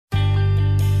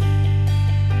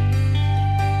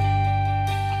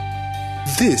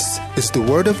This is the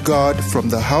Word of God from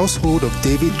the Household of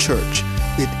David Church.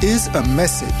 It is a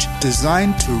message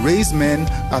designed to raise men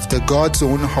after God's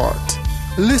own heart.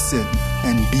 Listen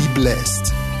and be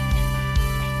blessed.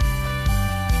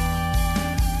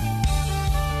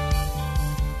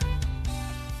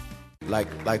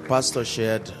 Like Pastor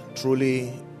shared,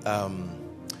 truly,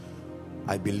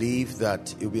 I believe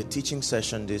that it will be a teaching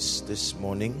session this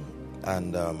morning,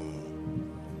 and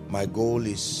my goal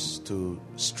is to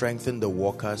strengthen the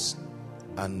workers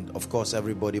and, of course,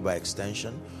 everybody by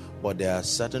extension. But there are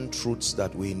certain truths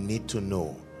that we need to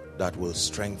know that will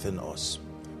strengthen us.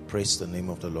 Praise the name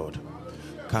of the Lord.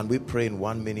 Can we pray in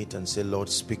 1 minute and say, Lord,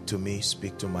 speak to me,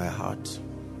 speak to my heart.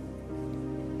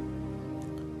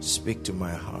 Speak to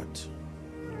my heart.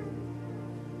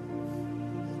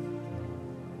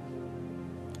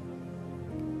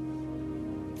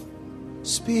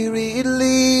 Spirit,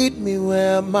 lead me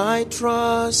where my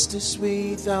trust is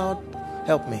without.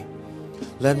 Help me.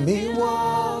 Let me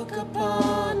walk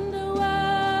upon the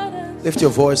waters. Lift your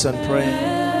voice and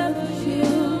pray.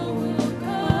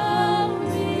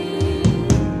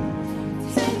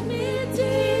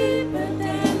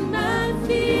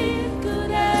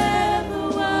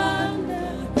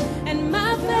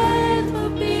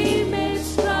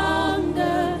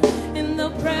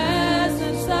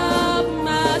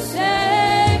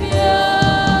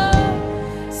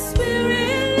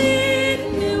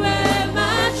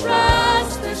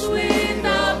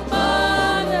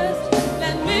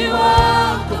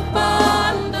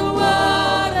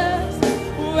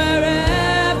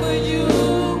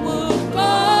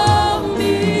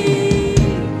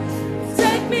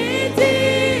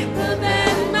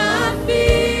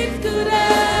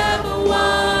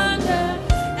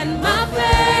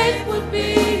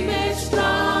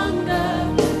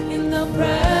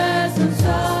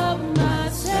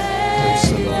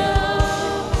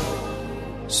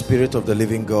 Spirit of the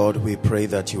living God, we pray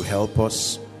that you help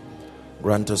us,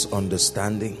 grant us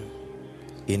understanding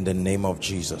in the name of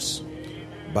Jesus.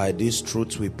 By these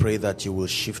truths, we pray that you will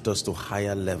shift us to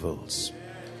higher levels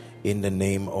in the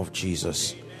name of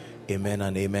Jesus. Amen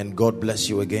and amen. God bless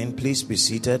you again. Please be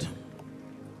seated.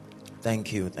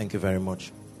 Thank you. Thank you very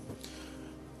much.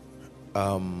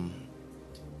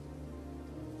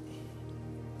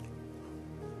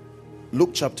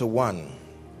 Luke chapter 1.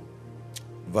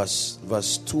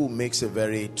 Verse 2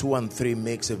 and 3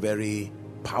 makes a very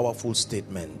powerful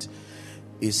statement.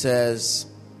 It says,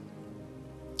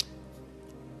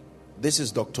 this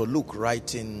is Dr. Luke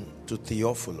writing to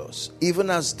Theophilus, even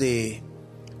as they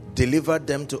delivered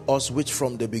them to us, which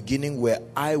from the beginning were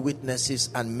eyewitnesses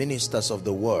and ministers of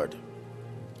the word.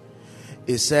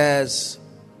 It says,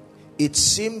 it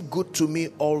seemed good to me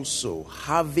also,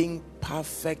 having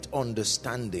perfect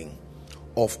understanding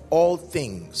of all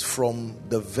things from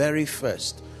the very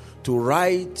first, to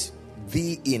write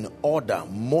thee in order,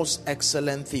 most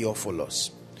excellent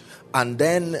Theophilus. And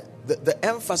then the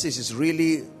emphasis is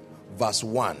really verse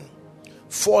 1.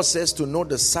 4 says to know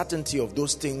the certainty of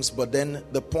those things, but then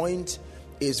the point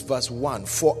is verse 1.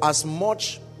 For as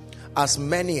much as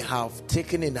many have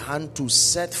taken in hand to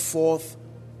set forth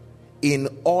in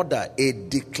order a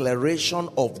declaration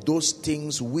of those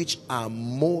things which are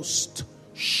most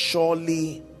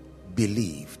surely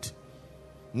believed.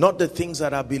 Not the things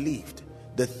that are believed,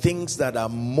 the things that are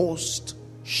most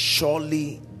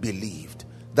surely believed.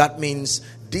 That means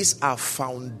these are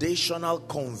foundational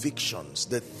convictions,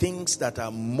 the things that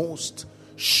are most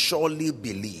surely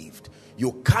believed.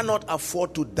 You cannot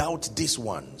afford to doubt these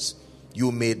ones.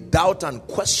 You may doubt and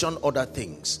question other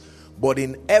things, but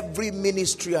in every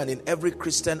ministry and in every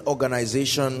Christian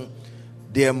organization,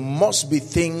 there must be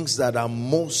things that are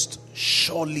most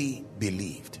surely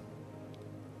believed.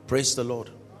 Praise the Lord.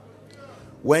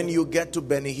 When you get to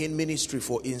Benny Hinn ministry,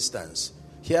 for instance,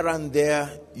 here and there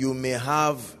you may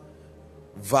have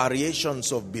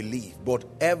variations of belief, but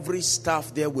every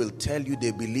staff there will tell you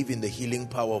they believe in the healing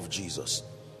power of Jesus.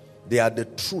 They are the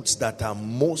truths that are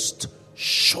most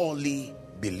surely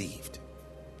believed.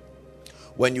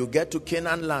 When you get to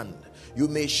Canaan land, you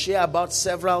may share about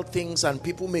several things and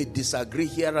people may disagree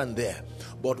here and there.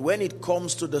 But when it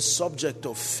comes to the subject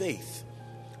of faith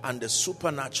and the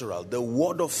supernatural, the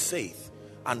word of faith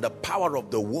and the power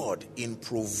of the word in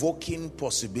provoking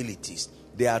possibilities,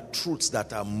 there are truths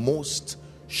that are most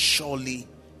surely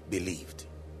believed.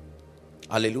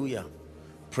 Hallelujah.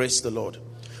 Praise the Lord.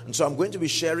 And so I'm going to be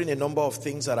sharing a number of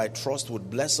things that I trust would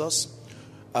bless us.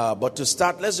 But to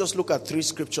start, let's just look at 3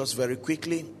 scriptures very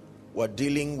quickly. We're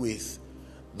dealing with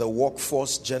the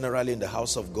workforce generally in the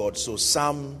house of God. So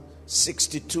Psalm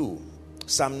 62,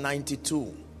 Psalm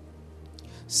 92,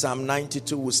 Psalm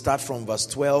 92, we'll start from verse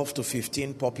 12 to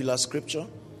 15, popular scripture.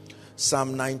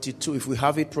 Psalm 92, if we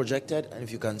have it projected, and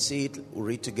if you can see it, we'll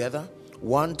read together.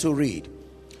 1 to read.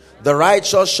 The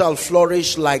righteous shall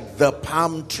flourish like the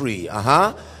palm tree,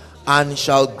 and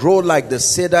shall grow like the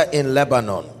cedar in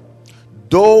Lebanon.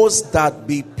 Those that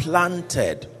be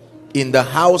planted in the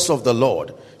house of the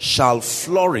Lord shall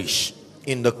flourish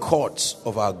in the courts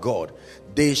of our God.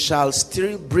 They shall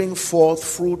still bring forth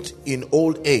fruit in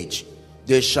old age.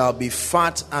 They shall be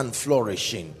fat and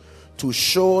flourishing, to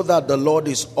show that the Lord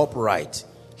is upright.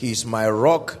 He is my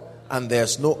rock, and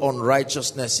there's no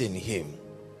unrighteousness in him.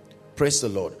 Praise the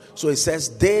Lord. So it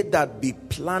says, they that be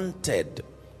planted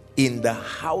in the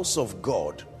house of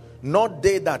God, not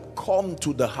they that come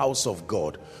to the house of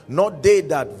God, not they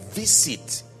that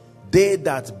visit, they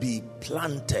that be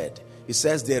planted. It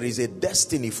says there is a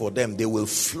destiny for them. They will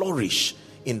flourish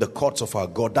in the courts of our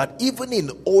God, that even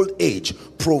in old age,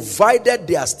 provided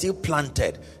they are still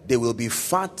planted, they will be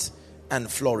fat and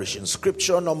flourishing.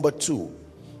 Scripture number 2.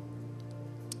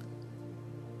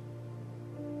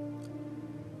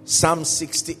 Psalm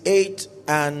 68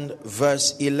 and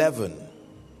verse 11.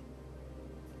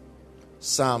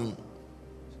 Psalm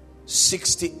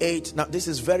 68. Now this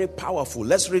is very powerful.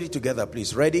 Let's read it together,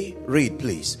 please. Ready? Read,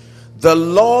 please. The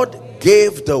Lord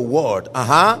gave the word.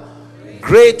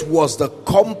 Great was the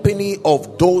company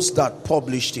of those that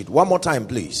published it. One more time,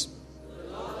 please.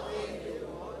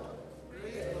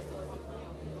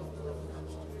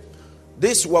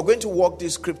 This, we're going to walk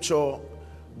this scripture,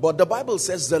 but the Bible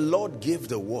says the Lord gave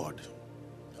the word.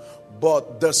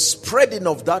 But the spreading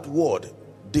of that word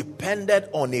depended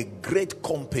on a great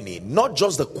company, not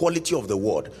just the quality of the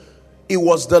word. It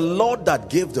was the Lord that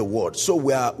gave the word. So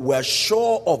we're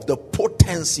sure of the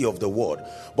potency of the word.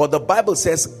 But the Bible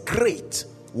says great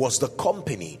was the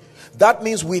company. That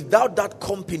means without that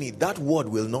company, that word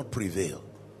will not prevail.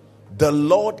 The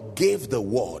Lord gave the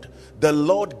word. The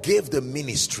Lord gave the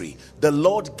ministry. The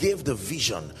Lord gave the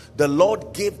vision. The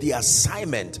Lord gave the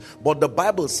assignment. But the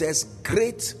Bible says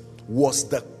great was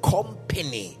the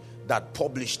company that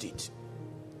published it.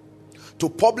 To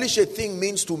publish a thing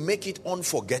means to make it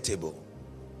unforgettable.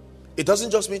 It doesn't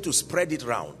just mean to spread it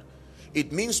around.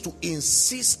 It means to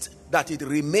insist that it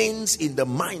remains in the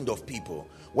mind of people.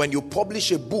 When you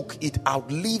publish a book, it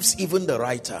outlives even the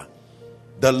writer.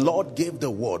 The Lord gave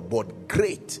the word, but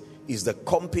great is the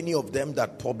company of them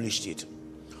that published it.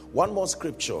 One more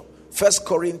scripture. 1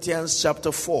 Corinthians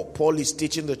chapter 4. Paul is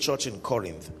teaching the church in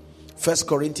Corinth. 1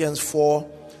 Corinthians 4,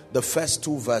 the first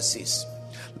 2 verses.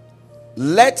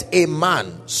 Let a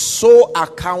man so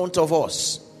account of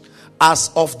us as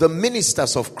of the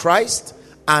ministers of Christ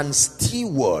and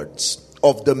stewards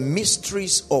of the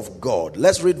mysteries of God.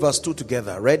 Let's read verse 2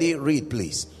 together. Ready? Read,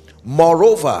 please.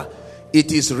 Moreover,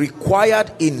 it is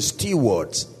required in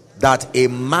stewards that a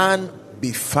man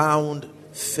be found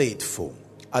faithful.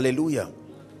 Hallelujah.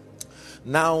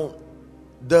 Now,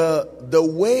 the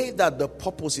way that the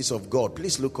purposes of God,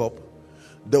 please look up.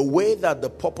 The way that the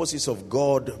purposes of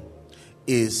God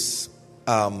is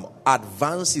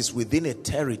advances within a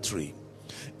territory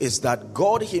is that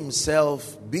God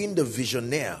himself, being the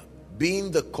visionaire,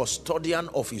 being the custodian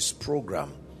of his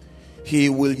program, he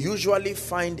will usually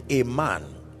find a man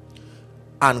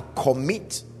and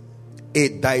commit a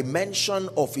dimension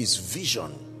of his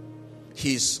vision.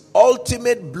 His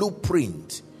ultimate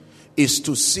blueprint is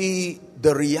to see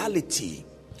the reality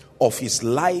of his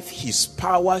life, his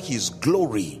power, his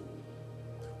glory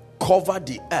cover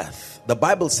the earth. The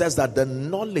Bible says that the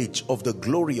knowledge of the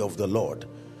glory of the Lord,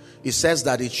 it says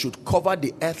that it should cover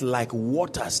the earth like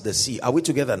waters the sea. Are we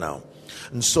together now?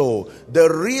 And so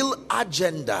the real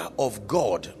agenda of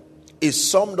God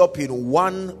is summed up in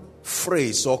one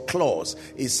phrase or clause.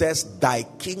 It says, thy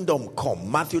kingdom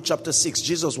come. Matthew chapter 6,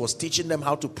 Jesus was teaching them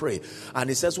how to pray. And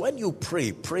he says, when you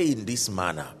pray, pray in this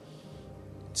manner.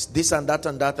 It's this and that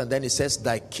and that. And then it says,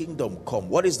 thy kingdom come.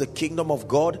 What is the kingdom of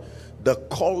God? The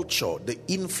culture, the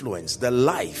influence, the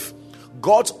life.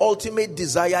 God's ultimate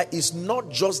desire is not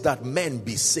just that men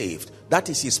be saved. That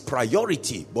is his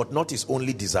priority, but not his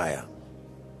only desire.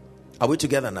 Are we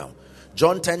together now?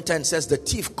 John 10:10 says, the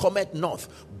thief cometh not,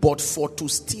 but for to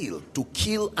steal, to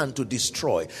kill, and to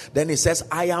destroy. Then he says,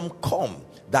 I am come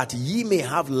that ye may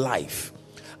have life,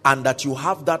 and that you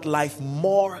have that life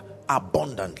more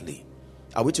abundantly.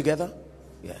 Are we together?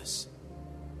 Yes.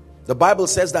 The Bible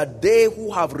says that they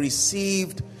who have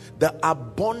received the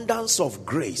abundance of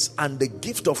grace and the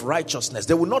gift of righteousness,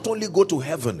 they will not only go to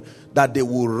heaven, that they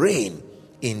will reign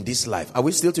in this life. Are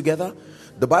we still together?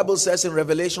 The Bible says in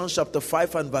Revelation chapter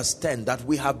 5 and verse 10 that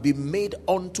we have been made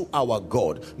unto our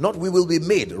God. Not we will be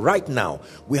made right now.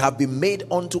 We have been made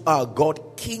unto our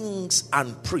God kings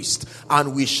and priests,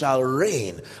 and we shall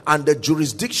reign, and the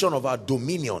jurisdiction of our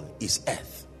dominion is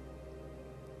earth.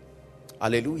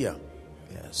 Hallelujah.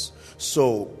 Yes.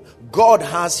 So God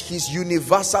has his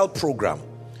universal program.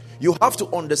 You have to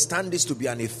understand this to be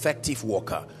an effective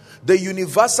worker. The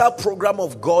universal program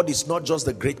of God is not just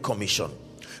the Great Commission.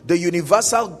 The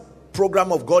universal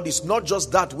program of God is not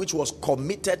just that which was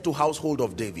committed to household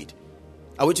of David.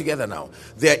 Are we together now?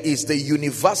 There is the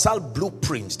universal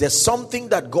blueprint. There's something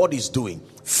that God is doing.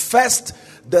 First,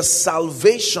 the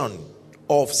salvation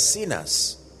of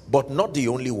sinners, but not the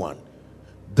only one.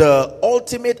 The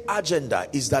ultimate agenda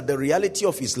is that the reality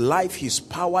of his life, his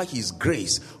power, his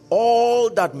grace,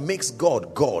 all that makes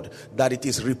God God, that it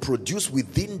is reproduced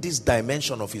within this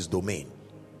dimension of his domain.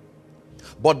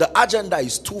 But the agenda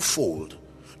is twofold.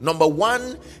 Number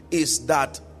one is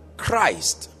that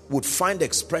Christ would find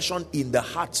expression in the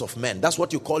hearts of men. That's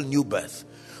what you call new birth.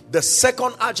 The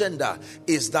second agenda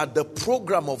is that the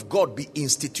program of God be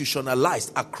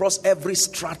institutionalized across every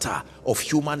strata of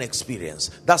human experience.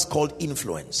 That's called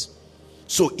influence.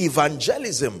 So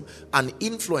evangelism and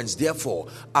influence, therefore,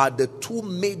 are the two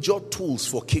major tools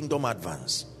for kingdom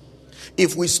advance.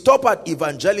 If we stop at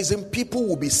evangelism, people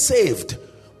will be saved,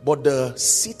 but the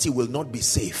city will not be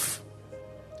safe.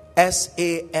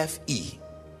 S-A-F-E.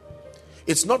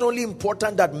 It's not only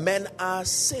important that men are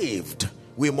saved,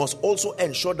 we must also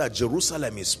ensure that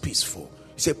Jerusalem is peaceful.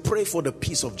 He said, pray for the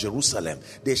peace of Jerusalem.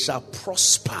 They shall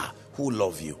prosper who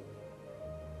love you.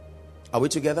 Are we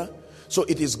together? So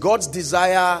it is God's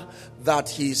desire that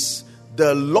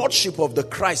the lordship of the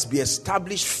Christ be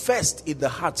established first in the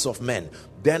hearts of men,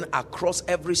 then across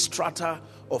every strata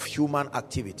of human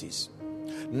activities.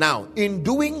 Now, in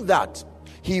doing that,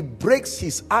 he breaks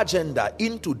his agenda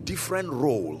into different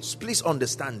roles. Please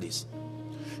understand this.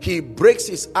 He breaks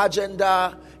his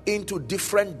agenda into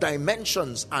different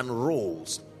dimensions and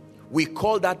roles. We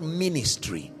call that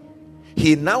ministry.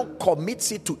 He now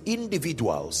commits it to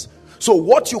individuals. So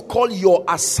what you call your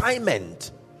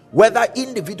assignment, whether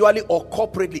individually or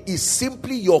corporately, is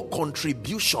simply your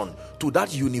contribution to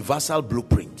that universal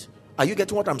blueprint. Are you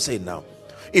getting what I'm saying now?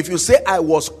 If you say, I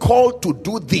was called to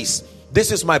do this,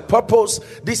 this is my purpose,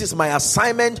 this is my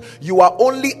assignment, you are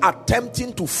only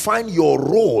attempting to find your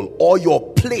role or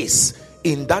your place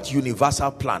in that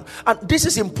universal plan. And this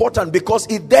is important because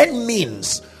it then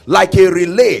means, like a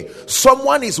relay,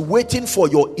 someone is waiting for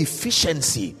your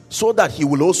efficiency so that he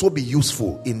will also be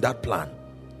useful in that plan.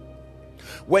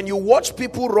 When you watch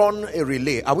people run a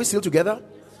relay, are we still together?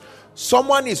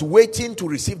 Someone is waiting to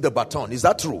receive the baton. Is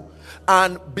that true?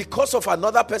 And because of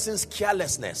another person's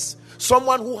carelessness,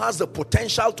 someone who has the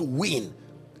potential to win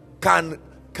can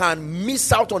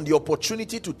miss out on the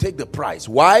opportunity to take the prize.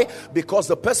 Why? Because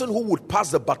the person who would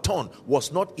pass the baton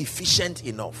was not efficient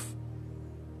enough.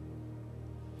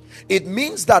 It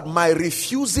means that my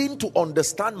refusing to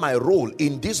understand my role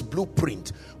in this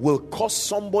blueprint will cost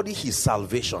somebody his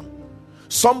salvation.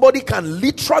 Somebody can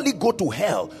literally go to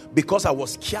hell because I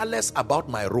was careless about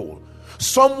my role.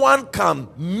 Someone can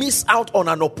miss out on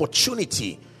an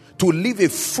opportunity to live a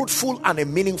fruitful and a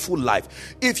meaningful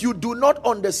life. If you do not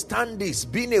understand this,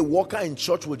 being a worker in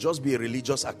church will just be a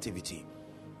religious activity.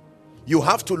 You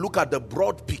have to look at the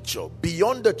broad picture.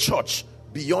 Beyond the church,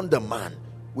 beyond the man,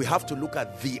 we have to look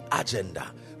at the agenda.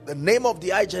 The name of the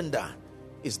agenda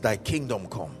is thy kingdom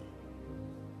come.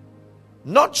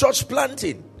 Not church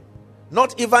planting,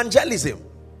 not evangelism,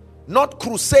 not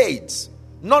crusades,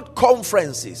 not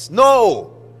conferences.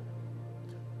 No.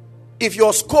 If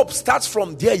your scope starts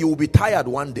from there, you will be tired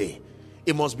one day.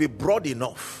 It must be broad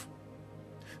enough.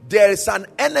 There is an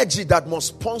energy that must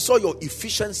sponsor your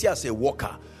efficiency as a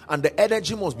worker, and the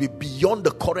energy must be beyond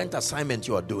the current assignment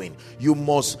you are doing. You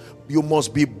must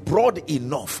be broad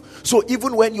enough. So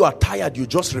even when you are tired, you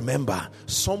just remember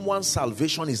someone's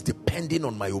salvation is depending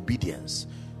on my obedience.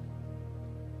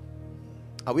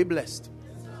 Are we blessed?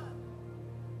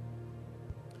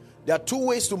 There are two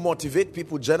ways to motivate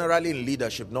people generally in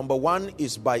leadership. Number one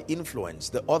is by influence.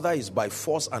 The other is by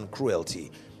force and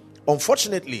cruelty.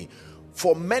 Unfortunately,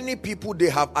 for many people, they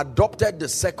have adopted the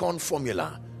second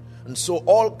formula. And so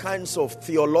all kinds of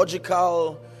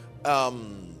theological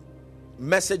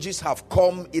messages have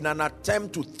come in an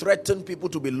attempt to threaten people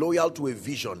to be loyal to a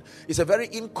vision. It's a very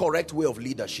incorrect way of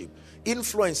leadership.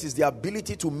 Influence is the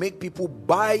ability to make people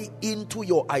buy into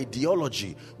your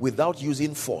ideology without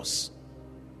using force.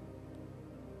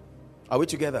 Are we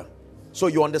together? So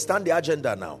you understand the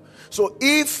agenda now. So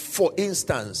if, for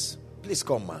instance, please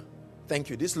come, ma. Thank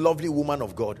you. This lovely woman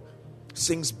of God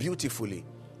Sings beautifully.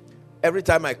 Every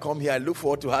time I come here, I look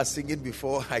forward to her singing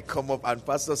before I come up, and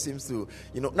pastor seems to,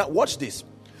 Now watch this.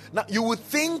 Now you would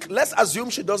think, let's assume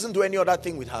she doesn't do any other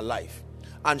thing with her life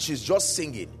and she's just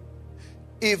singing.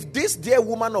 If this dear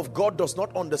woman of God does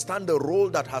not understand the role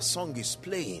that her song is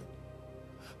playing,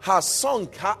 her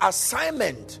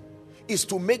assignment is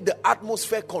to make the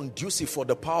atmosphere conducive for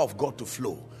the power of God to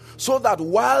flow. So that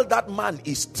while that man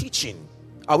is teaching,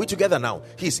 are we together now?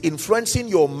 He's influencing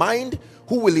your mind,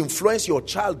 who will influence your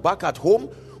child back at home,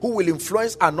 who will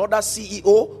influence another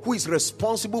CEO who is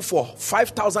responsible for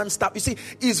 5,000 staff. You see,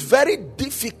 it's very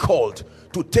difficult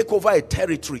to take over a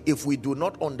territory if we do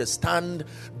not understand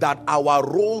that our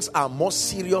roles are more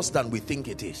serious than we think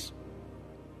it is.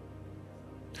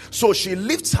 So she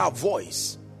lifts her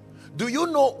voice. Do you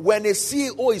know when a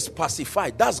CEO is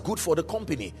pacified, that's good for the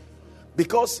company,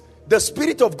 because the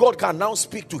Spirit of God can now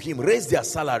speak to him, raise their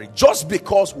salary, just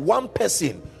because one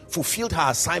person fulfilled her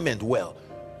assignment well.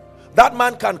 That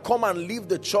man can come and leave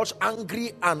the church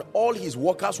angry, and all his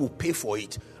workers will pay for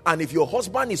it. And if your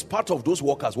husband is part of those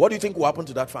workers, what do you think will happen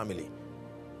to that family?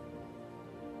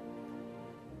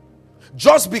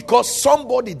 Just because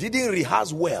somebody didn't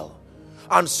rehearse well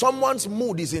and someone's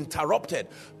mood is interrupted.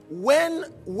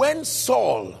 When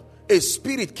Saul, a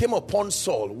spirit came upon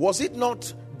Saul, was it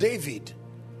not David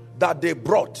that they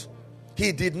brought?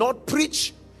 He did not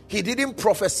preach, he didn't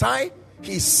prophesy,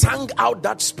 he sang out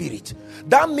that spirit.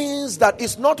 That means that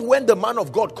it's not when the man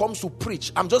of God comes to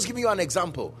preach. I'm just giving you an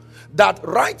example. That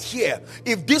right here,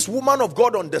 if this woman of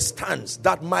God understands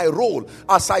that my role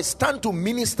as I stand to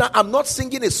minister, I'm not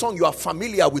singing a song you are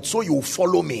familiar with so you will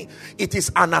follow me. It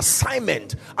is an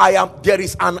assignment. There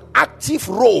is an active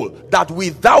role that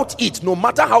without it, no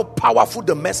matter how powerful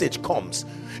the message comes,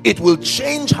 it will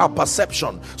change her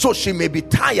perception. So she may be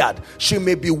tired, she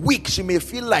may be weak, she may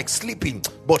feel like sleeping,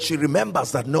 but she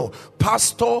remembers that no,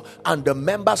 pastor and the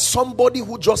member, somebody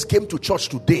who just came to church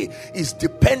today, is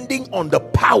depending on the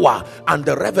power and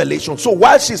the revelation. So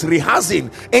while she's rehearsing,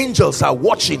 angels are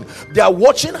watching. They are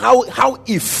watching how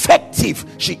effective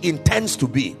she intends to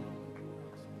be.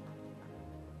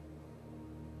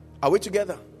 Are we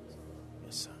together?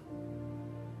 Yes, sir.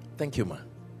 Thank you, man.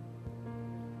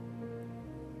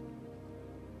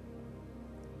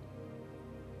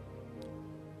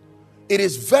 It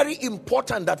is very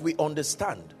important that we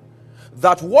understand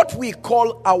that what we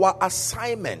call our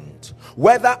assignment,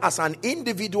 whether as an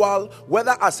individual,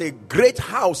 whether as a great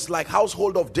house like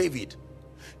household of David,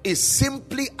 is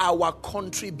simply our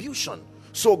contribution.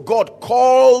 So God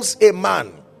calls a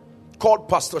man called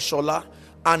Pastor Shola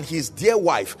and his dear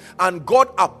wife, and God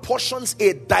apportions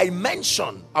a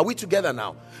dimension. Are we together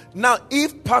now? Now,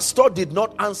 if pastor did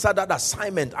not answer that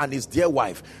assignment and his dear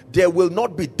wife, there will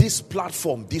not be this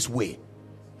platform this way.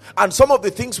 And some of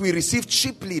the things we receive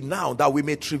cheaply now that we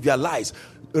may trivialize,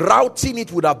 routing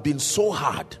it would have been so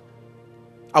hard.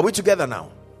 Are we together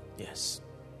now? Yes.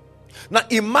 Now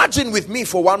imagine with me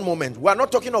for one moment. We are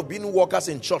not talking of being workers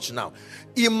in church now.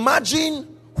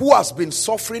 Imagine who has been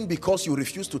suffering because you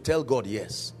refuse to tell God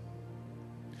yes.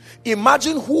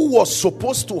 Imagine who was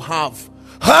supposed to have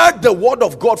heard the word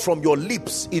of God from your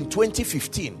lips in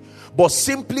 2015, but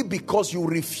simply because you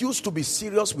refuse to be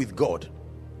serious with God.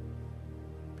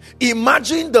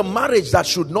 Imagine the marriage that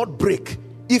should not break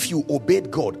if you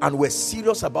obeyed God and were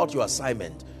serious about your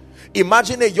assignment.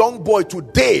 Imagine a young boy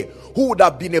today who would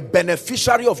have been a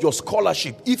beneficiary of your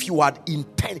scholarship if you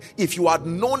had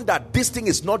known that this thing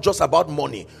is not just about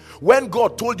money. When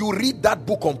God told you read that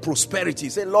book on prosperity, he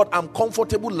said, Lord, I'm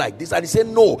comfortable like this. And he said,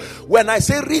 no. When I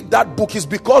say read that book, is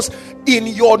because in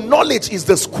your knowledge is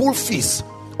the school fees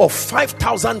of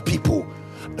 5,000 people.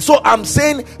 So I'm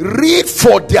saying read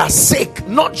for their sake,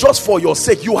 not just for your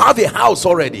sake. You have a house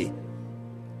already.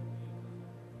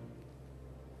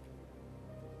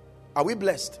 Are we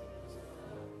blessed?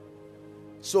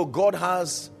 So God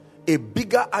has a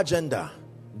bigger agenda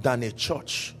than a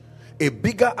church, a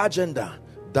bigger agenda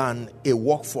than a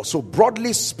workforce. So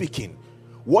broadly speaking,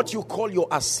 what you call your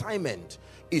assignment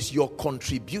is your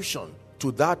contribution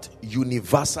to that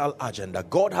universal agenda.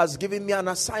 God has given me an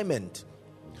assignment,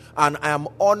 and I am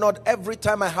honored every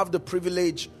time I have the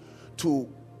privilege to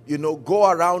go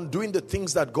around doing the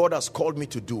things that God has called me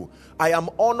to do. I am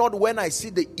honored when I see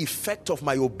the effect of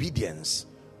my obedience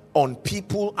on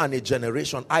people and a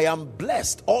generation. I am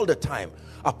blessed all the time.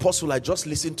 Apostle, I just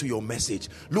listened to your message.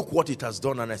 Look what it has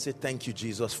done. And I say, thank you,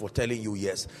 Jesus, for telling you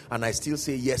yes. And I still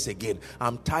say yes again.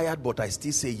 I'm tired, but I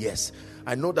still say yes.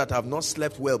 I know that I've not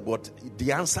slept well, but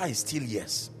the answer is still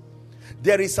yes.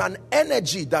 There is an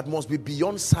energy that must be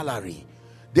beyond salary.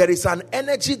 There is an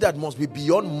energy that must be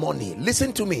beyond money.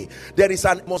 Listen to me.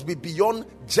 Must be beyond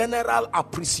general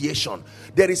appreciation.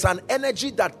 There is an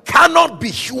energy that cannot be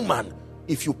human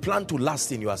if you plan to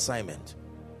last in your assignment.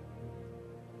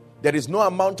 There is no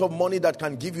amount of money that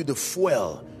can give you the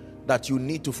fuel that you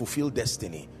need to fulfill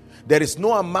destiny. There is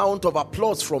no amount of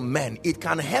applause from men. It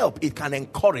can help, it can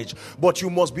encourage, but you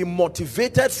must be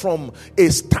motivated from a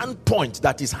standpoint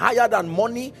that is higher than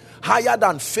money, higher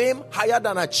than fame, higher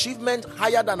than achievement,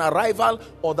 higher than arrival.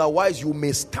 Otherwise, you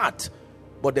may start,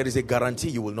 but there is a guarantee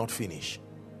you will not finish.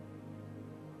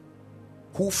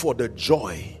 Who for the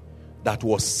joy that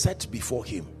was set before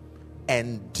him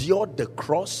endured the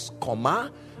cross,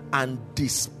 and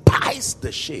despised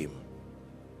the shame.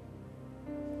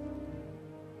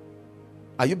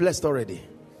 Are you blessed already?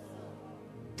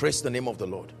 Praise the name of the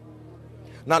Lord.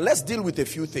 Now let's deal with a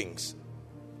few things.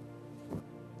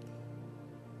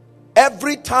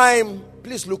 Every time,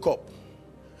 please look up.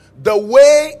 The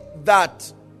way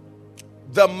that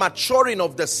the maturing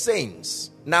of the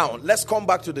saints, now let's come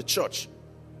back to the church.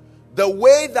 The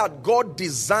way that God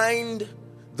designed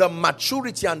the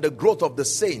maturity and the growth of the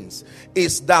saints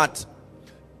is that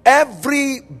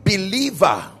every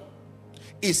believer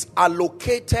is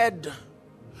allocated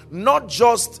not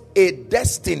just a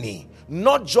destiny,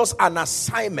 not just an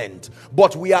assignment,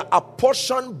 but we are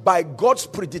apportioned by God's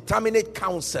predeterminate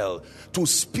counsel to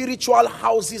spiritual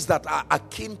houses that are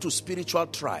akin to spiritual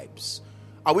tribes.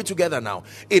 Are we together now?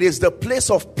 It is the place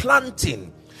of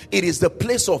planting. It is the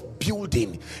place of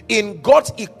building. In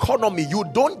God's economy, you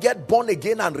don't get born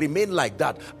again and remain like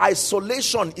that.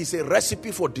 Isolation is a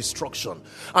recipe for destruction.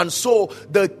 And so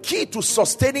the key to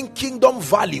sustaining kingdom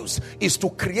values is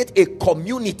to create a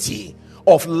community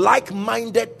of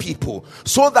like-minded people,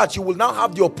 so that you will now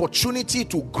have the opportunity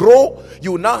to grow.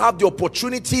 You will now have the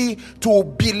opportunity to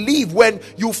believe. When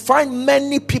you find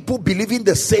many people believing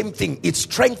the same thing, it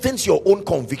strengthens your own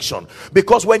conviction,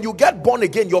 because when you get born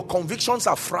again, your convictions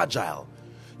are fragile.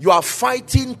 You are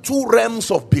fighting two realms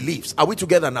of beliefs. Are we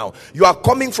together now? You are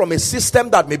coming from a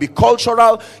system that may be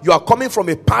cultural. You are coming from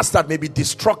a past that may be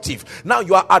destructive. Now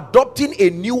you are adopting a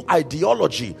new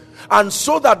ideology. And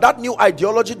so that new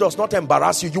ideology does not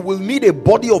embarrass you, you will need a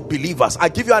body of believers. I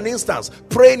give you an instance.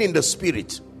 Praying in the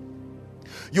spirit.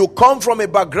 You come from a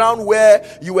background where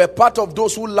you were part of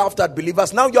those who laughed at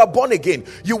believers. Now you are born again.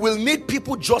 You will need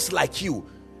people just like you.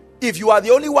 If you are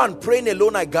the only one praying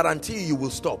alone, I guarantee you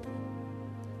will stop.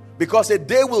 Because a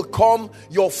day will come,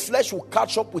 your flesh will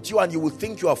catch up with you and you will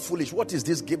think you are foolish. What is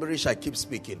this gibberish I keep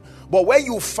speaking? But when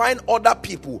you find other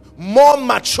people more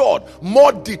matured,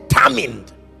 more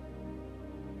determined,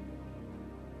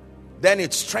 then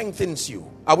it strengthens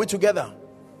you. Are we together?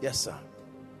 Yes, sir.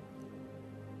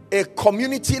 A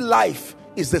community life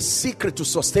is the secret to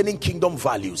sustaining kingdom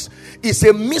values. It's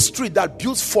a mystery that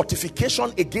builds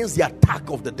fortification against the attack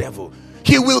of the devil.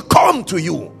 He will come to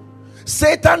you.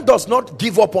 Satan does not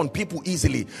give up on people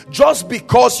easily. Just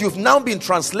because you've now been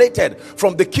translated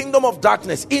from the kingdom of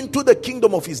darkness into the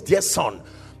kingdom of his dear son,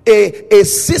 a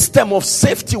system of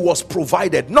safety was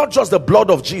provided. Not just the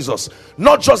blood of Jesus,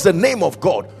 not just the name of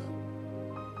God.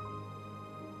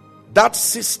 That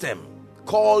system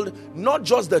called not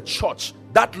just the church,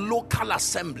 that local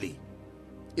assembly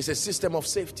is a system of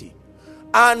safety.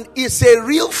 And it's a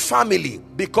real family,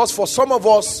 because for some of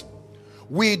us,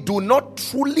 we do not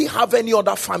truly have any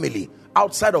other family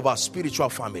outside of our spiritual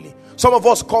family. Some of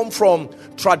us come from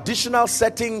traditional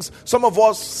settings. Some of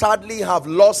us sadly have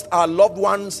lost our loved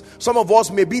ones. Some of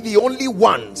us may be the only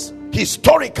ones,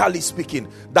 historically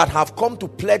speaking, that have come to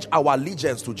pledge our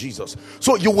allegiance to Jesus.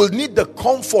 So you will need the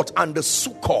comfort and the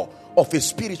succor of a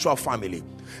spiritual family.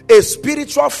 A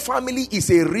spiritual family is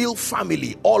a real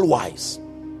family, all wise.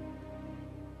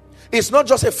 It's not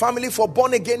just a family for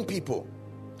born again people.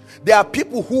 There are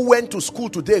people who went to school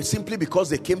today simply because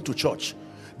they came to church.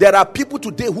 There are people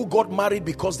today who got married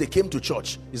because they came to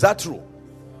church. Is that true?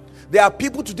 There are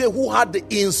people today who had the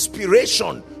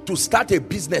inspiration to start a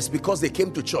business because they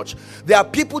came to church. There are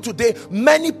people today,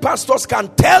 many pastors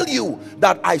can tell you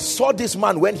that I saw this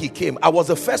man when he came. I was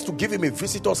the first to give him a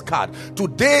visitor's card.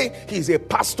 Today, he is a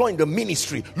pastor in the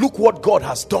ministry. Look what God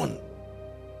has done.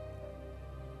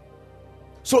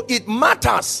 So it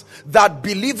matters that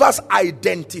believers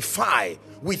identify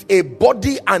with a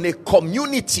body and a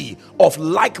community of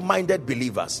like-minded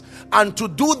believers. And to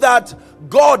do that,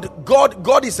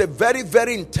 God is a very,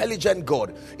 very intelligent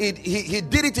God. He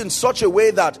did it in such a way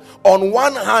that on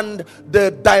one hand,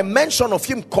 the dimension of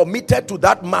him committed to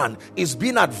that man is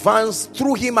being advanced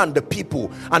through him and the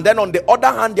people. And then on the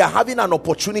other hand, they are having an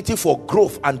opportunity for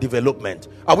growth and development.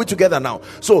 Are we together now?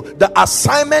 So the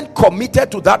assignment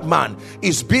committed to that man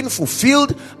is being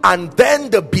fulfilled, and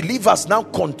then the believers now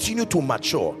continue to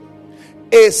mature.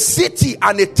 A city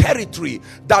and a territory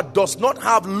that does not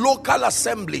have local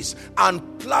assemblies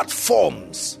and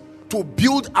platforms to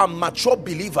build and mature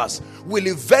believers will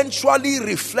eventually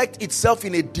reflect itself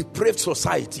in a depraved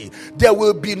society. There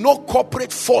will be no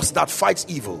corporate force that fights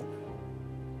evil.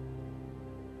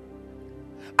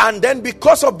 And then,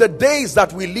 because of the days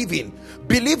that we live in,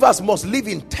 believers must live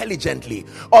intelligently.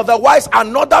 Otherwise,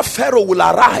 another Pharaoh will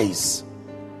arise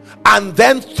and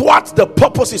then thwart the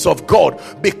purposes of God,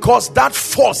 because that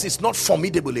force is not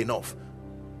formidable enough.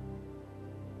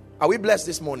 Are we blessed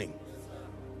this morning?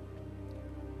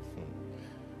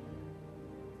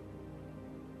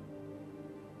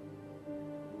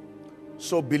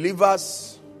 So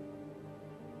believers,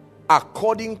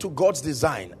 according to God's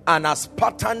design and as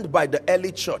patterned by the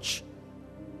early church,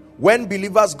 when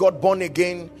believers got born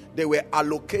again, they were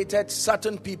allocated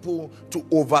certain people to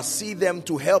oversee them,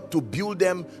 to help, to build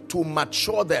them, to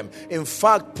mature them. In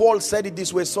fact, Paul said it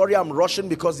this way. Sorry, I'm rushing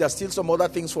because there are still some other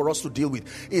things for us to deal with.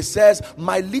 He says,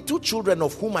 my little children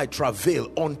of whom I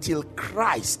travail until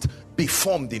Christ be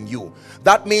formed in you.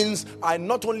 That means I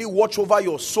not only watch over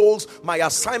your souls, my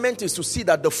assignment is to see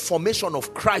that the formation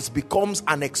of Christ becomes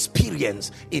an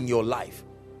experience in your life.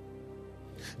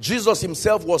 Jesus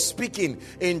himself was speaking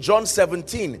in John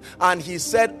 17, and he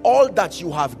said, all that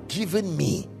you have given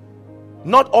me,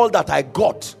 not all that I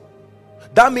got.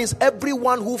 That means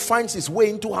everyone who finds his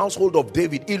way into household of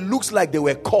David, it looks like they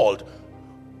were called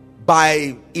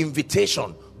by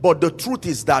invitation, but the truth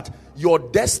is that your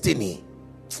destiny,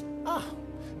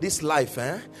 this life,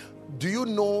 do you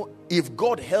know, if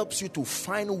God helps you to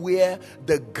find where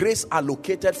the grace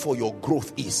allocated for your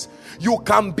growth is, you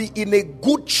can be in a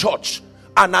good church,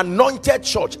 an anointed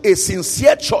church, a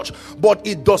sincere church, but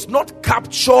it does not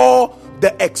capture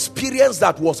the experience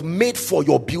that was made for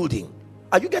your building.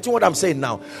 Are you getting what I'm saying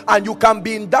now? And you can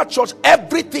be in that church,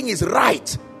 everything is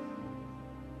right,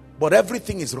 but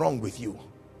everything is wrong with you.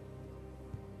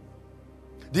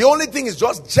 The only thing is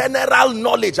just general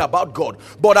knowledge about God,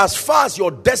 but as far as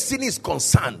your destiny is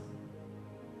concerned,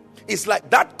 it's like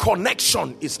that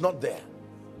connection is not there.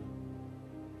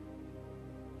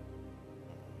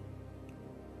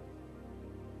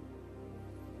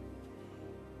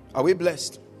 Are we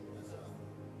blessed?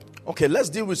 Okay, let's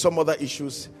deal with some other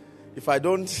issues. If I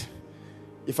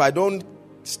don't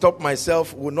stop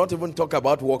myself, we'll not even talk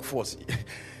about workforce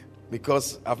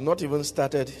because I've not even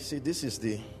started. See, this is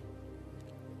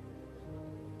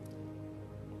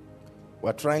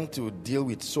we're trying to deal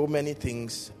with so many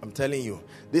things. I'm telling you,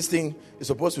 this thing is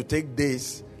supposed to take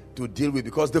days to deal with,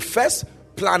 because the first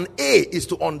plan A is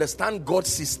to understand God's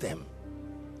system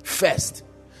first.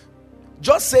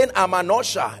 Just saying I'm an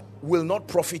usher will not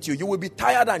profit you. You will be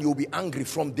tired and you will be angry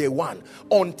from day one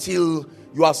until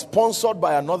you are sponsored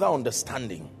by another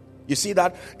understanding. You see,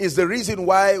 that is the reason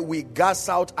why we gas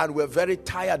out and we're very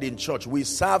tired in church. We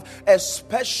serve,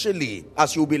 especially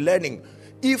as you'll be learning,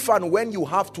 if and when you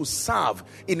have to serve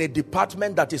in a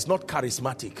department that is not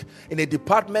charismatic, in a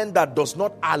department that does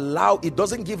not allow, it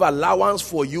doesn't give allowance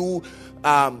for you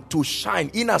to shine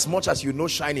in as much as you know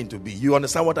shining to be. You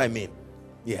understand what I mean?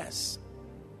 Yes.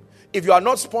 If you are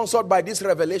not sponsored by this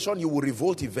revelation, you will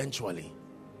revolt eventually.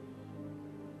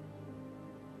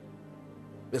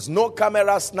 There's no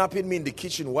camera snapping me in the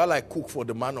kitchen while I cook for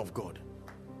the man of God.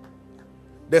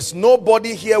 There's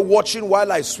nobody here watching while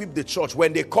I sweep the church.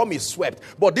 When they come, it's swept.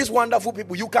 But these wonderful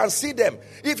people, you can see them.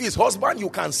 If his husband, you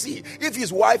can see. If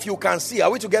his wife, you can see.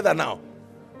 Are we together now?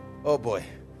 Oh boy.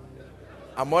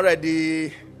 I'm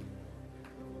already...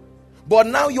 But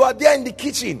now you are there in the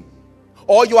kitchen.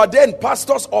 Or you are there in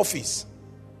pastor's office.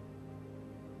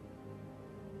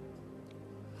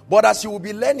 But as you will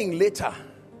be learning later,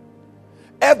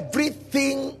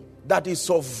 everything that is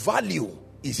of value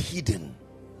is hidden.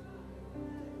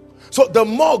 So the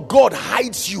more God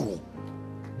hides you,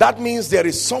 that means there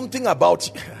is something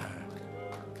about you.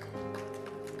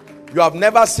 You have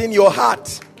never seen your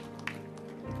heart,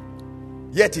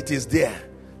 yet it is there.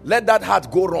 Let that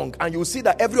heart go wrong, and you'll see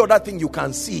that every other thing you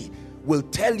can see will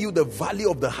tell you the value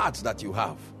of the heart that you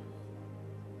have.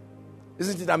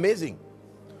 Isn't it amazing?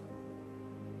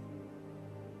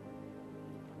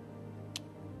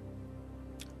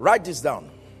 Write this down.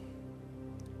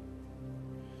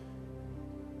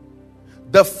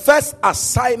 The first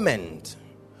assignment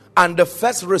and the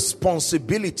first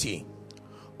responsibility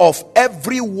of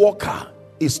every worker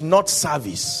is not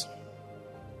service.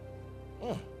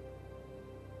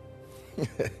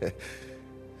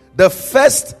 The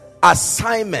first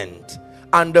assignment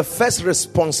and the first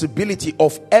responsibility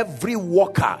of every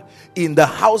worker in the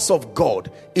house of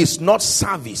God is not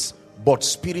service, but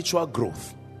spiritual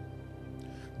growth.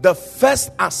 The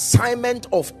first assignment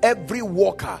of every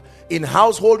worker in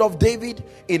household of David,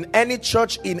 in any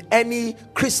church, in any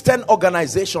Christian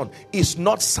organization, is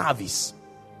not service,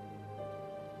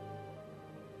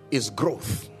 is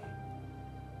growth.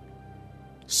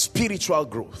 Spiritual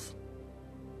growth.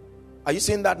 Are you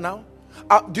seeing that now?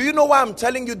 Do you know why I'm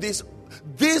telling you this?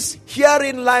 This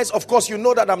herein lies, of course you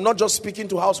know that I'm not just speaking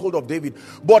to household of David,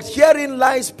 but herein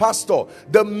lies, pastor,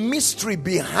 the mystery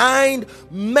behind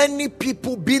many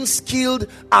people being skilled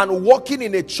and working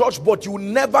in a church, but you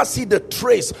never see the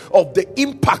trace of the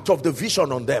impact of the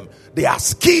vision on them. They are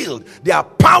skilled, they are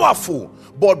powerful,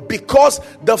 but because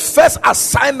the first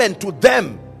assignment to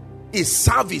them is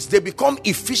service, they become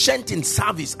efficient in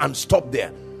service and stop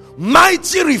there.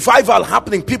 Mighty revival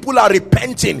happening, people are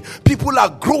repenting, people are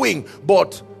growing,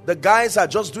 but the guys are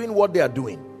just doing what they are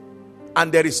doing,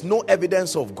 and there is no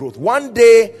evidence of growth. One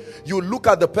day you look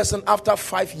at the person after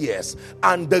 5 years,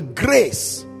 and the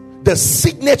grace, the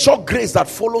signature grace that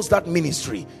follows that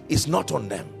ministry is not on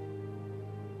them.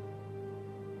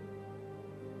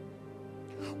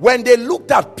 When they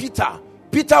looked at Peter,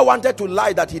 Peter wanted to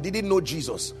lie that he didn't know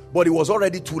Jesus, but it was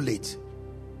already too late.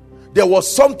 There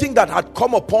was something that had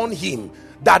come upon him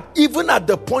that even at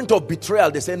the point of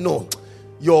betrayal, they said, no,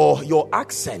 your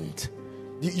accent,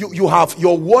 you have,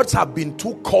 your words have been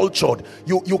too cultured.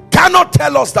 You cannot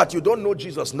tell us that you don't know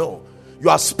Jesus. No, you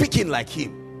are speaking like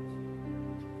him.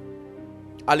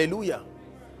 Hallelujah.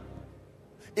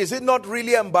 Is it not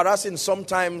really embarrassing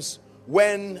sometimes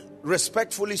when,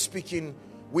 respectfully speaking,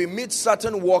 we meet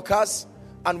certain workers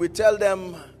and we tell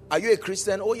them, are you a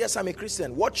Christian? Oh yes, I'm a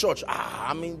Christian. What church?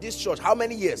 I'm in this church. How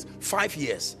many years? 5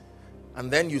 years.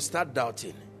 And then you start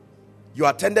doubting. You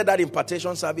attended that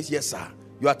impartation service? Yes, sir.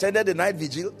 You attended the night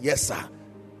vigil? Yes, sir.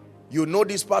 You know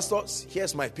these pastors?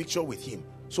 Here's my picture with him.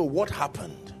 So what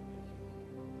happened?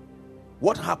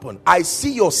 What happened? I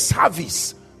see your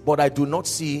service, but I do not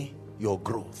see your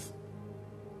growth.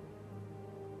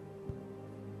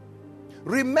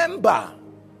 Remember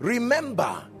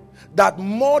that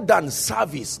more than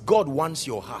service, God wants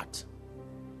your heart.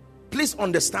 Please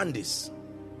understand this.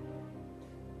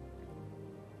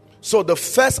 So the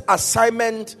first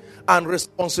assignment and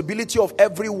responsibility of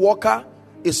every worker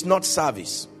is not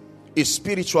service, it's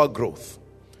spiritual growth.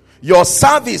 Your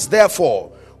service,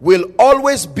 therefore, will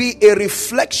always be a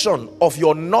reflection of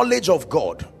your knowledge of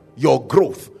God, your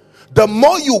growth. The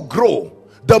more you grow,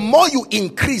 the more you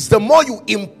increase, the more you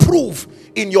improve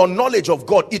in your knowledge of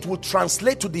God, it will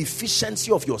translate to the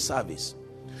efficiency of your service.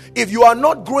 If you are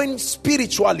not growing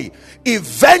spiritually,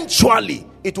 eventually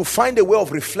it will find a way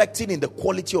of reflecting in the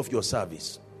quality of your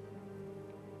service.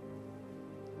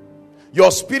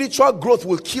 Your spiritual growth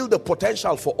will kill the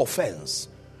potential for offense.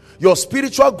 Your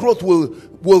spiritual growth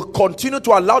will continue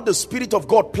to allow the Spirit of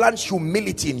God plant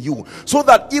humility in you, so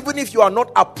that even if you are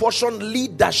not apportioned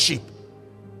leadership,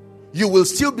 you will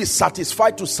still be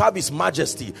satisfied to serve His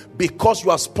majesty, because you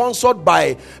are sponsored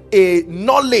by a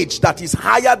knowledge that is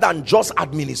higher than just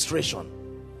administration.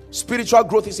 Spiritual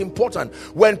growth is important.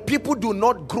 When people do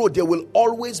not grow, there will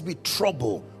always be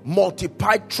trouble,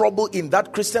 multiplied trouble in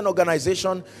that Christian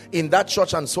organization, in that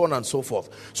church, and so on and so forth.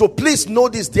 So please know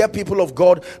this, dear people of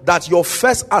God, that your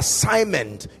first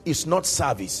assignment is not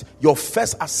service. Your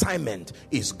first assignment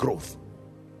is growth.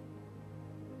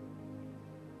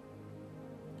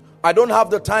 I don't have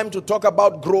the time to talk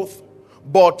about growth,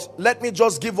 but let me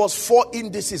just give us 4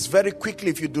 indices very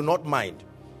quickly, if you do not mind.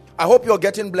 I hope you're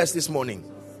getting blessed this morning.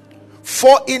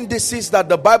 4 indices that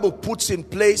the Bible puts in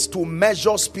place to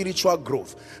measure spiritual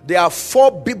growth. There are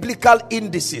 4 biblical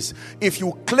indices. If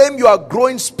you claim you are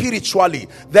growing spiritually,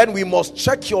 then we must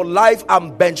check your life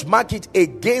and benchmark it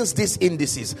against these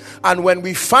indices. And when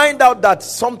we find out that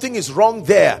something is wrong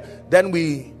there, then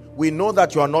we know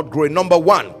that you are not growing. Number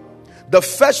 1, the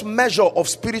first measure of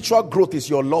spiritual growth is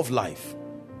your love life.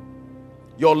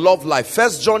 Your love life.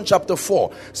 1 John chapter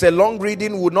 4. It's a long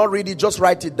reading. We'll not read it. Just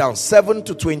write it down. 7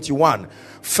 to 21.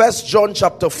 1 John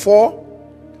chapter 4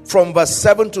 from verse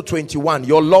 7 to 21.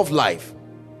 Your love life.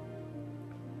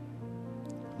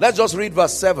 Let's just read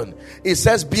verse 7. It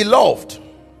says, "Beloved,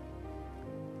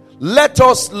 let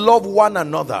us love one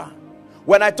another."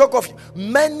 When I talk of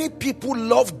many people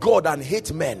love God and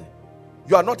hate men,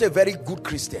 you are not a very good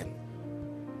Christian.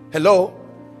 Hello?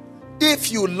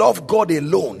 If you love God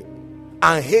alone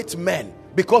and hate men,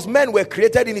 because men were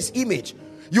created in his image,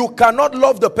 you cannot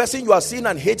love the person you are seeing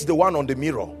and hate the one on the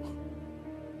mirror.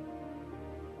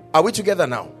 Are we together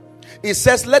now? It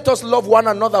says, let us love one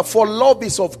another, for love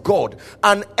is of God,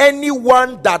 and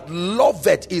anyone that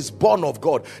loveth is born of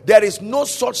God. There is no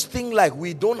such thing like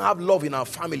we don't have love in our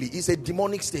family. It's a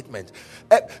demonic statement.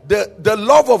 The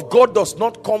love of God does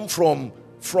not come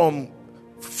from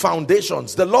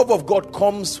foundations. The love of God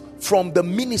comes from the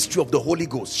ministry of the Holy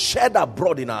Ghost shed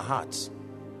abroad in our hearts.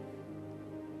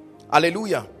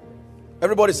 Hallelujah.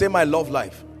 Everybody say, my love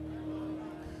life.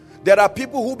 There are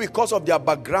people who, because of their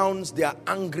backgrounds, they are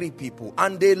angry people,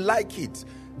 and they like it.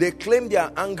 They claim they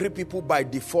are angry people by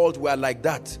default. We are like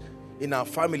that in our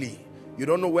family. You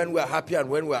don't know when we are happy and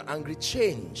when we are angry.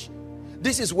 Change.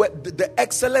 This is where the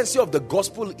excellency of the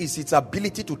gospel is, its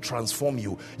ability to transform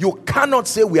you. You cannot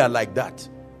say we are like that.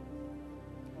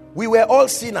 We were all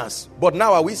sinners, but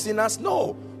now are we sinners?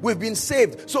 No, we've been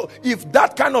saved. So if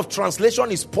that kind of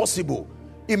translation is possible,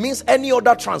 it means any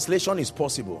other translation is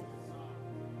possible.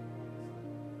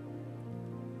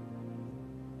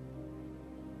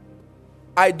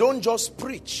 I don't just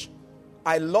preach.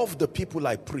 I love the people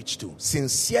I preach to,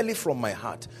 sincerely from my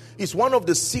heart. It's one of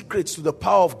the secrets to the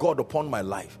power of God upon my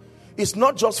life. It's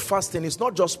not just fasting, it's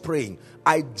not just praying.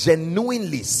 I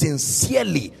genuinely,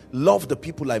 sincerely love the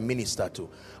people I minister to.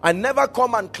 I never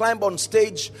come and climb on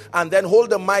stage and then hold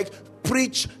the mic,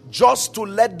 preach just to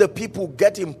let the people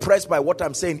get impressed by what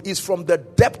I'm saying. It's from the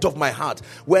depth of my heart.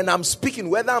 When I'm speaking,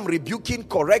 whether I'm rebuking,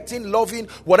 correcting, loving,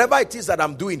 whatever it is that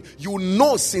I'm doing, you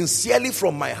know sincerely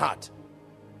from my heart.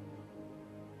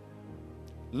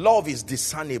 Love is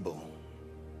discernible.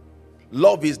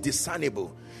 Love is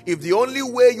discernible. If the only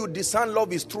way you discern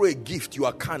love is through a gift, you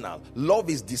are carnal. Love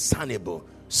is discernible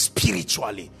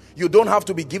spiritually. You don't have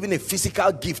to be given a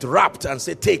physical gift wrapped and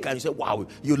say take, and you say, wow,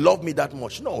 you love me that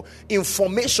much. No,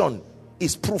 information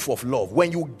is proof of love.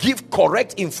 When you give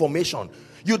correct information,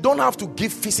 you don't have to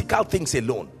give physical things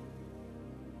alone.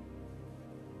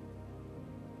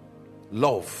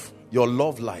 Love, your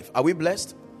love life. Are we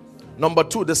blessed? Number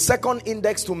 2, the second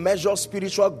index to measure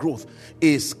spiritual growth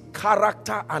is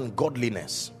character and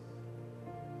godliness.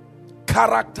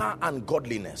 Character and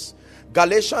godliness.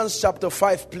 Galatians chapter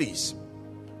 5, please.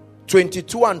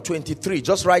 22 and 23.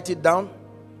 Just write it down.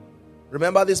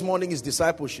 Remember, this morning is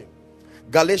discipleship.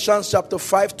 Galatians chapter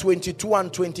 5, 22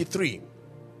 and 23.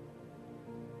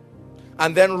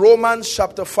 And then Romans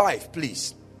chapter 5,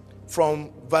 please.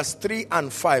 From verse 3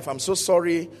 and 5. I'm so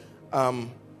sorry.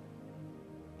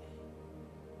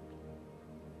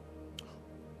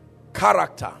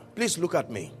 Character. Please look at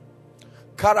me.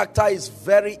 Character is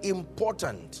very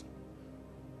important.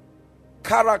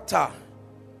 Character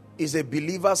is a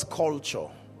believer's culture.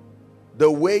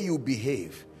 The way you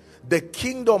behave. The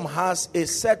kingdom has a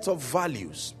set of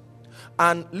values.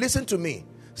 And listen to me.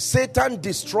 Satan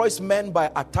destroys men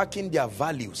by attacking their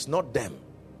values, not them.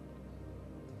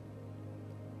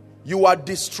 You are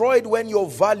destroyed when your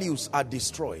values are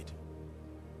destroyed.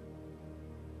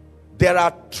 There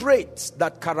are traits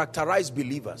that characterize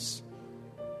believers.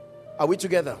 Are we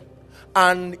together?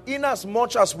 And in as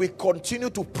much as we continue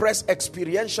to press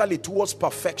experientially towards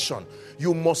perfection,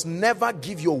 you must never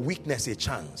give your weakness a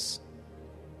chance.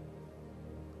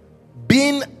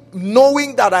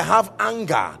 Knowing that I have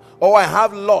anger, or I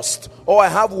have lust, or I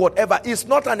have whatever, is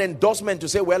not an endorsement to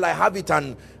say, well, I have it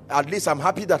and at least I'm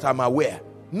happy that I'm aware.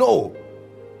 No.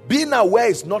 Being aware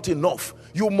is not enough.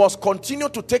 You must continue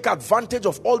to take advantage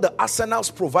of all the arsenals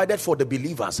provided for the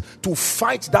believers to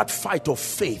fight that fight of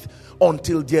faith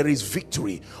until there is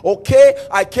victory. Okay,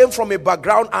 I came from a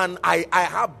background and I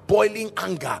have boiling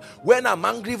anger. When I'm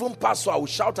angry, even pastor, I will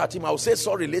shout at him. I will say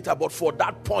sorry later, but for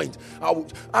that point,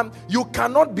 you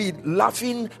cannot be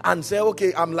laughing and say,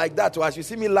 okay, I'm like that. So as you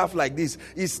see me laugh like this,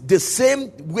 it's the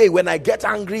same way when I get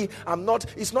angry.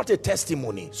 It's not a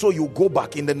testimony. So you go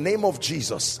back in the name of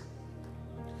Jesus.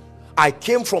 I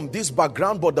came from this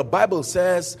background, but the Bible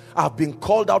says I've been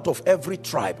called out of every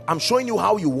tribe. I'm showing you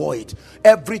how you wore it.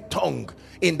 Every tongue.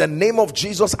 In the name of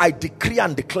Jesus, I decree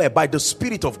and declare by the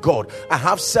Spirit of God, I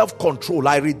have self-control.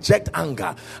 I reject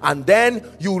anger. And then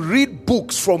you read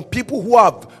books from people who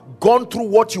have gone through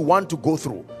what you want to go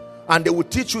through. And they will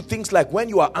teach you things like, when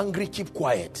you are angry, keep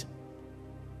quiet.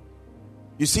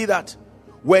 You see that?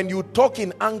 When you talk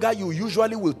in anger, you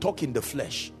usually will talk in the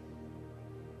flesh.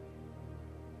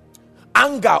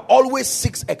 Anger always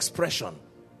seeks expression,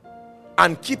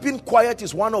 and keeping quiet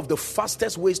is one of the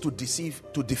fastest ways to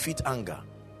defeat anger.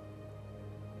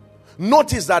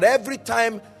 Notice that every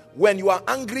time When you are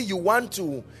angry, you want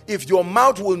to, if your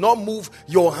mouth will not move,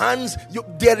 your hands,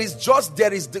 there is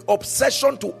the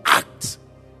obsession to act.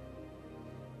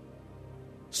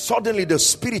 Suddenly the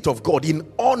Spirit of God, in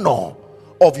honor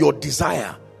of your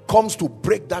desire, comes to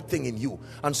break that thing in you.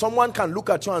 And someone can look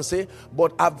at you and say,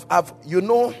 but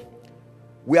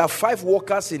we are 5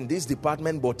 workers in this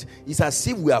department, but it's as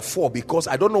if we are 4, because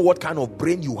I don't know what kind of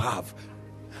brain you have.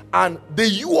 And the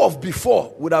you of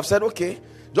before would have said, okay,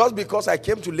 just because I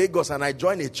came to Lagos and I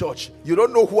joined a church, you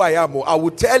don't know who I am. I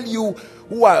will tell you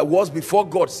who I was before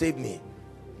God saved me.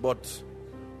 But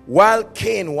while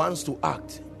Cain wants to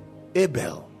act,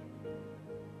 Abel,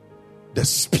 the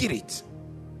Spirit,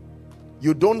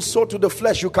 you don't sow to the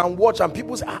flesh. You can watch and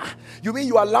people say, you mean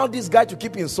you allow this guy to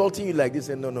keep insulting you like this?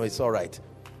 And no, it's all right.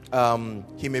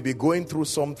 He may be going through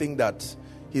something that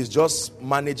he's just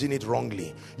managing it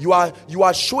wrongly. You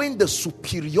are showing the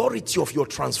superiority of your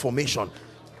transformation.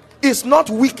 It's not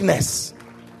weakness.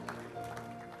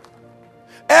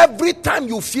 Every time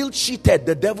you feel cheated,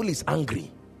 the devil is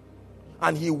angry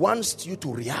and he wants you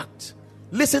to react.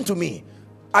 Listen to me.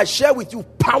 I share with you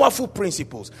powerful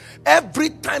principles. Every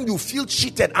time you feel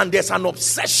cheated and there's an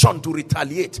obsession to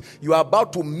retaliate, you are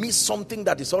about to miss something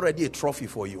that is already a trophy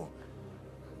for you.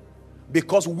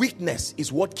 Because weakness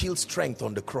is what kills strength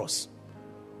on the cross.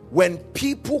 When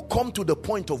people come to the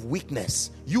point of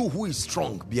weakness, you who is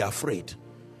strong, be afraid.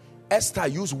 Esther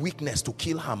used weakness to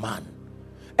kill Haman.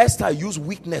 Esther used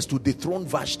weakness to dethrone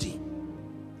Vashti.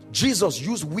 Jesus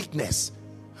used weakness.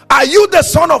 Are you the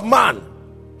Son of Man?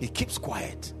 He keeps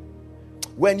quiet.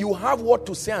 When you have what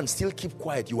to say and still keep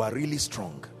quiet, you are really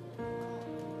strong.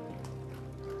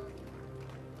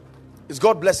 Is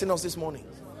God blessing us this morning?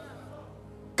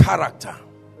 Character.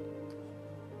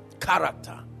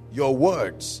 Character. Your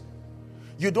words.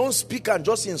 You don't speak and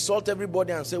just insult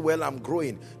everybody and say, well, I'm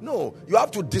growing. No, you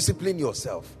have to discipline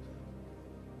yourself.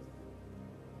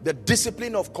 The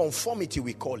discipline of conformity,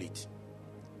 we call it.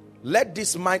 Let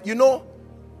this mind,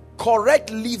 correct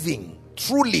living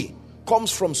truly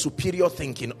comes from superior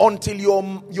thinking. Until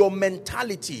your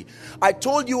mentality, I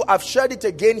told you, I've shared it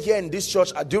again here in this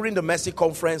church during the Mercy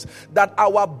Conference, that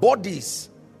our bodies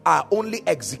are only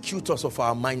executors of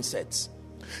our mindsets.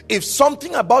 If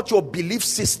something about your belief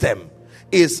system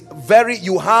is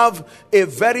you have a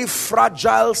very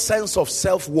fragile sense of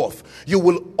self-worth, you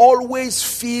will always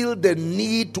feel the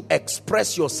need to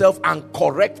express yourself and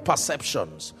correct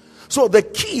perceptions. So the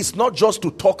key is not just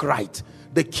to talk right.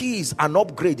 The key is an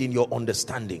upgrade in your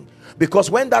understanding. Because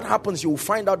when that happens, you will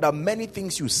find out that many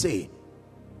things you say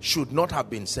should not have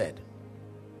been said.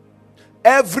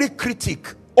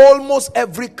 Almost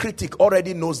every critic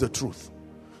already knows the truth.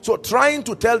 So trying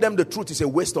to tell them the truth is a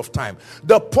waste of time.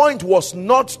 The point was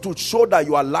not to show that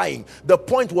you are lying. The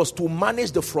point was to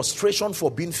manage the frustration for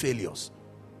being failures.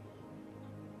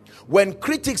 When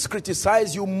critics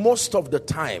criticize you, most of the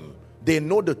time, they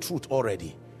know the truth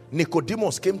already.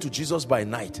 Nicodemus came to Jesus by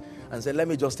night and said, let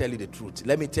me just tell you the truth.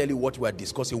 Let me tell you what we are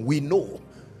discussing. We know.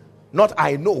 Not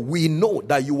I know. We know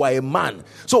that you are a man.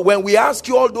 So when we ask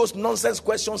you all those nonsense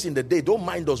questions in the day, don't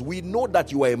mind us. We know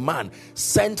that you are a man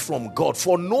sent from God.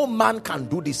 For no man can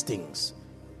do these things.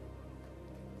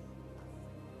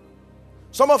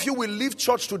 Some of you will leave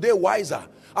church today wiser.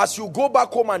 As you go back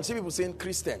home and see people saying,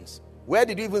 Christians, where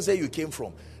did you even say you came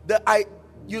from?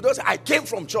 You don't say, I came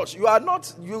from church. You are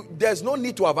not, there's no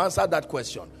need to have answered that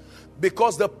question.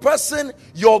 Because the person,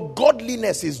 your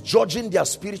godliness is judging their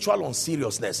spiritual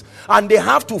unseriousness. And they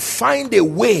have to find a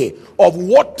way of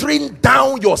watering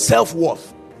down your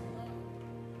self-worth.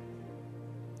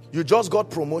 You just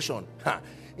got promotion.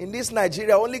 In this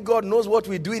Nigeria, only God knows what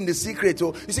we do in the secret.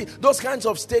 So, you see, those kinds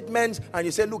of statements, and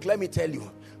you say, look, let me tell you,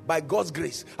 by God's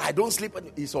grace, I don't sleep.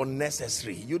 It's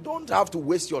unnecessary. You don't have to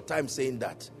waste your time saying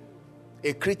that.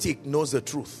 A critic knows the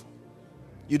truth.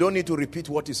 You don't need to repeat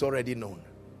what is already known.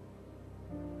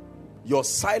 Your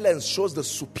silence shows the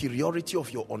superiority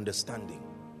of your understanding.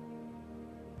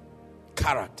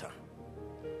 Character.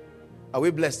 Are we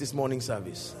blessed this morning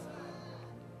service?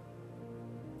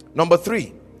 Number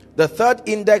 3, the third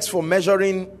index for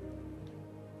measuring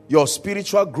your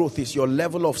spiritual growth is your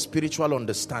level of spiritual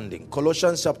understanding.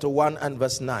 Colossians chapter 1 and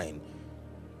verse 9.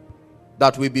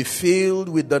 That we be filled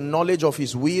with the knowledge of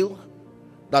his will,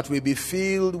 that we be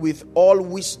filled with all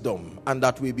wisdom, and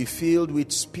that we be filled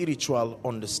with spiritual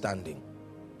understanding.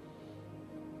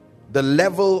 The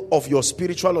level of your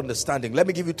spiritual understanding. Let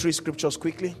me give you 3 scriptures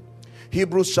quickly.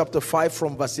 Hebrews chapter 5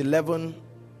 from verse 11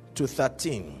 to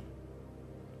 13.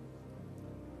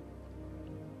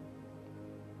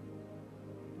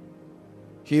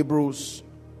 Hebrews.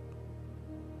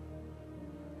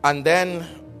 And then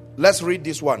let's read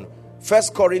this one. 1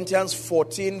 Corinthians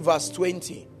 14 verse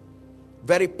 20.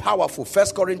 Very powerful. 1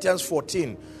 Corinthians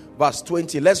 14 verse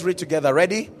 20. Let's read together.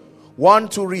 Ready? 1,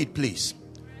 2, read please.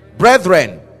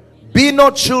 Brethren, be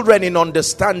not children in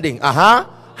understanding.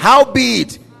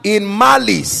 Howbeit in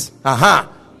malice.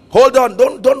 Hold on,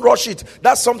 don't rush it.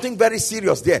 That's something very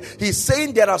serious there. He's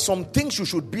saying there are some things you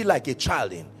should be like a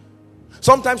child in.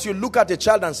 Sometimes you look at a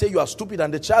child and say you are stupid,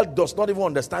 and the child does not even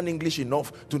understand English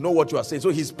enough to know what you are saying. So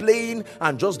he's playing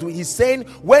and just doing. He's saying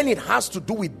when it has to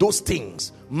do with those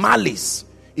things, malice,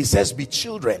 he says be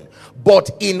children, but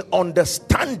in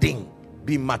understanding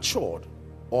be matured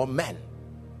or men.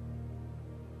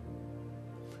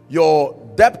 Your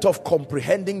depth of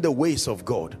comprehending the ways of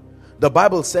God, the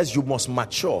Bible says you must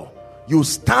mature. You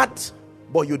start,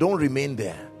 but you don't remain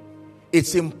there.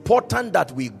 It's important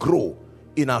that we grow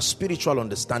in our spiritual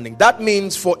understanding. That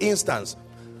means, for instance,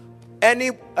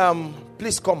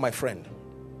 please come, my friend.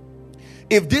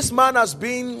 If this man has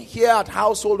been here at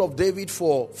Household of David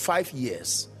for 5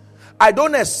 years, I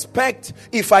don't expect,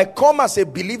 if I come as a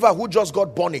believer who just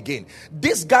got born again,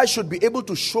 this guy should be able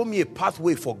to show me a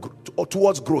pathway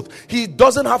towards growth. He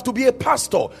doesn't have to be a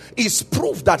pastor. It's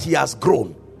proof that he has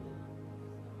grown.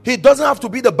 He doesn't have to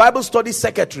be the Bible study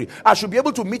secretary. I should be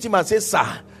able to meet him and say,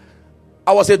 sir,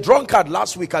 I was a drunkard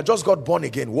last week. I just got born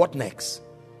again. What next?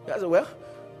 I said, well,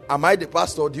 am I the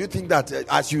pastor? Do you think that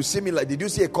as you see me, like, did you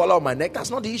see a collar on my neck? That's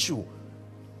not the issue.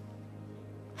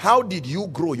 How did you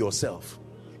grow yourself?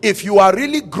 If you are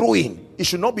really growing, it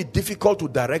should not be difficult to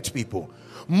direct people.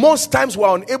 Most times we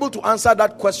are unable to answer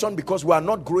that question because we are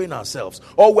not growing ourselves,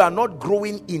 or we are not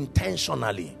growing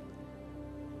intentionally.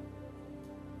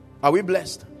 Are we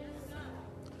blessed?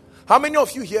 How many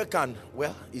of you here can,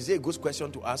 well, is it a good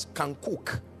question to ask, can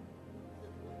cook?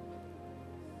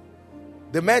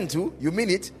 The men too? You mean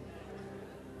it?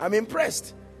 I'm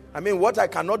impressed. I mean, what I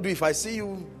cannot do, if I see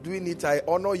you doing it, I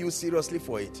honor you seriously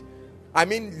for it. I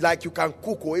mean, like you can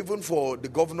cook, or even for the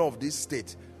governor of this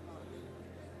state.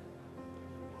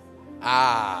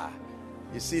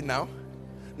 You see now?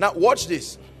 Now watch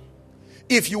this.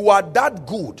 If you are that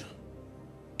good,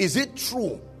 is it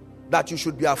true that you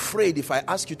should be afraid if I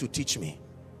ask you to teach me?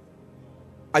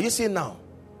 Are you seeing now?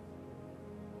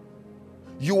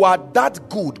 You are that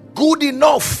good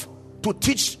enough to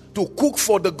teach, to cook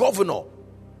for the governor.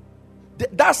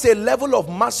 That's a level of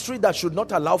mastery that should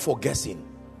not allow for guessing.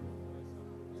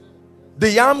 The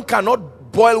yam cannot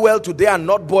boil well today and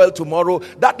not boil tomorrow.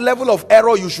 That level of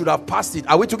error, you should have passed it.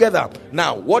 Are we together?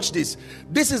 Now, watch this.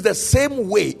 This is the same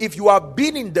way. If you have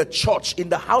been in the church, in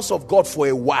the house of God for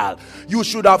a while, you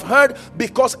should have heard,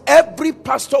 because every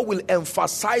pastor will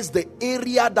emphasize the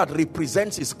area that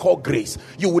represents his core grace.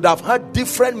 You would have heard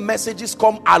different messages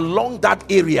come along that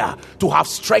area to have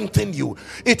strengthened you.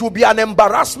 It will be an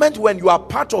embarrassment when you are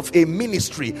part of a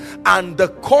ministry and the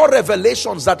core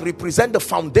revelations that represent the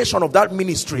foundation of that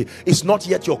ministry is not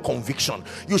yet your conviction.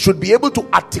 You should be able to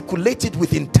articulate it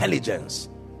with intelligence.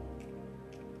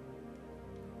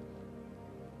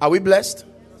 Are we blessed?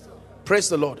 Praise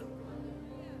the Lord.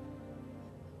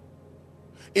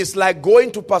 It's like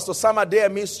going to Pastor Sam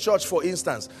Adeyemi's church, for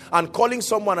instance, and calling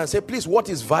someone and say, please, what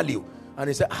is value? And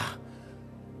he said,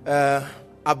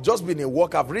 I've just been in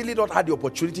work. I've really not had the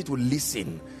opportunity to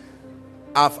listen.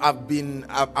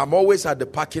 I'm always at the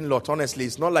parking lot. Honestly,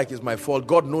 it's not like it's my fault.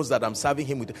 God knows that I'm serving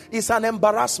him with. It's an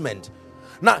embarrassment.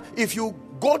 Now, if you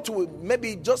go to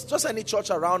maybe just any church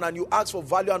around and you ask for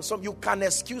value and some, you can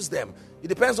excuse them. It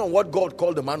depends on what God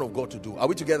called the man of God to do. Are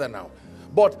we together now?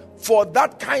 But for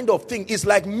that kind of thing, it's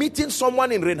like meeting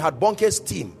someone in Reinhard Bonke's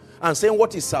team and saying,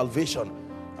 what is salvation?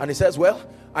 And he says, well,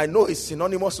 I know it's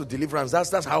synonymous to deliverance.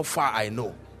 That's how far I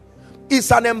know.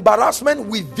 It's an embarrassment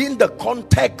within the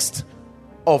context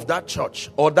of that church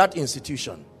or that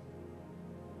institution.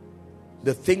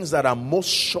 The things that are most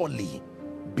surely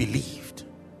believed.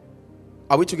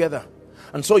 Are we together?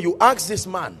 And so you ask this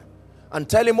man and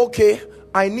tell him, okay,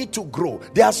 I need to grow.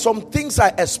 There are some things I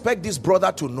expect this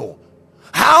brother to know.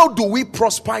 How do we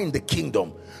prosper in the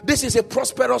kingdom? This is a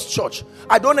prosperous church.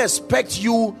 I don't expect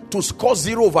you to score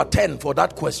 0/10 for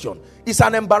that question. It's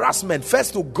an embarrassment,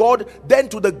 first to God, then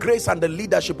to the grace and the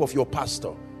leadership of your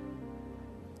pastor.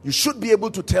 You should be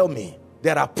able to tell me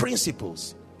there are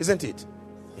principles, isn't it?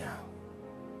 Yeah.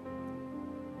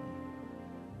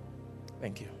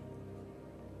 Thank you.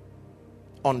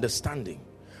 Understanding.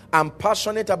 I'm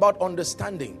passionate about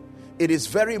understanding. It is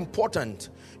very important.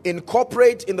 In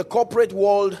the corporate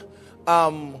world,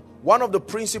 One of the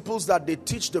principles that they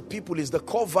teach the people is the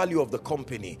core value of the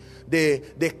company. They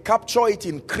capture it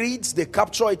in creeds, they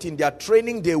capture it in their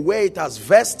training, they wear it as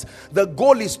vest. The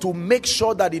goal is to make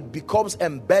sure that it becomes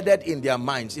embedded in their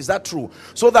minds. Is that true?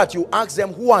 So that you ask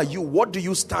them, who are you? What do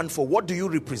you stand for? What do you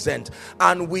represent?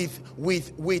 And with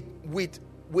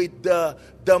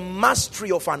the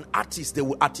mastery of an artist, they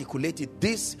will articulate it.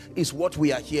 This is what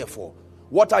we are here for.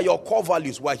 What are your core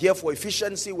values? We're here for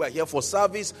efficiency, we're here for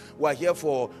service, we're here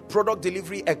for product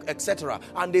delivery, etc.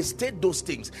 And they state those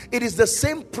things. It is the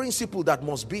same principle that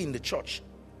must be in the church.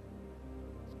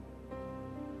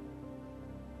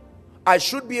 I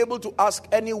should be able to ask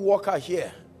any worker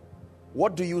here,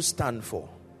 what do you stand for?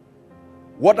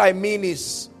 What I mean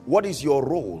is, what is your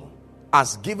role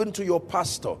as given to your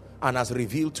pastor and as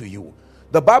revealed to you?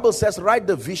 The Bible says, write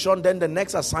the vision, then the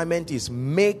next assignment is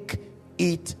make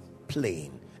it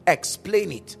plain.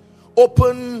 Explain it.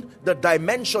 Open the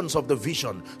dimensions of the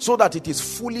vision so that it is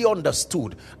fully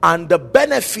understood. And the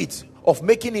benefit of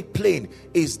making it plain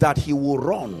is that he will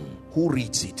run who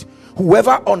reads it.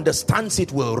 Whoever understands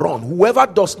it will run. Whoever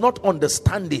does not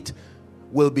understand it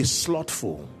will be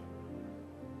slothful.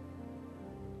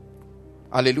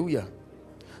 Hallelujah.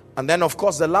 And then, of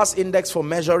course, the last index for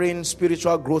measuring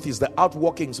spiritual growth is the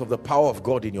outworkings of the power of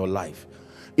God in your life.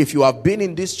 If you have been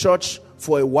in this church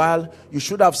for a while, you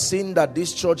should have seen that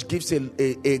this church gives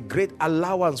a great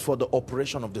allowance for the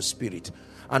operation of the Spirit.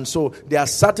 And so there are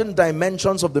certain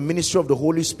dimensions of the ministry of the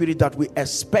Holy Spirit that we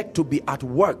expect to be at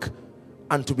work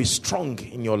and to be strong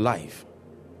in your life.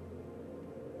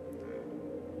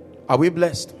 Are we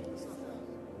blessed?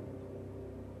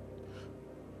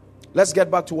 Let's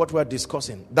get back to what we're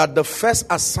discussing. That the first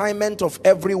assignment of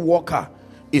every worker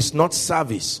is not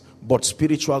service, but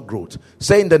spiritual growth.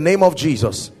 Say, in the name of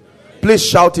Jesus. Please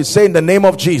shout it. Say, in the name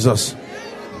of Jesus,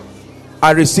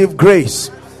 I receive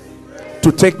grace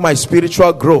to take my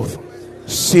spiritual growth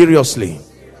seriously.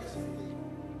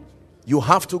 You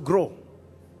have to grow.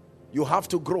 You have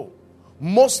to grow.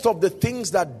 Most of the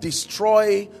things that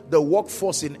destroy the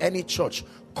workforce in any church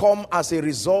come as a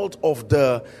result of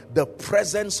the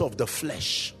presence of the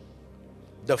flesh.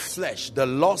 The flesh, the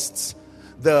lusts,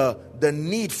 the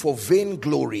need for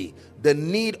vainglory, the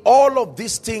need, all of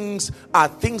these things are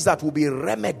things that will be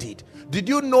remedied. Did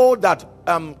you know that,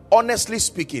 honestly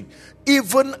speaking,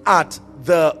 even at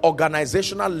the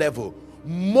organizational level,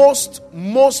 most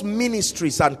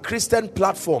ministries and Christian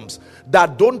platforms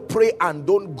that don't pray and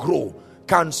don't grow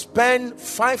can spend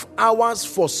 5 hours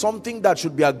for something that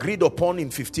should be agreed upon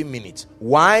in 15 minutes.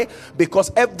 Why?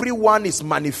 Because everyone is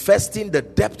manifesting the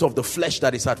depth of the flesh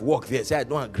that is at work there. Say, I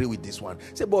don't agree with this one.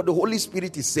 Say, but the Holy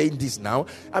Spirit is saying this now.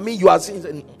 I mean, you are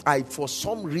saying, for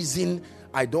some reason,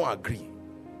 I don't agree.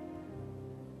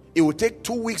 It will take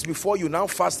 2 weeks before you now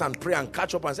fast and pray and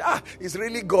catch up and say, it's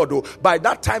really God. Oh, by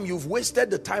that time, you've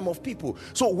wasted the time of people.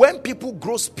 So when people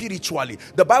grow spiritually,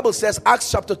 the Bible says,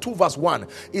 Acts chapter 2 verse 1,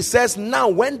 it says, now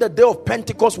when the day of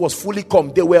Pentecost was fully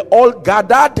come, they were all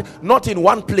gathered, not in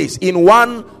one place, in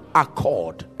one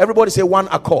accord. Everybody say one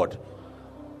accord.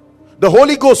 The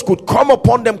Holy Ghost could come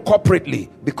upon them corporately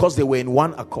because they were in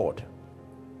one accord.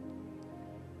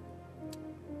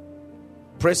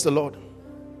 Praise the Lord.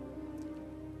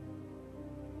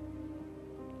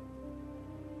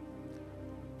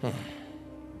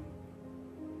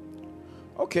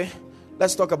 Okay,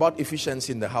 let's talk about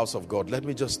efficiency in the house of God. Let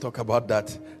me just talk about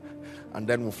that, and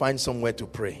then we'll find somewhere to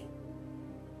pray.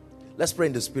 Let's pray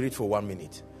in the Spirit for 1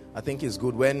 minute. I think it's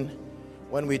good when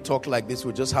we talk like this,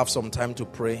 we just have some time to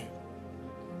pray.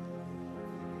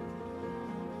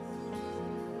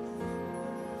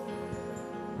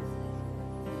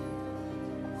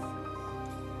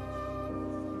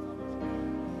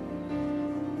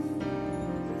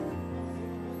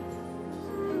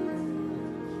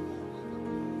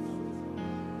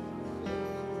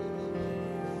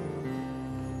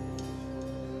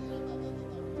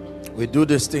 We do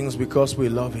these things because we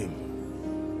love him.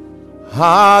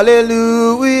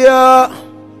 Hallelujah.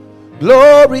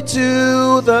 Glory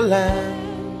to the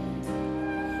Lamb.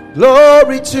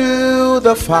 Glory to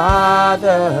the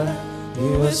Father.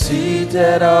 You are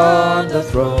seated on the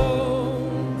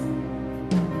throne.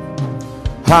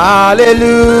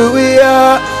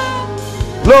 Hallelujah.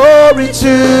 Glory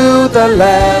to the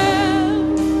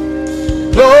Lamb.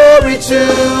 Glory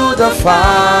to the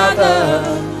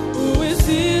Father.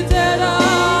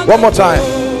 One more time.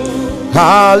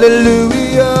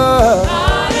 Hallelujah.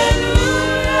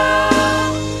 Hallelujah.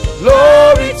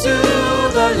 Glory to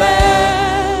the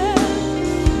Lamb.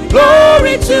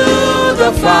 Glory to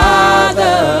the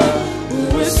Father,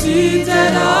 who is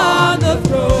seated on the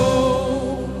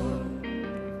throne.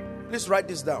 Please write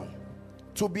this down.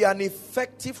 To be an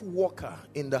effective worker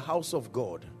in the house of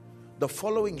God, the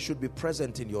following should be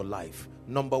present in your life.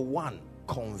 Number one,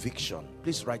 conviction.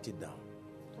 Please write it down.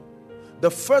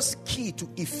 The first key to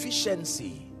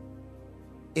efficiency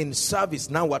in service,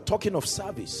 now we're talking of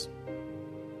service.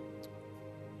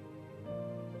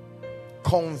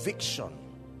 Conviction.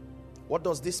 What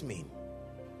does this mean?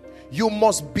 You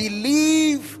must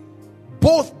believe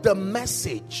both the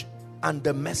message and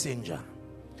the messenger.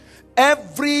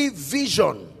 Every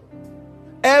vision,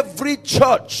 every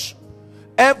church,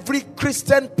 every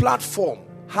Christian platform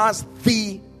has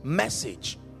the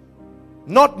message.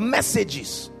 Not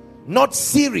messages, not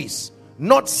series,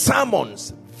 not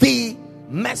sermons, the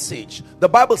message. The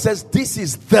Bible says this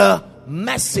is the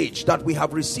message that we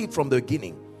have received from the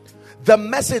beginning. The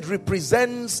message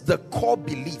represents the core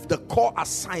belief, the core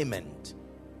assignment.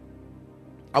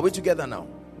 Are we together now?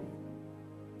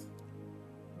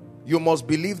 You must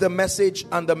believe the message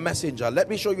and the messenger. Let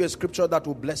me show you a scripture that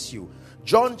will bless you.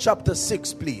 John chapter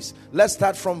 6, please. Let's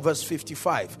start from verse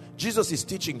 55. Jesus is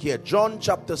teaching here. John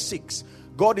chapter 6.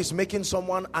 God is making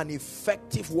someone an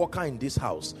effective worker in this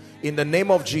house. In the name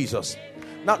of Jesus.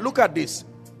 Now look at this.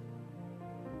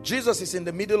 Jesus is in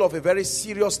the middle of a very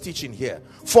serious teaching here.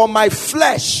 For my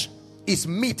flesh is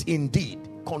meat indeed.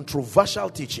 Controversial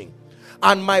teaching.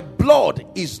 And my blood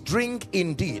is drink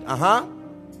indeed.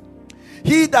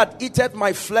 He that eateth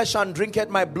my flesh and drinketh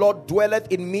my blood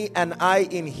dwelleth in me, and I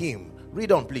in him.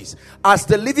 Read on, please. As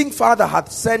the living Father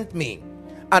hath sent me,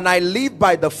 and I live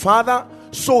by the Father,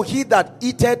 so he that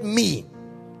eateth me,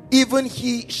 even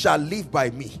he shall live by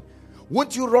me.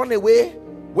 Won't you run away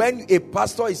when a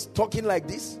pastor is talking like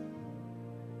this?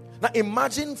 Now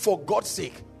imagine, for God's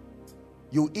sake,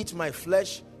 you eat my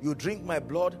flesh, you drink my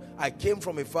blood, I came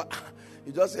from a far.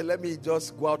 You just say, let me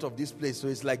just go out of this place. So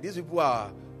it's like these people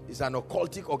are, it's an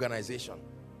occultic organization.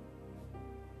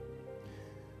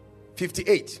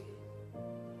 58.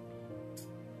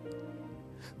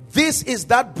 This is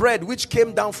that bread which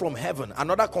came down from heaven.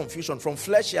 Another confusion. From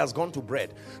flesh he has gone to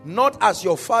bread. Not as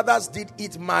your fathers did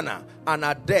eat manna and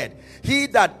are dead. He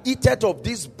that eateth of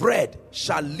this bread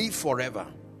shall live forever.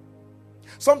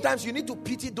 Sometimes you need to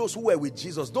pity those who were with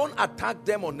Jesus. Don't attack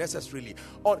them unnecessarily.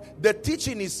 The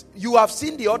teaching is, you have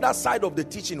seen the other side of the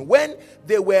teaching. When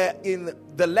they were in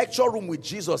the lecture room with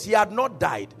Jesus, he had not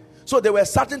died. So there were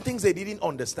certain things they didn't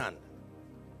understand.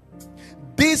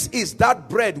 This is that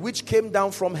bread which came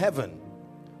down from heaven.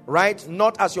 Right?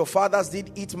 Not as your fathers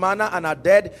did eat manna and are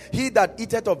dead. He that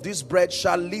eateth of this bread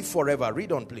shall live forever.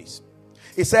 Read on, please.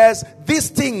 It says, this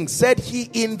thing said he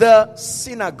in the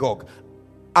synagogue,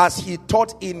 as he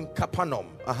taught in Capernaum.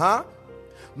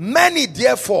 Many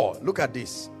therefore, look at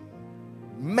this.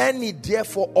 Many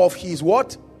therefore of his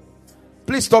what?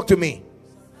 Please talk to me.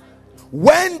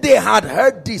 When they had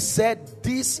heard this, said,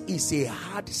 this is a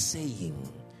hard saying.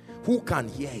 Who can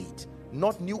hear it?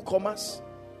 Not newcomers,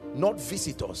 not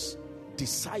visitors,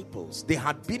 disciples. They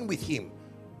had been with him.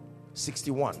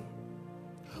 61.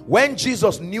 When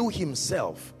Jesus knew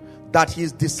himself that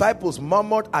his disciples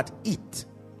murmured at it,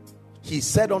 he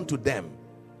said unto them,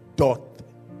 doth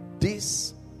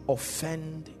this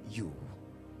offend you?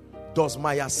 Does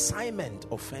my assignment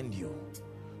offend you?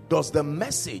 Does the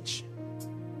message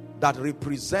that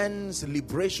represents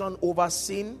liberation over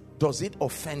sin, does it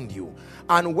offend you?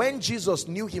 And when Jesus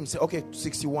knew himself, okay,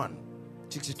 61,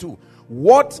 62.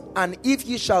 What, and if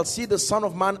ye shall see the Son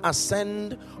of Man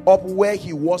ascend up where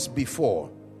he was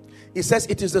before? It says,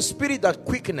 it is the spirit that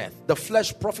quickeneth, the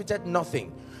flesh profiteth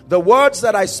nothing. The words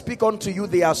that I speak unto you,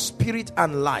 they are spirit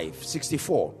and life.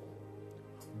 64.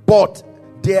 But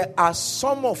there are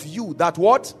some of you that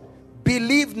what?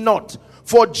 Believe not.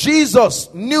 For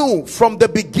Jesus knew from the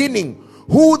beginning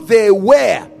who they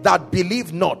were that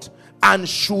believed not, and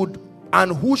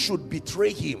who should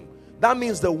betray him. That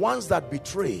means the ones that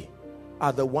betray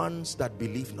are the ones that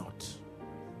believe not.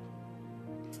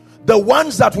 The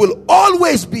ones that will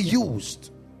always be used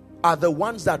are the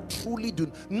ones that truly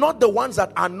do, not the ones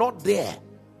that are not there.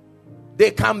 They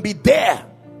can be there,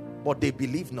 but they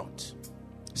believe not.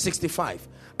 65.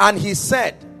 And he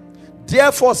said,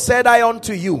 therefore said I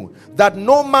unto you, that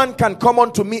no man can come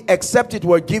unto me except it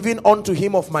were given unto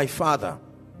him of my Father.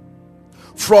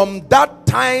 From that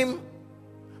time,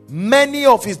 many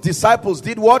of his disciples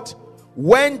did what?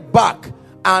 Went back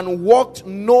and walked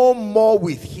no more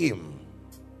with him.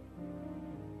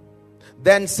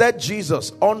 Then said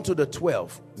Jesus unto the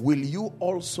 12, will you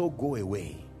also go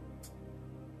away?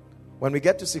 When we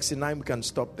get to 69, we can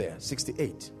stop there.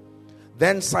 68.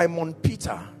 Then Simon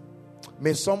Peter,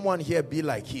 may someone here be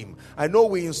like him. I know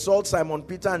we insult Simon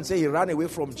Peter and say he ran away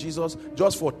from Jesus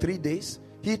just for 3 days.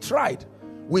 He tried.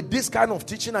 with this kind of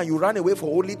teaching and you ran away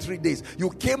for only 3 days. You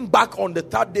came back on the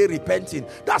 3rd day repenting.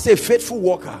 That's a faithful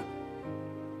worker.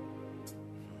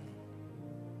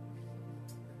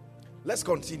 Let's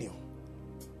continue.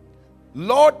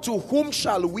 Lord, to whom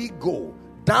shall we go?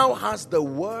 Thou hast the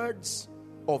words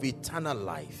of eternal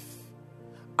life,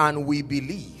 and we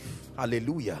believe,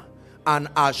 hallelujah, and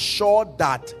are sure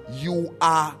that you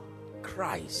are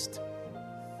Christ.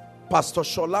 Pastor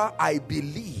Shola, I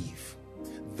believe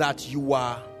that you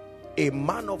are a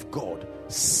man of God,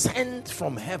 sent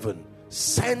from heaven,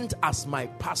 sent as my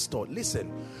pastor.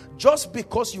 Listen, just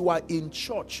because you are in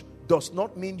church does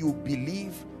not mean you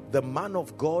believe the man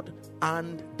of God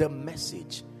and the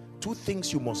message. 2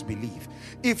 things you must believe.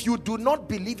 If you do not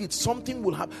believe it, something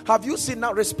will happen. Have you seen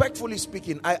now, respectfully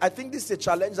speaking, I think this is a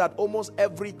challenge that almost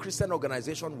every Christian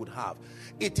organization would have.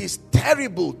 It is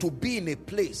terrible to be in a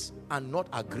place and not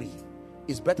agree.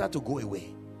 It's better to go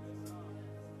away.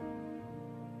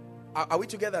 Are we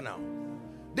together now?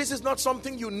 This is not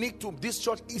something unique to this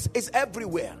church. It's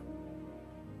everywhere.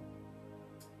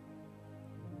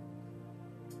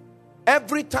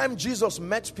 Every time Jesus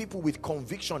met people with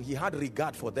conviction, he had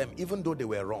regard for them, even though they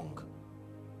were wrong.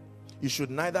 You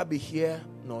should neither be here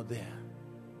nor there.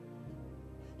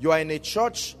 You are in a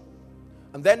church,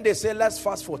 and then they say, let's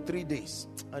fast for 3 days.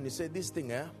 And you say, this thing,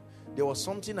 there was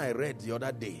something I read the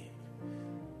other day.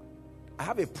 I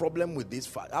have a problem with this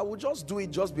fast. I will just do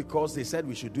it just because they said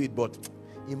we should do it, but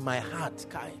in my heart,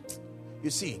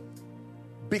 you see,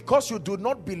 because you do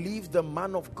not believe the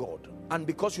man of God, and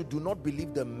because you do not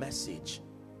believe the message,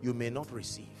 you may not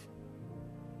receive.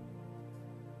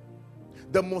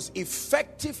 The most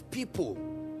effective people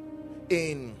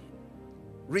in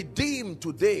Redeemed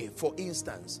today, for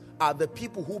instance, are the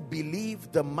people who believe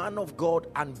the man of God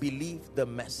and believe the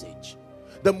message.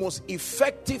 The most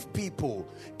effective people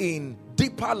in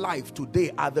Deeper Life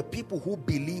today are the people who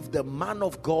believe the man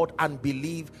of God and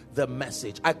believe the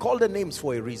message. I call the names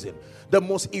for a reason. The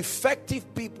most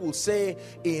effective people, say,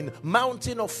 in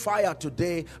Mountain of Fire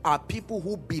today are people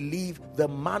who believe the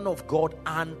man of God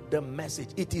and the message.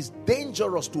 It is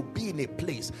dangerous to be in a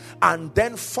place and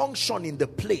then function in the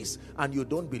place and you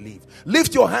don't believe.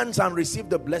 Lift your hands and receive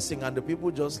the blessing, and the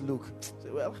people just look, say,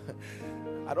 well,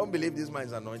 I don't believe this man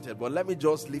is anointed, but let me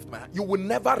just lift my hand. You will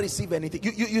never receive anything.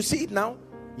 You see it now?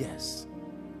 Yes.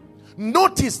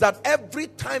 Notice that every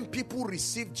time people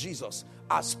receive Jesus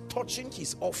as touching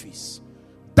his office,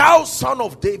 thou son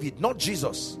of David, not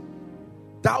Jesus,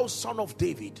 thou son of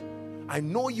David, I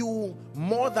know you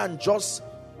more than just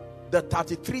the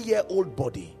 33-year-old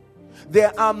body.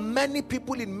 There are many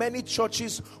people in many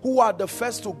churches who are the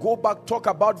first to go back, talk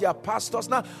about their pastors.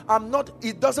 Now,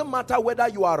 it doesn't matter whether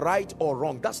you are right or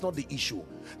wrong. That's not the issue.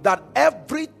 That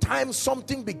every time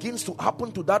something begins to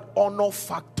happen to that honor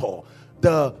factor,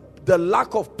 the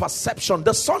lack of perception,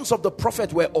 the sons of the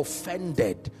prophet were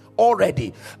offended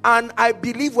already. And I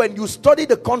believe when you study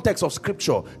the context of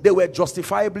scripture, they were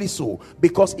justifiably so,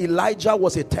 because Elijah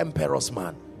was a temperous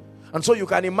man. And so you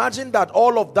can imagine that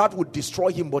all of that would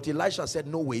destroy him. But Elisha said,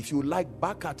 no way. If you like,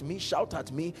 back at me, shout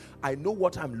at me. I know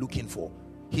what I'm looking for.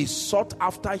 He sought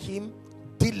after him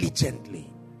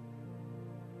diligently.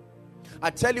 I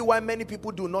tell you why many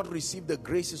people do not receive the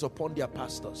graces upon their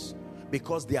pastors.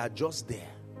 Because they are just there.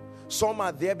 Some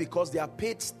are there because they are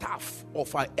paid staff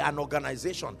of an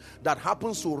organization that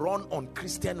happens to run on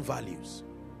Christian values.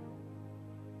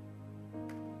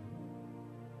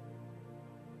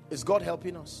 Is God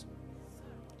helping us?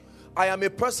 I am a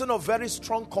person of very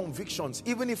strong convictions.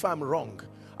 Even if I'm wrong,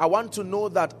 I want to know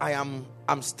that I'm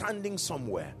standing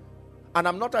somewhere. And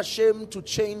I'm not ashamed to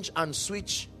change and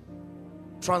switch.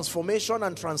 Transformation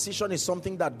and transition is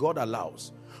something that God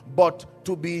allows. But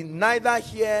to be neither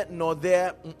here nor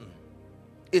there,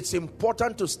 it's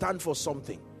important to stand for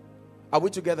something. Are we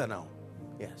together now?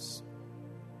 Yes.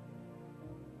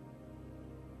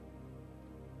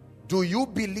 Do you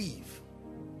believe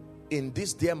in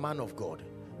this dear man of God?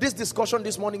 This discussion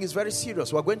this morning is very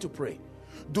serious. We're going to pray.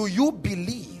 Do you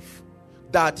believe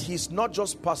that he's not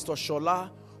just Pastor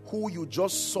Shola, who you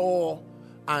just saw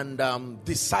and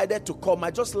decided to come?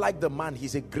 I just like the man.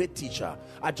 He's a great teacher.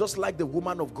 I just like the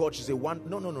woman of God. She's a one.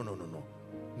 No.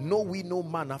 No, we know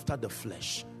man after the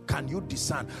flesh. Can you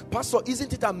discern? Pastor,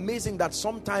 isn't it amazing that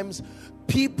sometimes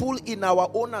people in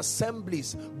our own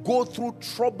assemblies go through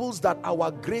troubles that our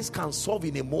grace can solve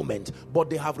in a moment, but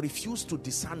they have refused to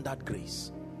discern that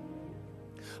grace?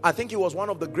 I think he was one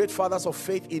of the great fathers of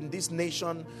faith in this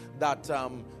nation that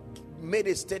made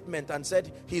a statement and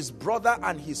said his brother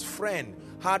and his friend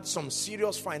had some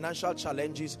serious financial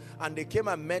challenges, and they came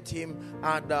and met him,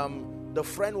 and The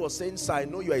friend was saying, sir, I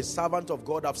know you are a servant of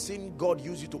God. I've seen God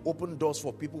use you to open doors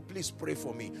for people. Please pray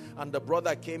for me. And the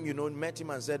brother came, met him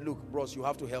and said, look, bros, you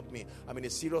have to help me. I'm in a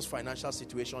serious financial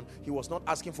situation. He was not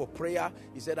asking for prayer.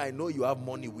 He said, I know you have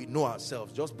money. We know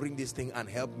ourselves. Just bring this thing and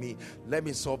help me. Let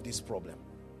me solve this problem.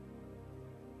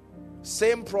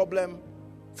 Same problem.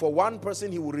 For one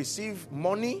person, he will receive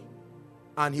money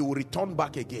and he will return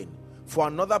back again. For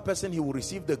another person, he will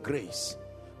receive the grace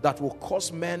that will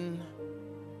cause men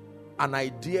and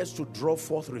ideas to draw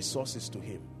forth resources to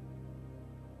him.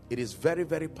 It is very,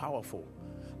 very powerful.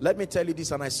 Let me tell you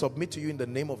this, and I submit to you in the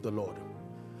name of the Lord.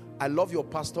 I love your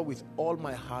pastor with all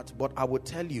my heart, but I will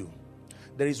tell you,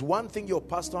 there is one thing your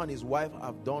pastor and his wife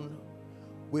have done.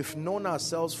 We've known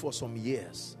ourselves for some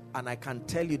years, and I can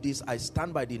tell you this, I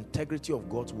stand by the integrity of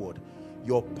God's word.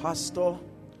 Your pastor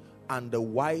and the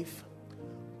wife,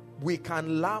 we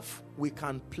can laugh, we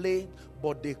can play,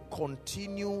 but they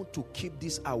continue to keep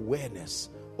this awareness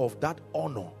of that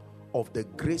honor, of the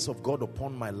grace of God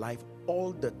upon my life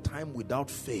all the time without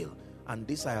fail. And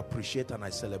this I appreciate and I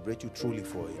celebrate you truly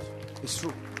for it. It's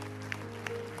true.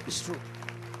 It's true.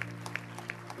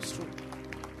 It's true.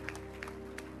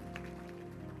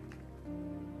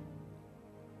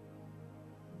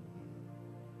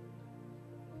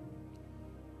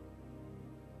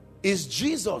 Is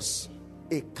Jesus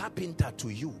a carpenter to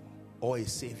you or a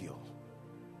savior?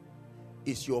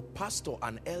 Is your pastor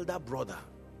an elder brother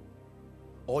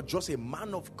or just a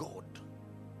man of God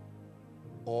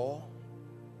or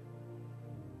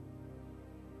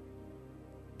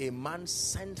a man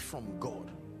sent from God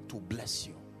to bless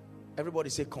you? Everybody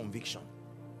say conviction.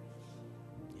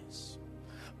 Yes.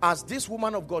 As this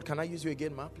woman of God, can I use you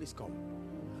again, ma? Please come.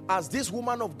 As this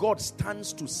woman of God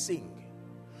stands to sing,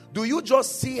 do you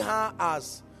just see her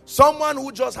as someone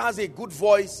who just has a good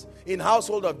voice in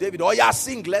household of David, or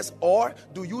sing less? Or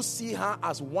do you see her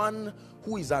as one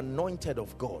who is anointed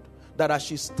of God, that as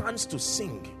she stands to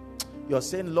sing, you're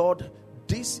saying, Lord,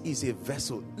 this is a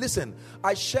vessel. Listen,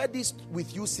 I share this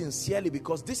with you sincerely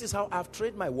because this is how I've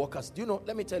trained my workers. Do you know,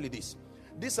 let me tell you this.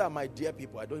 These are my dear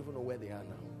people. I don't even know where they are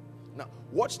now. Now,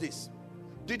 watch this.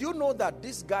 Did you know that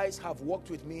these guys have worked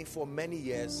with me for many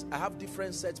years? I have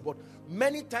different sets, but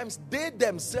many times they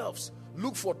themselves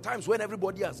look for times when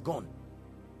everybody has gone,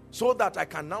 so that I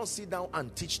can now sit down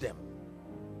and teach them.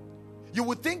 You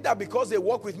would think that because they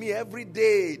work with me every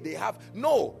day, they have...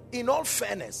 No, in all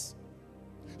fairness,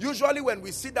 usually when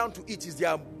we sit down to eat is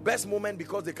their best moment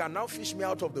because they can now fish me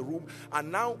out of the room.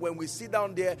 And now when we sit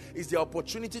down there, is the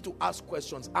opportunity to ask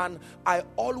questions. And I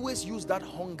always use that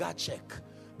hunger check,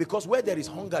 because where there is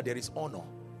hunger, there is honor.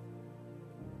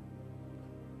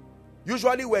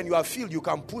 Usually when you are filled, you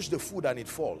can push the food and it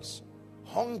falls.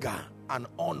 Hunger and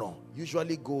honor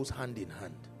usually goes hand in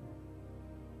hand.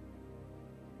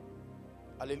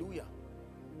 Hallelujah.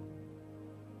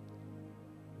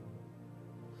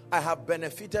 I have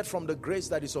benefited from the grace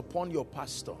that is upon your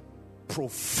pastor.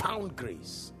 Profound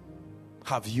grace.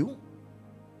 Have you?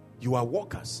 You are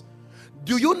workers.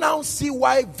 Do you now see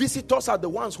why visitors are the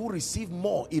ones who receive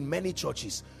more in many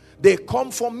churches? They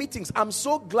come for meetings. I'm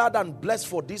so glad and blessed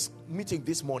for this meeting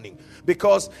this morning,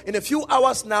 because in a few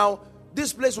hours now,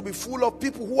 this place will be full of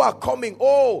people who are coming.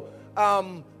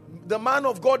 The man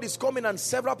of God is coming, and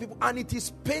several people, and it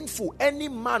is painful. Any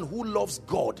man who loves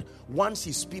God wants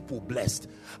his people blessed.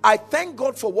 I thank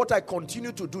God for what I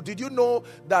continue to do. Did you know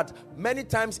that many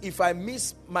times if I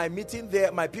miss my meeting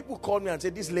there, my people call me and say,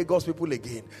 these Lagos people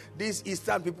again, these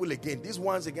Eastern people again, these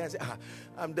ones again. I say,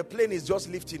 the plane is just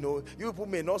lifting. You people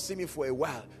may not see me for a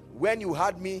while. When you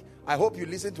had me, I hope you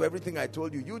listened to everything I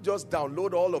told you. You just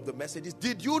download all of the messages.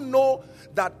 Did you know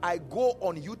that I go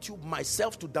on YouTube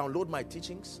myself to download my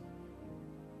teachings?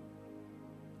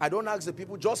 I don't ask the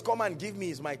people, just come and give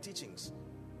me my teachings.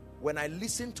 When I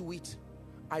listen to it,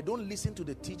 I don't listen to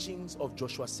the teachings of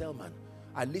Joshua Selman.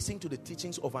 I listen to the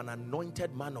teachings of an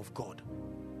anointed man of God.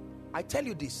 I tell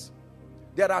you this,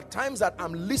 there are times that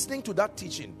I'm listening to that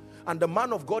teaching and the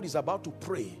man of God is about to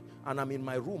pray, and I'm in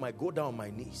my room, I go down on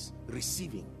my knees,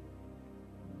 receiving.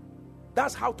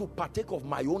 That's how to partake of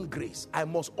my own grace. I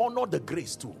must honor the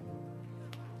grace too.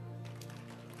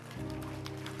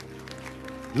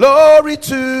 Glory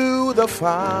to the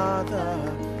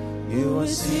Father. You are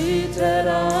seated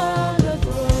on the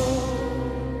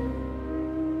throne.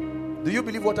 Do you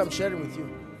believe what I'm sharing with you?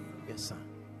 Yes, sir.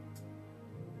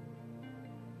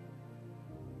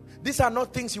 These are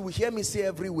not things you will hear me say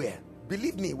everywhere.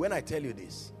 Believe me when I tell you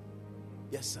this.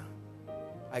 Yes, sir.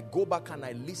 I go back and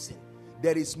I listen.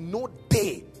 There is no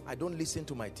day I don't listen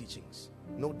to my teachings.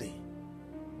 No day.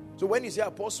 So when you say,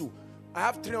 Apostle, I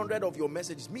have 300 of your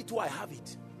messages, me too, I have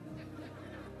it.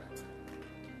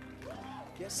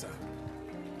 Yes, sir.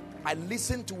 I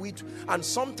listen to it, and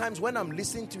sometimes when I'm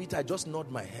listening to it, I just nod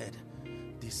my head.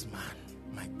 This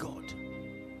man, my God.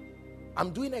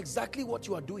 I'm doing exactly what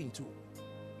you are doing too.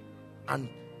 And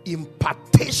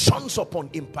impartations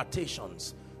upon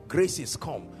impartations, graces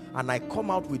come, and I come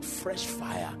out with fresh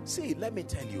fire. See, let me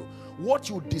tell you, what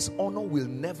you dishonor will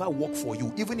never work for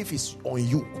you, even if it's on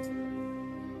you.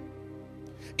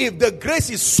 If the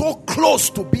grace is so close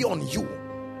to be on you,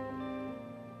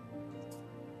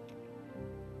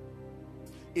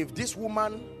 if this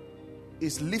woman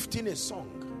is lifting a song,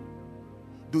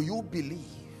 do you believe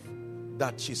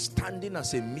that she's standing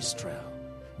as a minstrel,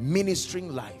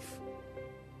 ministering life?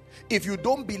 If you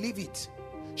don't believe it,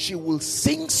 she will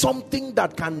sing something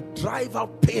that can drive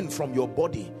out pain from your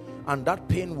body, and that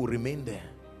pain will remain there.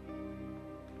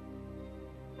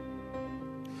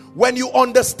 When you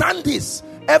understand this,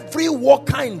 every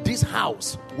worker in this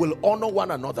house will honor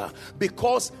one another,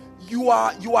 because you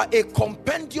are a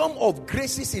compendium of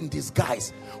graces in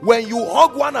disguise. When you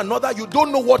hug one another, you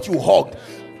don't know what you hugged.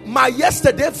 My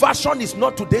yesterday version is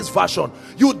not today's version.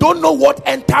 You don't know what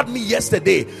entered me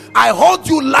yesterday. I hugged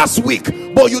you last week,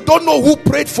 but you don't know who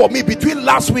prayed for me between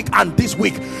last week and this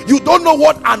week. You don't know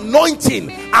what anointing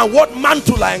and what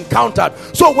mantle I encountered.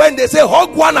 So when they say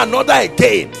hug one another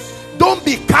again, don't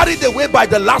be carried away by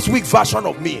the last week version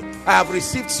of me. I have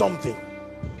received something.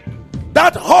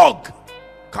 That hug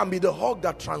can be the hug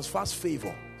that transfers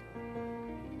favor.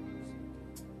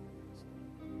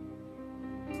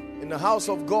 In the house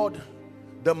of God,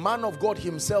 the man of God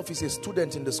himself is a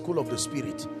student in the school of the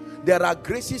Spirit. There are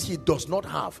graces he does not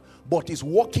have, but is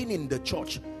working in the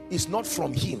church. It's not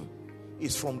from him,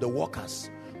 it's from the workers.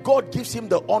 God gives him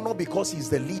the honor because he's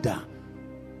the leader.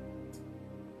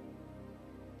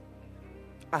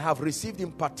 I have received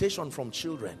impartation from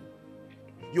children.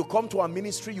 You come to our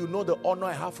ministry, you know the honor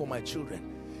I have for my children.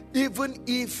 Even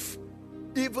if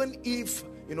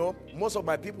you know, most of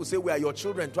my people say we are your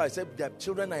children too. I said their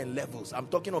children are in levels. I'm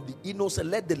talking of the innocent.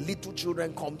 Let the little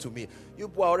children come to me. You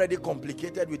people are already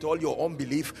complicated with all your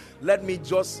unbelief. Let me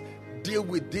just deal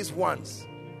with these ones.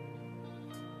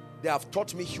 They have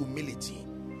taught me humility.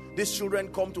 These children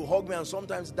come to hug me, and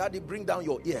sometimes, Daddy, bring down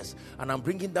your ears. And I'm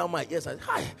bringing down my ears.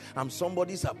 Hi, I'm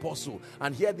somebody's apostle.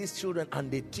 And here these children,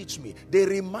 and they teach me. They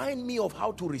remind me of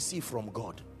how to receive from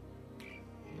God.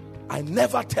 I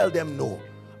never tell them no.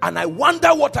 And I wonder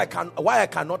why I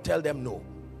cannot tell them no.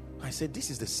 I said, this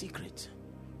is the secret.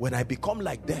 When I become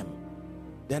like them,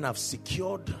 then I've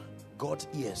secured God's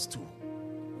ears too.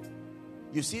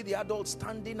 You see the adults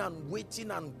standing and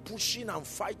waiting and pushing and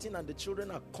fighting, and the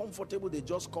children are comfortable. They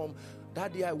just come,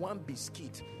 Daddy, I want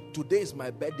biscuit. Today is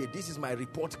my birthday. This is my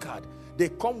report card. They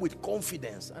come with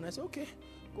confidence. And I say, okay,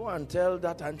 go and tell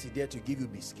that auntie there to give you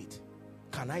biscuit.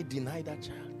 Can I deny that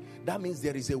child? That means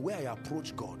there is a way I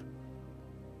approach God.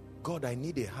 God, I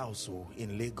need a house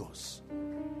in Lagos.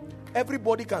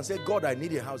 Everybody can say, God, I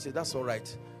need a house. Say, that's all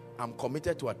right. I'm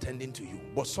committed to attending to you.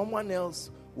 But someone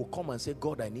else will come and say,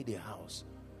 God, I need a house.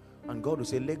 And God will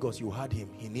say, Lagos, you heard him.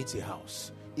 He needs a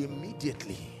house.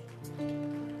 Immediately.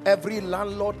 Every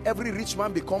landlord, every rich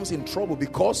man becomes in trouble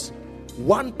because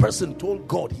one person told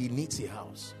God he needs a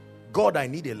house. God, I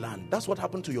need a land. That's what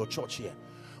happened to your church here.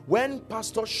 When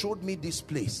pastor showed me this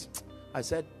place, I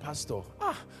said, Pastor,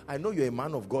 I know you're a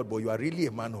man of God, but you are really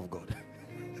a man of God.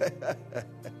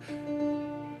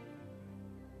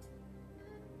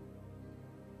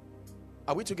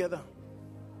 Are we together?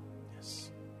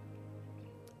 Yes.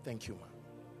 Thank you, man.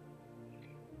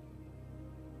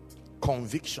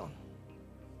 Conviction.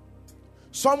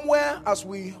 Somewhere as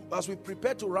we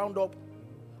prepare to round up,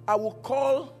 I will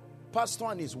call Pastor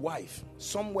and his wife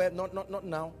somewhere, not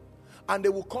now, and they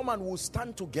will come and we'll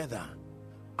stand together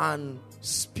and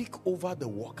speak over the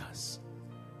workers.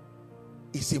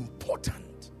 It's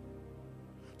important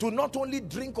to not only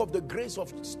drink of the grace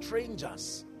of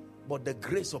strangers, but the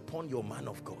grace upon your man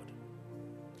of God.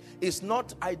 It's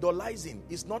not idolizing.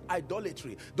 It's not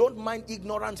idolatry. Don't mind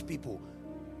ignorant people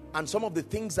and some of the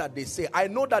things that they say. I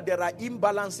know that there are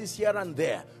imbalances here and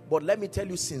there, but let me tell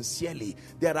you sincerely,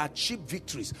 there are cheap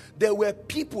victories. There were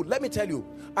people, let me tell you,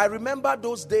 I remember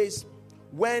those days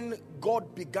when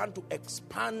God began to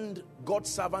expand God's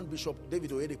servant Bishop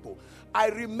David Oyedepo. I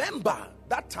remember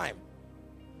that time.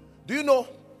 Do you know,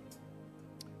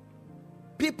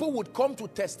 people would come to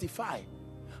testify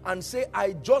and say,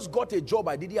 I just got a job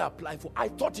I didn't apply for. I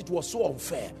thought it was so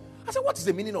unfair. I said, what is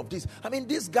the meaning of this? I mean,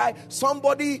 this guy,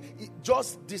 somebody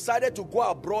just decided to go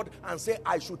abroad and say,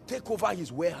 I should take over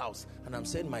his warehouse. And I'm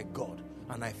saying, my God.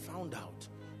 And I found out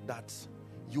that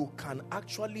you can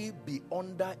actually be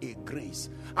under a grace.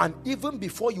 And even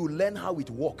before you learn how it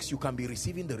works, you can be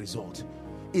receiving the result.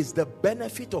 is the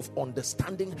benefit of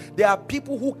understanding. There are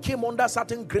people who came under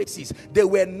certain graces. They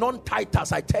were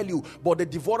non-titers, I tell you, but the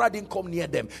devourer didn't come near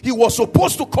them. He was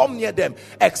supposed to come near them,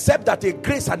 except that a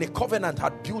grace and a covenant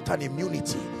had built an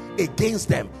immunity against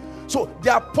them. So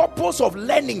their purpose of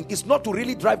learning is not to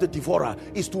really drive the devourer,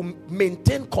 is to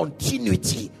maintain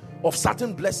continuity of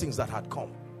certain blessings that had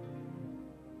come.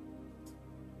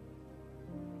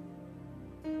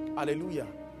 Hallelujah.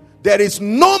 There is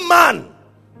no man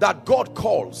that God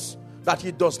calls that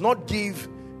he does not give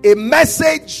a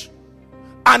message,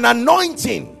 an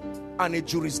anointing, and a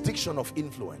jurisdiction of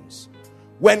influence.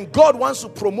 When God wants to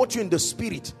promote you in the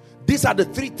spirit, these are the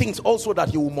three things also that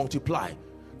he will multiply: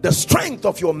 the strength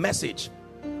of your message,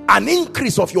 an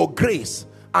increase of your grace,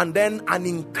 and then an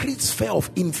increased sphere of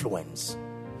influence.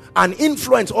 And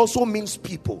influence also means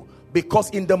people, because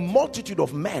in the multitude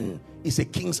of men is a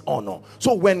king's honor.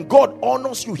 So when God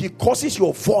honors you, he causes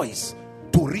your voice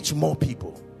to reach more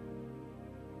people.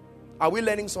 Are we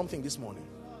learning something this morning?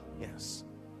 Yes.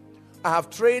 I have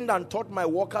trained and taught my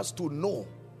workers to know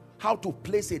how to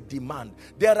place a demand.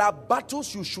 There are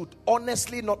battles you should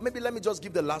honestly not. Maybe let me just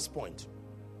give the last point.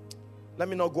 Let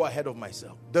me not go ahead of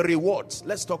myself. The rewards.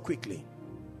 Let's talk quickly.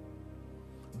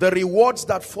 The rewards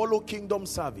that follow kingdom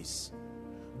service.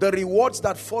 The rewards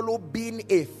that follow being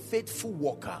a faithful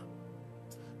worker.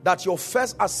 That your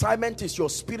first assignment is your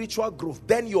spiritual growth,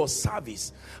 then your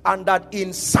service. And that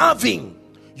in serving,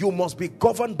 you must be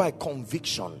governed by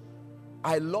conviction.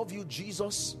 I love you,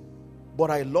 Jesus,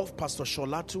 but I love Pastor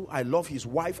Sholatu. I love his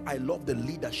wife. I love the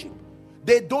leadership.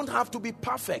 They don't have to be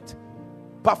perfect.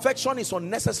 Perfection is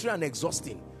unnecessary and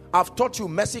exhausting. I've taught you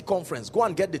Mercy Conference. Go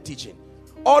and get the teaching.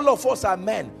 All of us are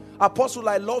men. Apostle,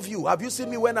 I love you. Have you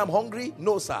seen me when I'm hungry?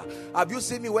 No, sir. Have you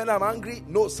seen me when I'm angry?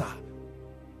 No, sir.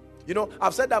 You know,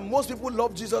 I've said that most people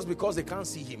love Jesus because they can't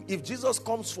see him. If Jesus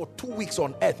comes for 2 weeks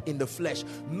on earth in the flesh,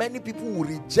 many people will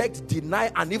reject,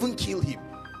 deny, and even kill him.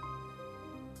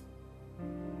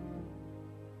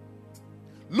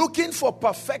 Looking for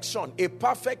perfection, a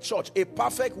perfect church, a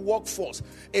perfect workforce,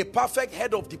 a perfect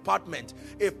head of department,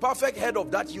 a perfect head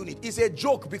of that unit is a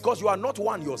joke, because you are not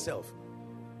one yourself.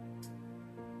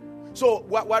 So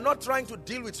we're not trying to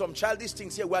deal with some childish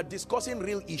things here. We're discussing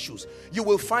real issues. You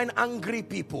will find angry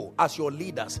people as your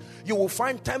leaders. You will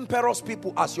find temperous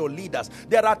people as your leaders.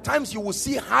 There are times you will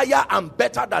see higher and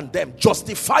better than them,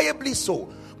 justifiably so.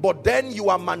 But then you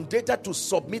are mandated to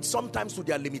submit sometimes to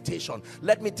their limitation.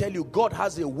 Let me tell you, God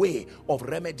has a way of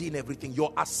remedying everything.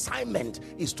 Your assignment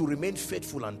is to remain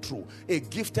faithful and true. A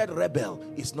gifted rebel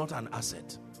is not an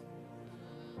asset.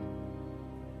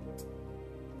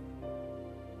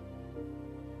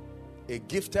 A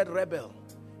gifted rebel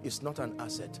is not an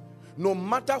asset. No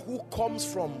matter who comes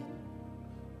from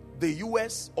the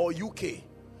US or UK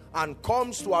and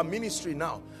comes to our ministry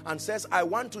now and says, I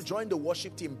want to join the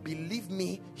worship team, believe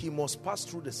me, he must pass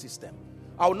through the system.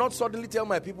 I will not suddenly tell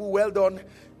my people, well done,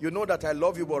 you know that I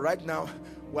love you, but right now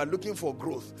we're looking for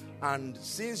growth. And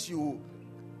since you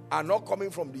are not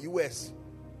coming from the US,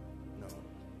 no.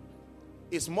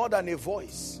 It's more than a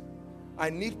voice. I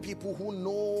need people who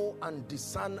know and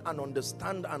discern and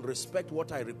understand and respect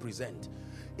what I represent.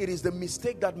 It is the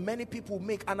mistake that many people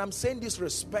make, and I'm saying this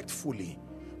respectfully.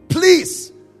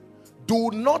 Please,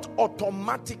 do not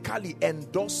automatically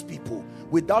endorse people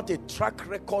without a track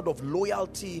record of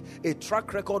loyalty, a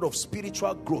track record of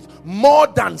spiritual growth. More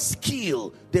than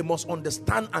skill, they must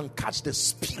understand and catch the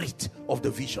spirit of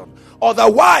the vision.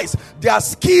 Otherwise, their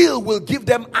skill will give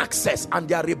them access and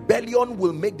their rebellion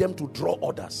will make them to draw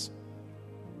others.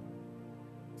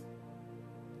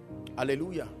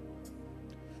 Hallelujah.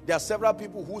 There are several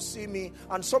people who see me,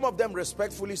 and some of them,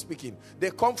 respectfully speaking, they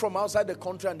come from outside the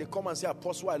country and they come and say,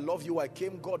 Apostle, I love you. I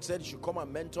came, God said you should come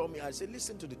and mentor me. I say,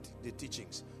 listen to the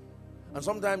teachings. And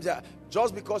sometimes,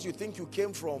 just because you think you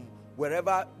came from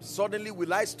wherever, suddenly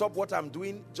will I stop what I'm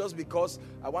doing just because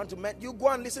I want to mentor? You go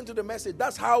and listen to the message.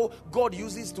 That's how God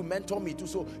uses to mentor me too.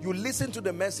 So you listen to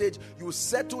the message, you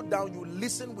settle down, you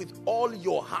listen with all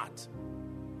your heart.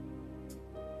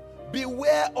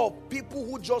 Beware of people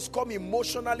who just come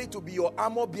emotionally to be your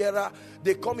armor bearer.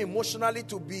 They come emotionally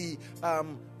to be,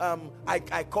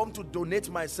 I come to donate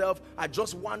myself. I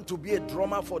just want to be a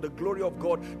drummer for the glory of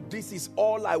God. This is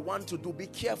all I want to do. Be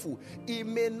careful. It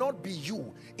may not be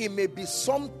you. It may be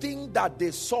something that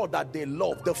they saw that they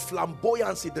love. The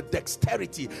flamboyancy, the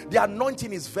dexterity. The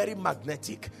anointing is very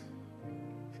magnetic.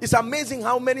 It's amazing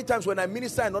how many times when I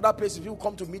minister in other places, people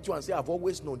come to meet you and say, I've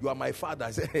always known you are my father.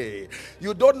 I say, hey,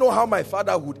 you don't know how my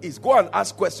fatherhood is. Go and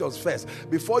ask questions first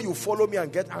before you follow me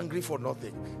and get angry for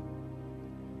nothing.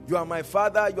 You are my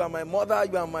father, you are my mother,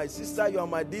 you are my sister, you are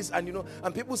my this, and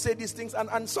and people say these things,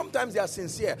 and sometimes they are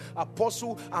sincere.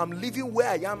 Apostle, I'm living where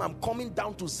I am, I'm coming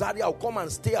down to Zaria, I'll come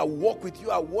and stay, I'll walk with you,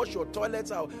 I'll wash your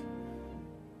toilets.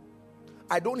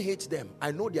 I don't hate them.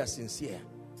 I know they are sincere.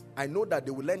 I know that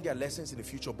they will learn their lessons in the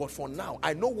future, but for now,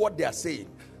 I know what they are saying.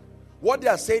 What they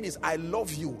are saying is, I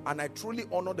love you, and I truly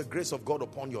honor the grace of God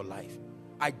upon your life.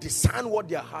 I discern what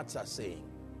their hearts are saying.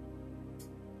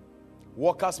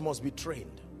 Workers must be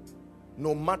trained.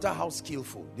 No matter how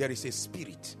skillful, there is a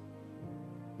spirit.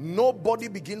 Nobody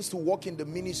begins to walk in the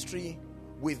ministry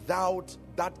without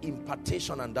that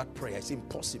impartation and that prayer. It's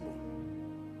impossible.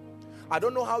 I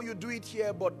don't know how you do it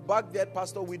here, but back there,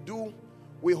 Pastor,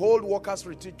 we hold workers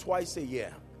retreat twice a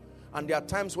year. And there are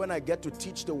times when I get to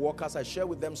teach the workers, I share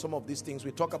with them some of these things.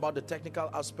 We talk about the technical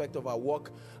aspect of our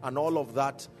work and all of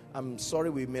that. I'm sorry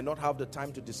we may not have the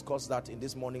time to discuss that in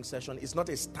this morning session. It's not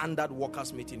a standard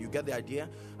workers meeting. You get the idea?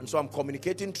 And so I'm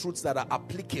communicating truths that are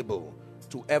applicable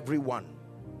to everyone.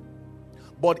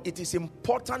 But it is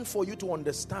important for you to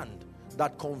understand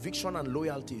that conviction and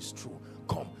loyalty is true.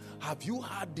 Come, have you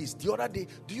heard this? The other day,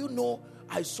 do you know,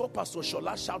 I saw Pastor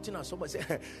Shola shouting at somebody,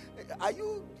 say,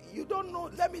 you don't know?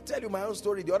 Let me tell you my own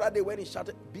story. The other day when he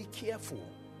shouted, be careful.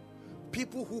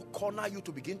 People who corner you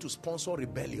to begin to sponsor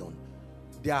rebellion,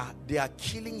 they are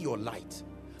killing your light.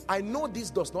 I know this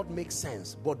does not make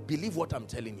sense, but believe what I'm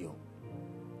telling you.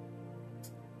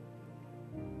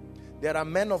 There are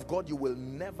men of God you will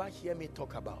never hear me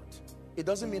talk about. It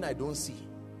doesn't mean I don't see.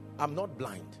 I'm not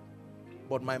blind,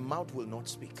 but my mouth will not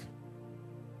speak.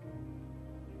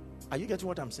 Are you getting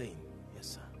what I'm saying? Yes,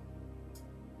 sir.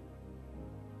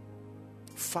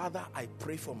 Father, I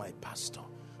pray for my pastor.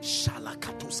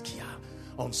 Shalakatuskia.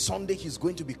 On Sunday, he's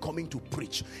going to be coming to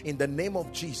preach in the name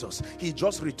of Jesus. He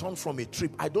just returned from a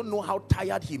trip. I don't know how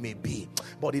tired he may be,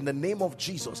 but in the name of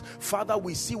Jesus, Father,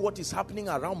 we see what is happening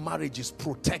around marriages.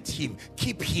 Protect him.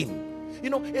 Keep him. You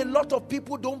know, a lot of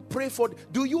people don't pray for.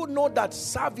 Do you know that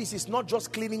service is not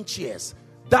just cleaning chairs?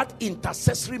 That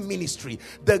intercessory ministry,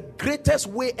 the greatest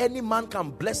way any man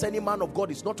can bless any man of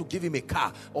God is not to give him a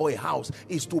car or a house,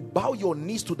 is to bow your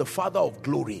knees to the Father of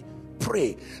glory.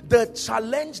 Pray. The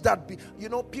challenge that,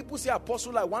 people say,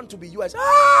 Apostle, I want to be you. I say,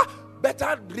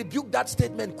 better rebuke that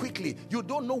statement quickly. You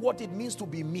don't know what it means to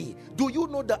be me. Do you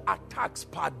know the attacks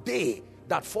per day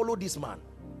that follow this man?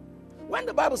 When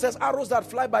the Bible says arrows that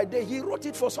fly by day, he wrote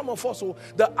it for some of us. So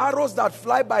the arrows that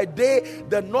fly by day,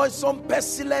 the noisome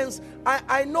pestilence.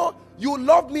 I know you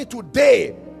love me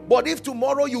today, but if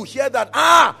tomorrow you hear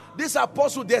that, this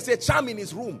apostle, there's a charm in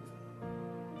his room.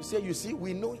 You see,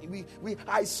 we know,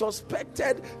 I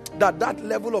suspected that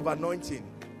level of anointing.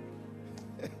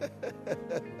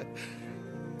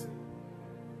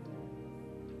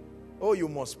 Oh, you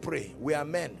must pray. We are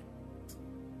men.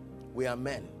 We are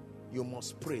men. You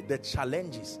must pray. The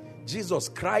challenges. Jesus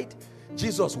cried.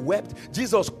 Jesus wept.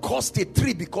 Jesus cursed a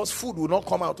tree because food will not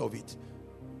come out of it.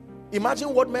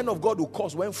 Imagine what men of God will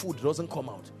curse when food doesn't come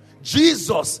out.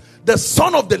 Jesus, the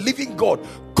Son of the living God,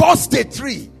 cursed a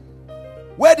tree.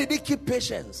 Where did he keep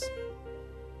patience?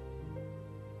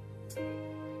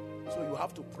 So you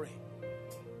have to pray.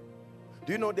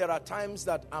 Do you know there are times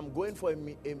that I'm going for a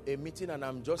meeting and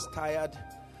I'm just tired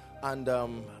and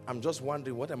I'm just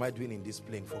wondering, what am I doing in this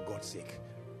plane, for God's sake?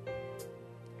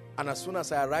 And as soon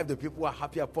as I arrive, the people are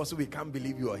happy. Apostle, we can't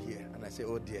believe you are here. And I say,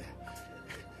 oh dear,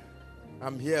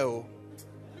 I'm here. Oh.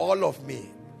 All of me,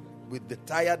 with the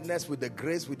tiredness, with the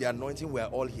grace, with the anointing, we're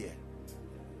all here.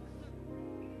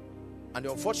 And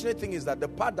the unfortunate thing is that the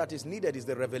part that is needed is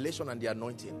the revelation and the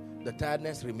anointing. The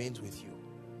tiredness remains with you.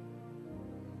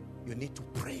 You need to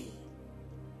pray.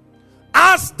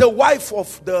 Ask the wife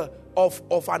of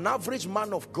an average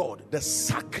man of God the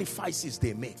sacrifices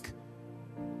they make.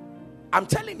 I'm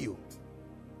telling you.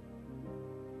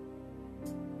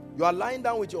 You are lying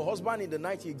down with your husband in the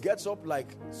night. He gets up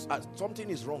like something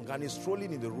is wrong and he's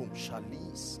strolling in the room.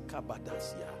 Shalis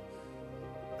kabadasia.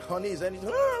 Honey, is anything?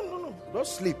 No. Don't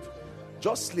sleep.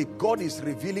 Just sleep. God is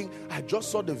revealing. I just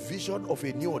saw the vision of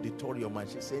a new auditorium and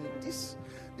she's saying,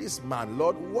 this man,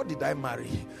 Lord, what did I marry?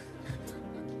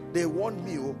 They want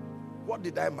me. Oh, what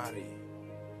did I marry?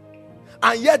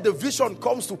 And yet the vision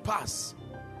comes to pass.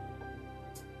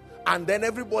 And then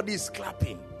everybody is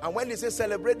clapping. And when they say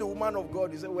celebrate the woman of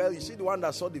God, you say, well, is she the one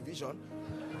that saw the vision?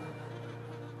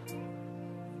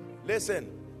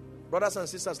 Listen, brothers and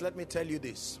sisters, let me tell you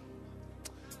this.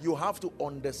 You have to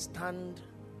understand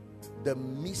the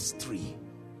mystery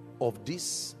of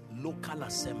this local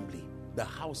assembly, the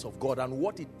house of God, and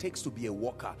what it takes to be a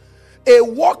worker. A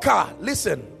worker,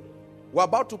 listen, we're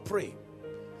about to pray.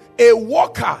 A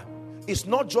worker is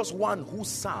not just one who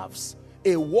serves.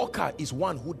 A worker is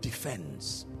one who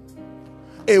defends.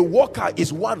 A worker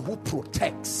is one who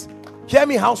protects. Hear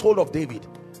me, household of David.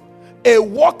 A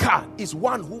worker is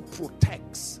one who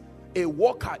protects. A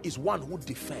worker is one who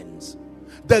defends.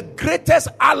 The greatest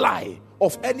ally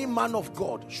of any man of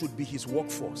God should be his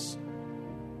workforce.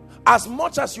 As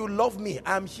much as you love me,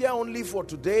 I'm here only for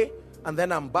today and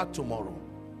then I'm back tomorrow.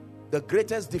 The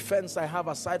greatest defense I have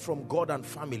aside from God and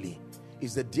family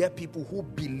is the dear people who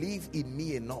believe in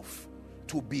me enough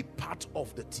to be part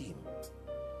of the team.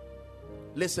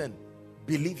 Listen,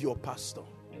 believe your pastor.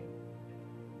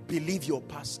 Believe your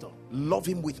pastor. Love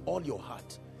him with all your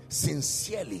heart.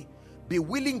 Sincerely. Be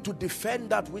willing to defend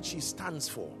that which he stands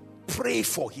for. Pray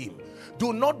for him.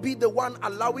 Do not be the one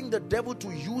allowing the devil to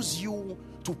use you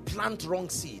to plant wrong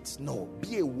seeds. No,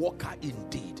 be a worker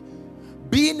indeed.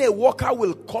 Being a worker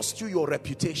will cost you your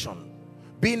reputation.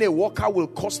 Being a worker will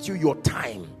cost you your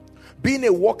time. Being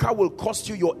a worker will cost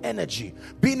you your energy.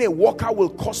 Being a worker will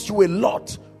cost you a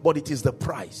lot, but it is the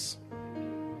price.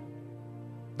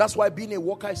 That's why being a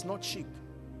worker is not cheap.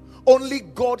 Only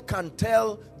God can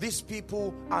tell these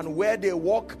people and where they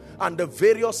walk and the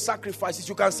various sacrifices.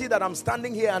 You can see that I'm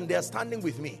standing here and they're standing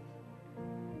with me.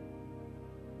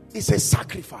 It's a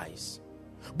sacrifice.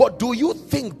 But do you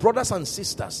think, brothers and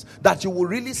sisters, that you will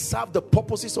really serve the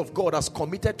purposes of God as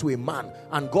committed to a man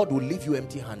and God will leave you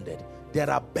empty-handed? There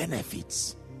are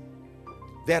benefits.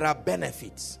 There are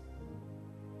benefits.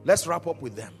 Let's wrap up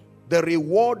with them. The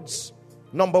rewards,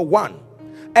 number 1.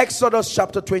 Exodus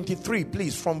chapter 23,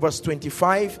 please, from verse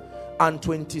 25 and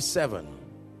 27.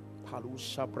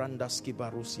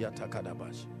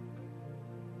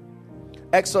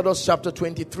 Exodus chapter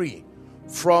 23,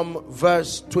 from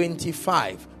verse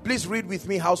 25. Please read with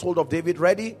me, household of David.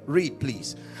 Ready? Read,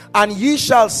 please. And ye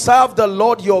shall serve the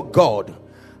Lord your God,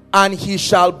 and he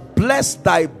shall bless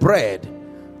thy bread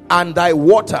and thy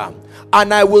water,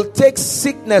 and I will take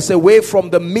sickness away from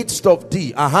the midst of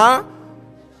thee.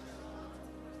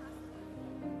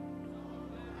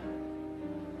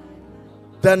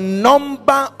 The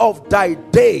number of thy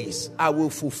days I will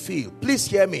fulfill. Please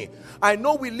hear me. I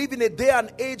know we live in a day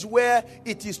and age where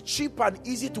it is cheap and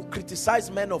easy to criticize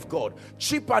men of God.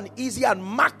 Cheap and easy and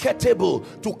marketable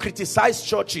to criticize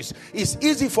churches. It's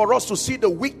easy for us to see the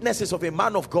weaknesses of a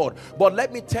man of God. But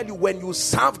let me tell you, when you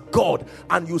serve God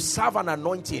and you serve an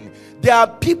anointing, there are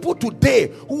people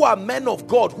today who are men of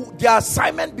God, who their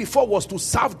assignment before was to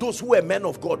serve those who were men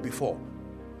of God before.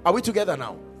 Are we together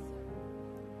now?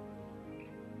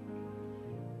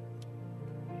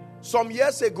 Some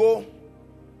years ago,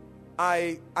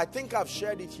 I think I've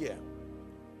shared it here.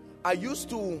 I used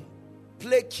to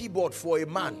play keyboard for a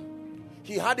man.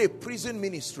 He had a prison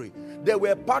ministry. They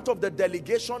were part of the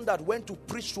delegation that went to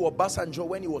preach to Obasanjo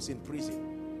when he was in prison.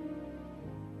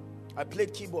 I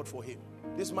played keyboard for him.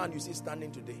 This man you see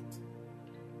standing today.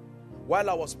 While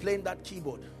I was playing that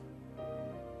keyboard,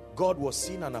 God was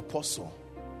seeing an apostle,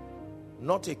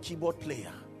 not a keyboard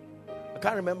player. I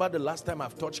can't remember the last time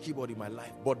I've touched keyboard in my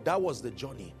life, but that was the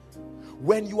journey.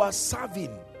 When you are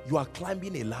serving, you are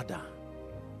climbing a ladder.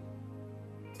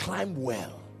 Climb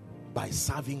well by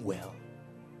serving well.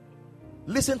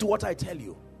 Listen to what I tell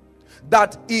you.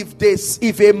 That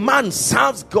if a man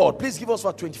serves God, please give us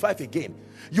verse 25 again.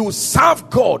 You serve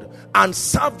God and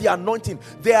serve the anointing.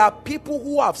 There are people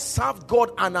who have served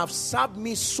God and have served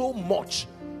me so much.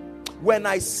 When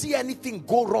I see anything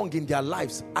go wrong in their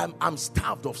lives, I'm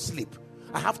starved of sleep.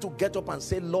 I have to get up and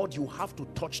say, Lord, you have to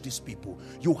touch these people.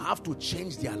 You have to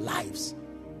change their lives.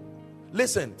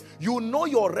 Listen, you know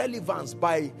your relevance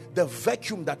by the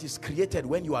vacuum that is created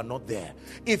when you are not there.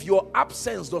 If your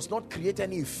absence does not create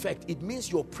any effect, it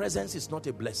means your presence is not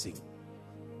a blessing.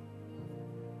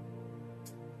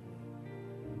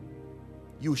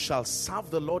 You shall serve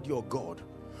the Lord your God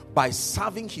by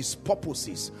serving his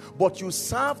purposes. But you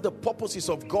serve the purposes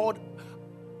of God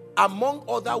among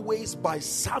other ways by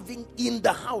serving in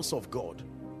the house of God.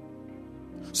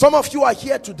 Some of you are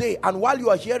here today, and while you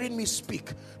are hearing me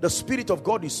speak, the Spirit of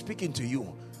God is speaking to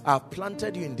you. I have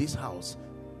planted you in this house,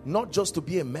 not just to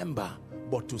be a member,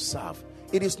 but to serve.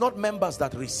 It is not members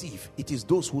that receive, it is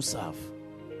those who serve.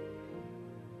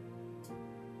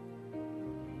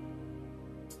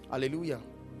 Hallelujah.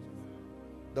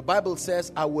 The Bible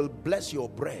says, I will bless your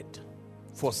bread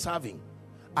for serving.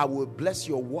 I will bless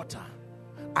your water.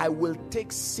 I will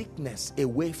take sickness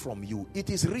away from you. It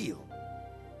is real.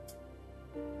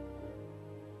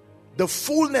 The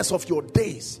fullness of your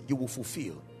days you will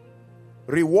fulfill.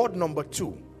 Reward number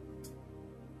 2.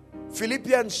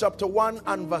 Philippians chapter 1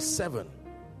 and verse 7.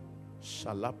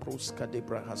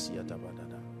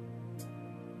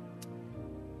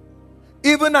 If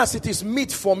even as it is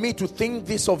meet for me to think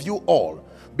this of you all,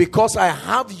 because I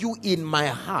have you in my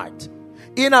heart,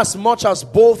 inasmuch as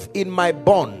both in my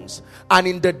bonds and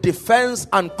in the defense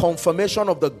and confirmation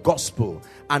of the gospel.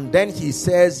 And then he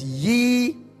says,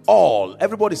 ye all,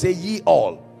 everybody say ye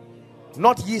all,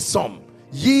 not ye some,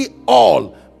 ye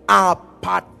all are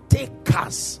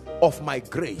partakers of my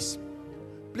grace.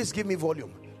 Please give me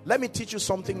volume. Let me teach you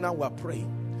something now. We're praying.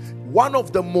 One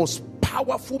of the most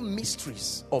powerful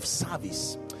mysteries of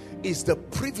service is the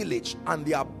privilege and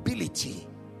the ability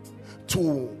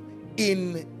to,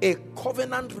 in a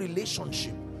covenant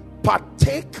relationship,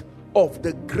 partake of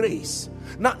the grace.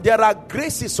 Now, there are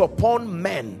graces upon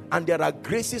men and there are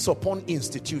graces upon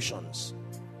institutions.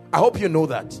 I hope you know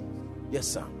that. Yes,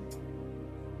 sir.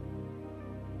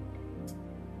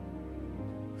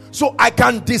 So I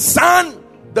can discern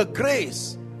the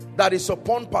grace that is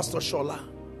upon Pastor Shola,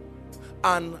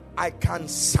 and I can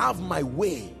serve my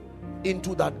way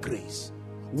into that grace.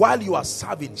 While you are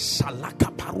serving,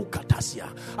 Shalaka Parukatasia.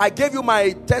 I gave you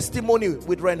my testimony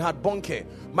with Reinhard Bonke,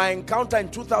 my encounter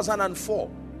in 2004.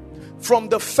 From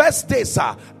the first day,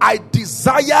 sir, I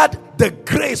desired the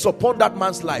grace upon that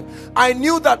man's life. I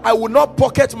knew that I would not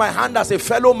pocket my hand as a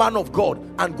fellow man of God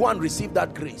and go and receive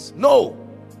that grace. No.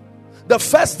 The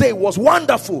first day was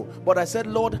wonderful, but I said,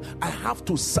 Lord, I have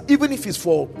to, even if it's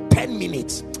for 10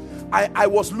 minutes. I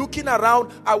was looking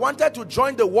around. I wanted to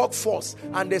join the workforce,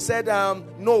 and they said,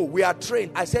 no, we are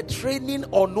trained. I said, training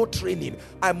or no training,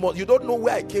 you don't know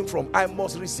where I came from. I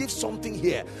must receive something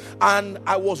here. And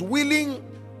I was willing.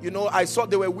 I saw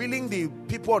they were wheeling the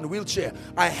people on wheelchair.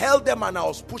 I held them and I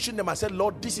was pushing them. I said,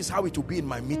 Lord, this is how it will be in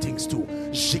my meetings too.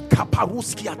 I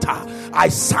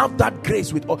served that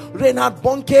grace with Reinhard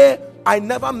Bonke. I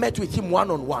never met with him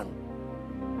one-on-one.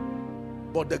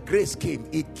 But the grace came.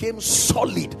 It came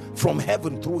solid from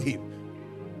heaven through him.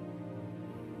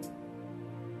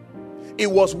 It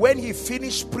was when he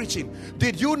finished preaching.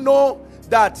 Did you know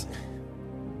that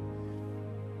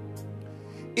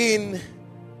in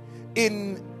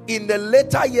the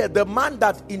later year, the man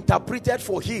that interpreted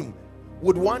for him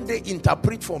would one day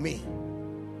interpret for me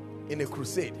in a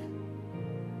crusade?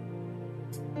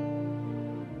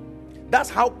 That's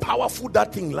how powerful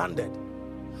that thing landed.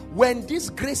 When this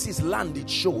grace is landed, it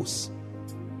shows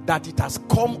that it has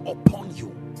come upon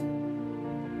you.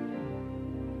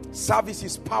 Service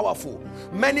is powerful.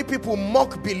 Many people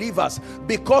mock believers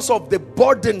because of the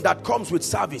burden that comes with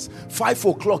service. 5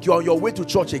 o'clock, you're on your way to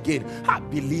church again.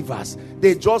 Believers,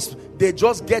 they just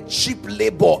get cheap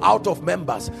labor out of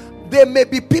members. There may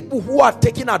be people who are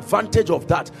taking advantage of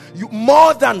that.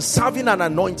 More than serving an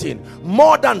anointing,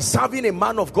 more than serving a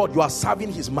man of God, you are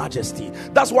serving his majesty.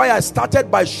 That's why I started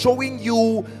by showing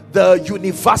you the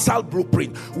universal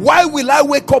blueprint. Why will I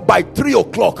wake up by 3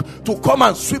 o'clock to come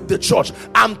and sweep the church?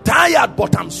 I'm tired,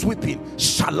 but I'm sweeping.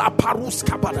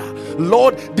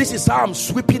 Lord, this is how I'm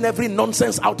sweeping every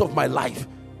nonsense out of my life.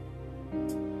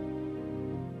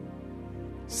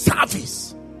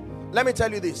 Service. Let me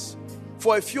tell you this.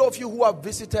 For a few of you who have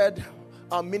visited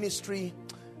our ministry,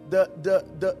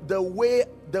 the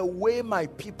way my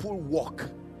people walk,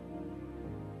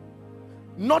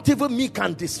 not even me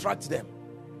can distract them.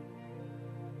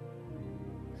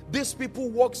 These people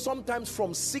walk sometimes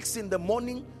from 6 in the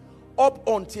morning up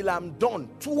until I'm done,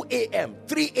 2 a.m.,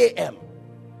 3 a.m.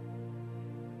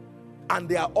 And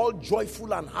they are all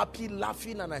joyful and happy,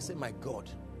 laughing. And I say, my God,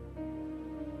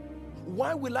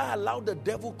 why will I allow the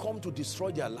devil come to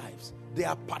destroy their lives? They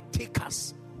are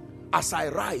partakers. As I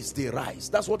rise, they rise.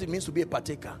 That's what it means to be a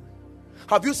partaker.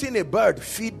 Have you seen a bird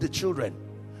feed the children?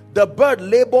 The bird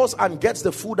labors and gets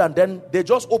the food, and then they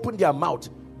just open their mouth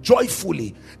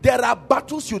joyfully. There are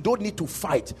battles you don't need to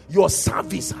fight. Your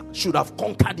service should have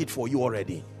conquered it for you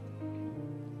already.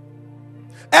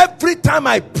 Every time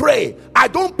I pray, I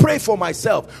don't pray for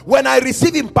myself. When I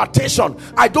receive impartation,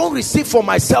 I don't receive for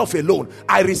myself alone.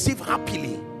 I receive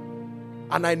happily.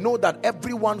 And I know that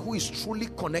everyone who is truly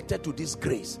connected to this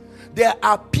grace, there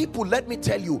are people, let me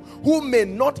tell you, who may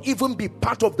not even be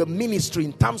part of the ministry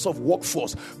in terms of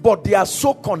workforce, but they are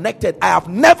so connected. I have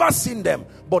never seen them,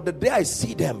 but the day I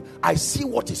see them, I see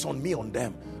what is on me on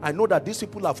them. I know that these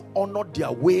people have honored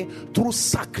their way through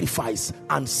sacrifice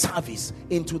and service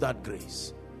into that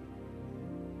grace.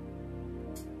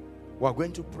 We are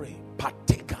going to pray.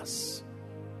 Partakers.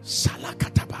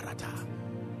 Salakatabarata.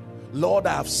 Lord,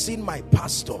 I have seen my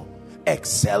pastor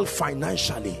excel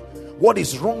financially. What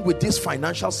is wrong with this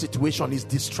financial situation is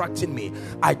distracting me.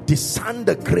 I discern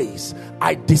the grace.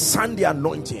 I discern the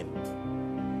anointing.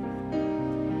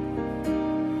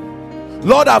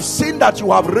 Lord, I've seen that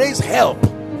you have raised help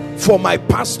for my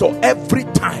pastor every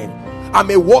time. I'm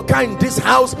a worker in this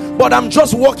house, but I'm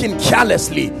just working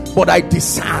carelessly. But I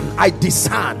discern.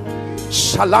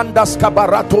 Shalandas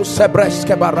kabarato sebres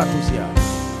kabaratuzia.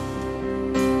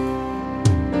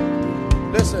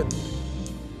 Listen.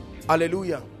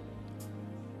 Hallelujah.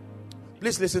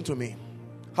 Please listen to me.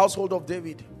 Household of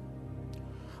David.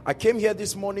 I came here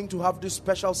this morning to have this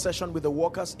special session with the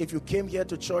workers. If you came here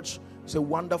to church, it's a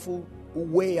wonderful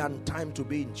way and time to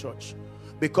be in church,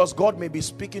 because God may be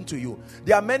speaking to you.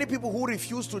 There are many people who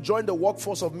refuse to join the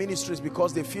workforce of ministries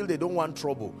because they feel they don't want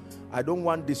trouble. I don't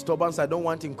want disturbance. I don't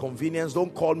want inconvenience.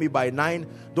 Don't call me by 9.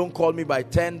 Don't call me by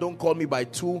 10. Don't call me by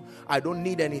 2. I don't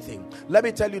need anything. Let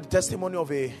me tell you the testimony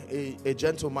of a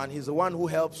gentleman. He's the one who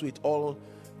helps with all,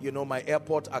 my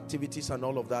airport activities and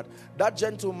all of that. That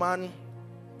gentleman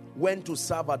went to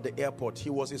serve at the airport. He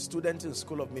was a student in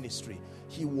school of ministry.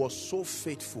 He was so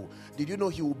faithful. Did you know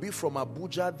he would be from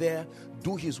Abuja there,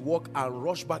 do his work and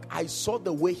rush back? I saw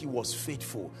the way he was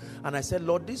faithful. And I said,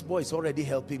 Lord, this boy is already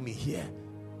helping me here.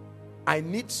 I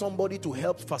need somebody to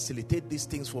help facilitate these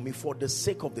things for me for the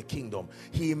sake of the kingdom.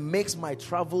 He makes my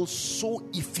travel so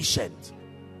efficient.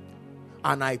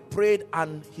 And I prayed,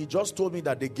 and he just told me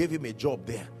that they gave him a job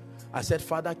there. I said,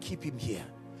 Father, keep him here.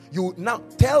 You now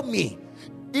tell me,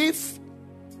 if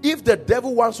the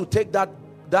devil wants to take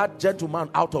that gentleman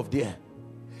out of there,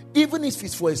 even if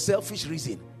it's for a selfish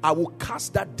reason, I will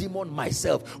cast that demon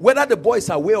myself, whether the boy is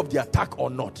aware of the attack or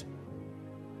not.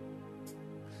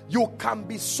 You can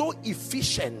be so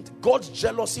efficient, God's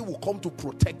jealousy will come to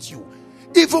protect you.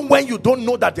 Even when you don't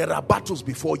know that there are battles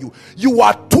before you, you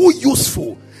are too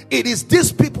useful. It is these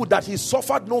people that he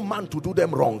suffered no man to do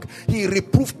them wrong. He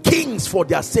reproved kings for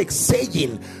their sake,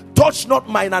 saying, touch not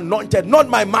mine anointed, not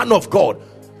my man of God.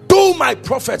 Do my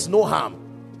prophets no harm.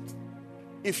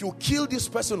 If you kill this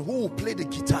person, who will play the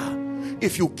guitar?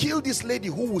 If you kill this lady,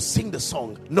 who will sing the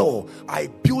song? No, I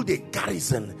build a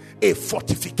garrison, a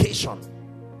fortification.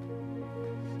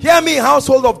 Hear me,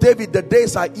 household of David, the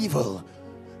days are evil.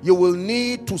 You will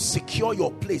need to secure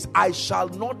your place. I shall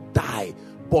not die,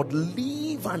 but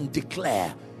live and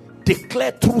declare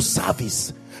through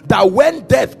service, that when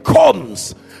death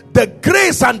comes, the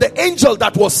grace and the angel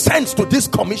that was sent to this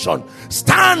commission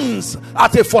stands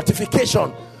at a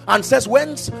fortification and says,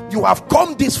 once you have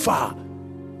come this far,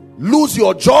 lose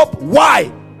your job.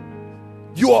 Why?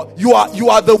 You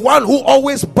are the one who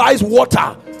always buys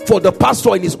water for the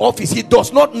pastor in his office. He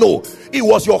does not know it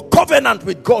was your covenant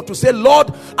with God to say,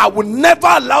 Lord, I will never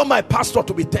allow my pastor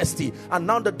to be thirsty. And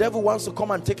now the devil wants to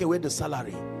come and take away the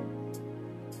salary.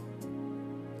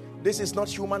 This is not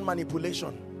human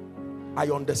manipulation. I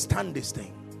understand this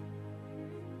thing.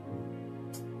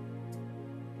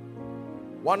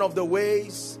 One of the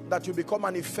ways that you become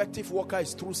an effective worker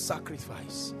is through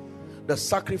sacrifice. The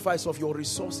sacrifice of your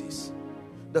resources.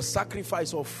 The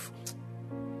sacrifice of...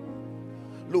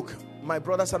 Look, my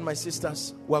brothers and my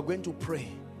sisters, we are going to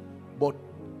pray. But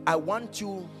I want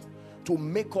you to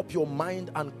make up your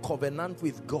mind and covenant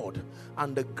with God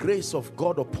and the grace of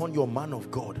God upon your man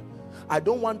of God. I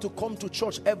don't want to come to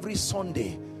church every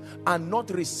Sunday and not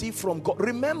receive from God.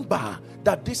 Remember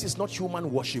that this is not human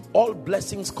worship. All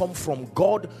blessings come from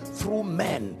God through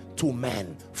men to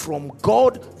men. From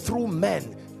God through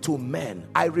men to men.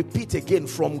 I repeat again,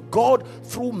 from God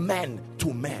through men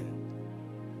to men.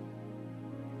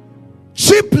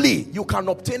 Cheaply, you can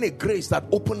obtain a grace that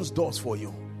opens doors for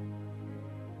you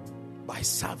by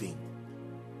serving.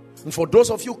 And for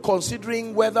those of you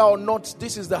considering whether or not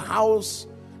this is the house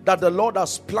that the Lord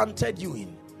has planted you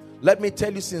in, let me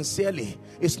tell you sincerely,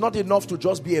 it's not enough to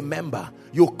just be a member.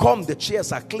 You come, the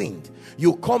chairs are cleaned.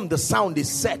 You come, the sound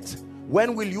is set.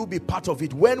 When will you be part of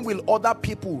it? When will other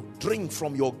people drink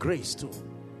from your grace too?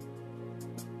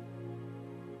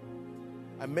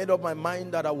 I made up my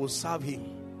mind that I will serve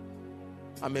him.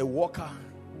 I'm a worker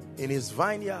in his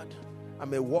vineyard.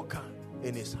 I'm a worker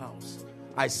in his house.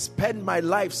 I spend my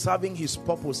life serving his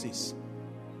purposes.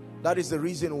 That is the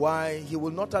reason why he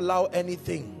will not allow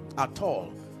anything at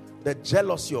all. The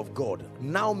jealousy of God.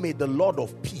 Now may the Lord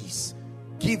of peace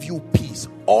give you peace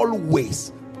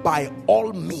always, by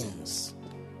all means.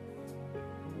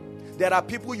 There are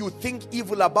people you think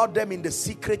evil about them in the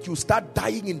secret, you start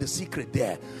dying in the secret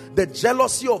there. The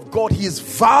jealousy of God, he's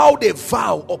vowed a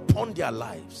vow upon their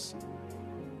lives.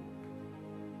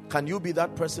 Can you be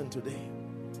that person today?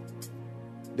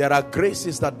 There are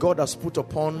graces that God has put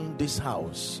upon this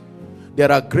house.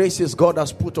 There are graces God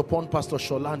has put upon Pastor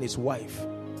Shola and his wife.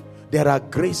 There are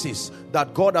graces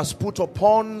that God has put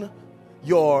upon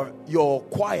your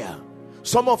choir.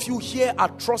 Some of you here are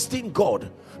trusting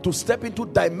God to step into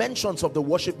dimensions of the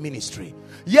worship ministry.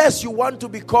 Yes, you want to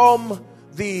become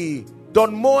the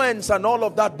Don Moens and all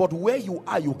of that, but where you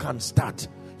are, you can start.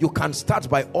 You can start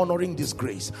by honoring this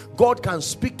grace. God can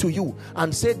speak to you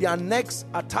and say their next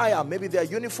attire, maybe their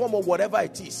uniform or whatever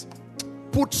it is,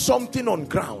 put something on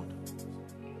ground.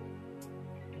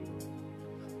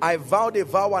 I vowed a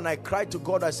vow and I cried to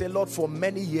God. I said, Lord, for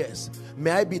many years, may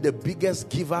I be the biggest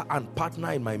giver and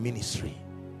partner in my ministry.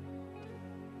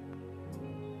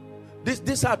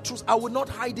 These are truths. I will not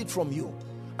hide it from you.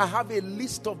 I have a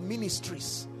list of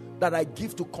ministries that I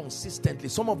give to consistently.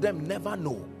 Some of them never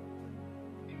know.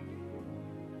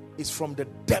 It's from the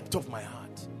depth of my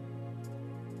heart.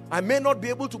 I may not be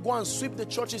able to go and sweep the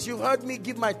churches. You've heard me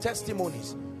give my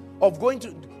testimonies of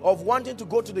wanting to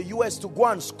go to the US to go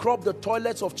and scrub the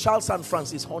toilets of Charles and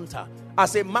Francis Hunter.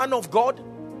 As a man of God,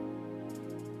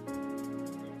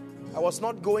 I was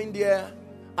not going there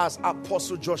as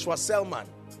Apostle Joshua Selman.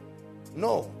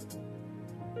 No.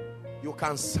 You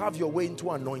can serve your way into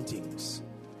anointings.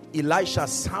 Elisha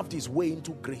served his way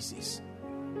into graces.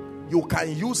 You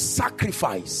can use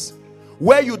sacrifice.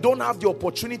 Where you don't have the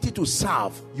opportunity to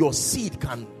serve, your seed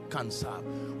can serve.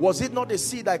 Was it not a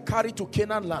seed I carried to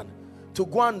Canaan land to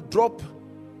go and drop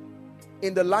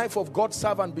in the life of God's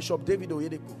servant Bishop David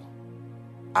Oyedepo?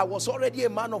 I was already a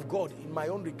man of God in my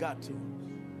own regard too.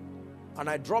 And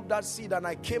I dropped that seed and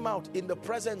I came out in the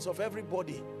presence of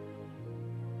everybody.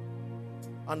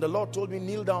 And the Lord told me,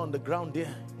 kneel down on the ground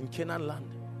there in Canaan land.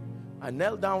 I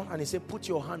knelt down and he said, put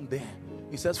your hand there.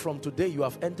 He says, from today you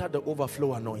have entered the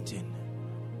overflow anointing.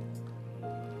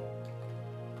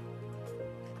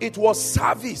 It was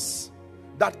service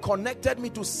that connected me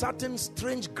to certain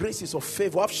strange graces of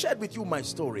favor. I've shared with you my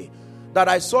story. That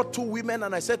I saw two women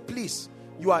and I said, please,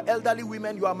 you are elderly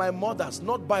women, you are my mothers,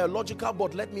 not biological,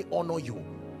 but let me honor you.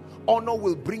 Honor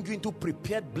will bring you into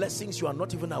prepared blessings you are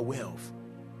not even aware of.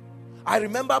 I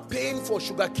remember paying for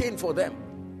sugarcane for them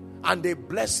and they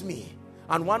blessed me.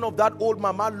 And one of that old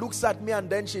mama looks at me and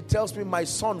then she tells me, my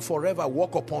son, forever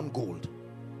walk upon gold.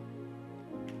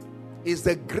 It's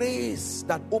the grace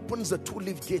that opens the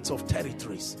two-leaf gates of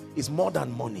territories. It's more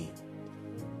than money.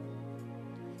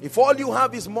 If all you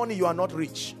have is money, you are not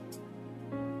rich.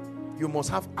 You must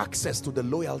have access to the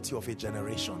loyalty of a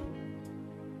generation.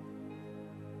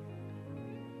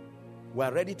 We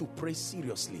are ready to pray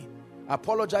seriously. I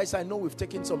apologize, I know we've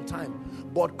taken some time,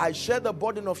 but I share the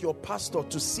burden of your pastor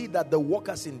to see that the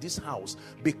workers in this house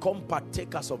become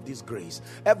partakers of this grace.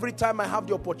 Every time I have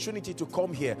the opportunity to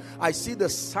come here, I see the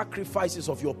sacrifices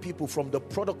of your people, from the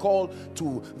protocol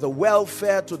to the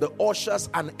welfare to the ushers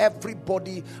and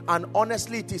everybody. And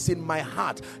honestly, it is in my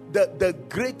heart. The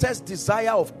greatest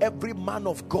desire of every man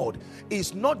of God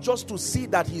is not just to see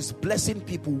that he's blessing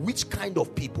people. Which kind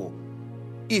of people?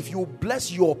 If you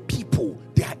bless your people,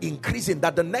 they are increasing.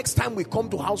 That the next time we come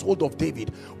to household of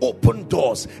David, open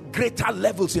doors, greater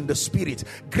levels in the spirit,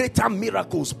 greater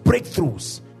miracles,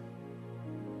 breakthroughs.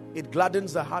 It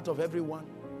gladdens the heart of everyone.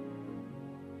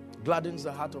 Gladdens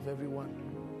the heart of everyone.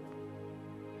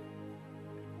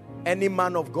 Any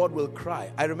man of God will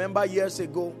cry. I remember years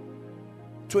ago,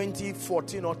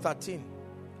 2014 or 13,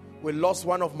 we lost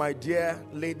one of my dear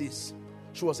ladies.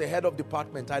 She was a head of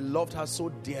department. I loved her so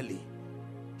dearly.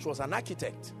 She was an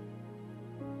architect.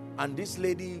 And this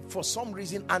lady, for some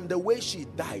reason, and the way she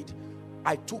died,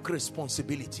 I took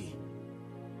responsibility.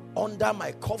 Under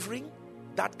my covering,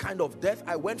 that kind of death,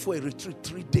 I went for a retreat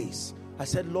 3 days. I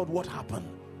said, Lord, what happened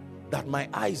that my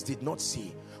eyes did not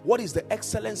see? What is the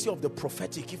excellency of the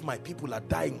prophetic if my people are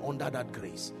dying under that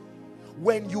grace?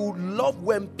 When you love,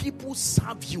 when people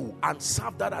serve you and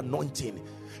serve that anointing,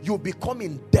 you become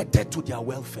indebted to their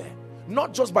welfare.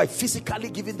 Not just by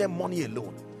physically giving them money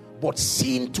alone, but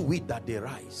seeing to it that they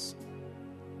rise.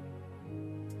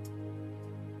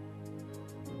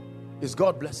 Is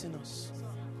God blessing us?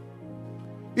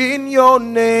 In your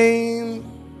name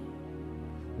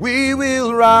we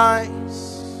will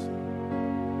rise.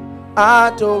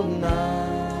 Adonai,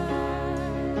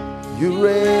 you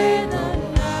reign.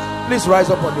 Please rise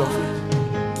up on your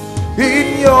feet.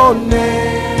 In your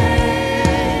name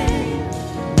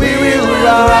we will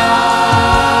rise.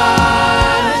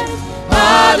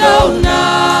 Adonai,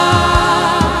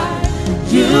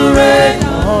 you reign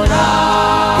on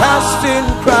high. Casting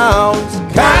crowns,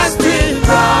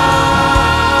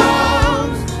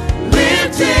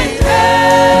 lifting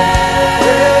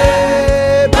head,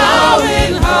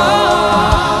 bowing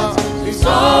hearts is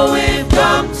all we've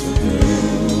come to do.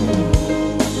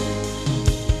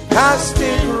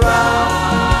 Casting crowns,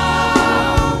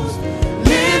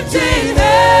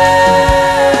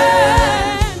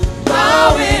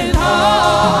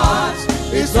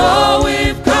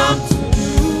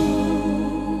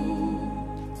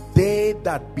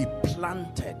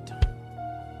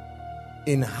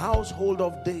 In household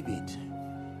of David,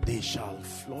 they shall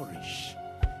flourish.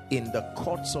 In the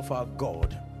courts of our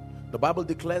God, the Bible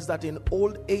declares that in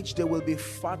old age they will be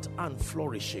fat and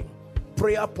flourishing.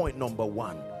 Prayer point number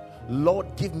 1.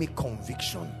 Lord, give me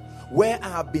conviction where I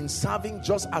have been serving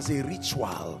just as a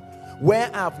ritual, where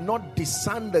I have not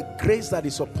discerned the grace that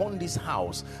is upon this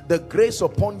house, the grace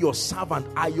upon your servant.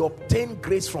 I obtain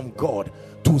grace from God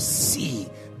to see,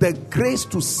 the grace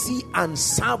to see and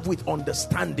serve with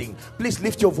understanding. Please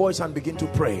lift your voice and begin to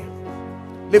pray.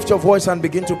 Lift your voice and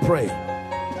begin to pray.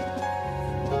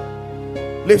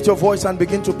 Lift your voice and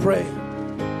begin to pray.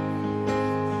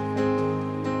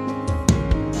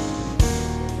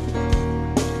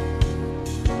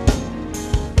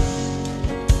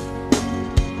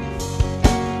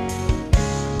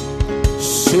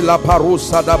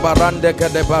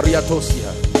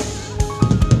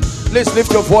 Please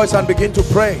lift your voice and begin to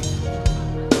pray.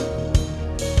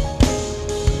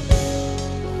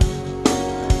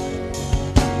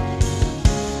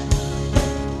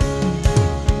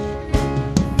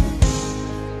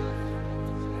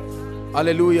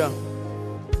 Hallelujah.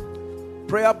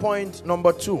 Prayer point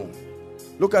number 2.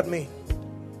 Look at me.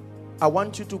 I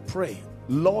want you to pray,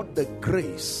 Lord, the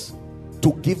grace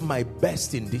to give my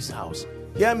best in this house.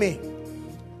 Hear me.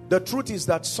 The truth is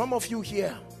that some of you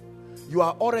here, you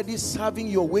are already serving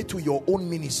your way to your own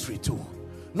ministry too.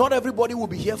 Not everybody will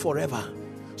be here forever.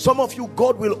 Some of you,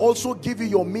 God will also give you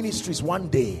your ministries one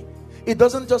day. It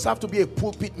doesn't just have to be a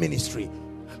pulpit ministry.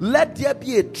 Let there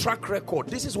be a track record.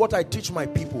 This is what I teach my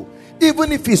people.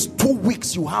 Even if it's 2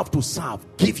 weeks you have to serve,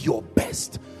 give your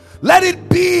best. Let it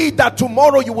be that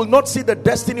tomorrow you will not see the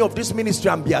destiny of this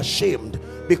ministry and be ashamed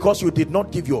because you did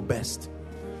not give your best.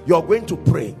 You are going to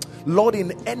pray, Lord,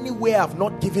 in any way I have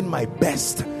not given my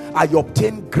best, I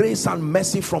obtain grace and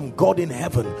mercy from God in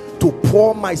heaven to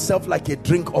pour myself like a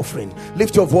drink offering.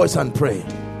 Lift your voice and pray.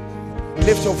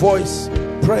 Lift your voice,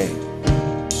 pray.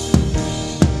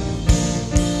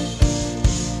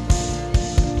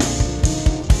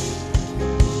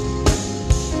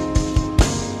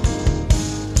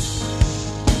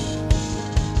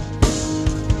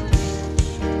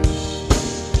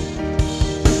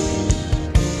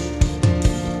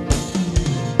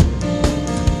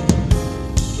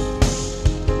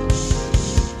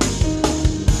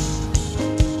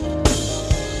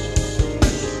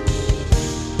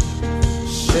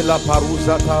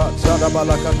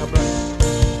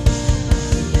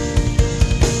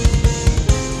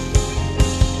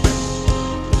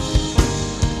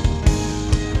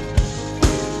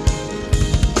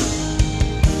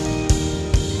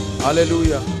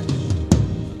 Hallelujah.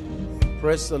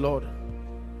 Praise the Lord.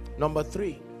 Number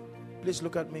 3, please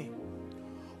look at me.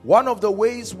 One of the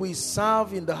ways we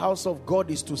serve in the house of God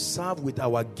is to serve with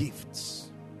our gifts.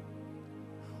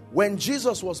 When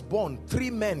Jesus was born, 3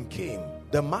 men came,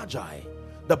 the Magi.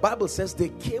 The Bible says they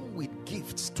came with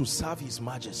gifts to serve His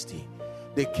Majesty.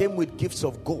 They came with gifts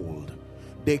of gold.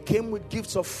 They came with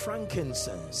gifts of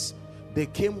frankincense. They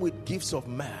came with gifts of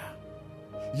myrrh.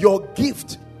 Your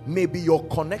gift may be your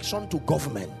connection to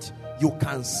government. You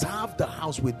can serve the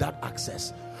house with that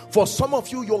access. For some of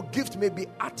you, your gift may be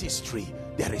artistry.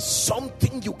 There is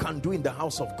something you can do in the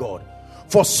house of God.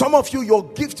 For some of you, your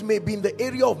gift may be in the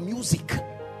area of music.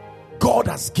 God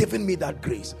has given me that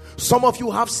grace. Some of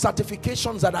you have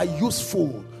certifications that are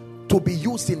useful to be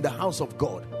used in the house of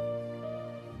God.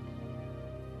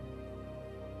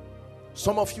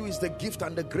 Some of you is the gift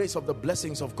and the grace of the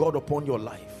blessings of God upon your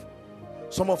life.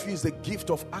 Some of you is the gift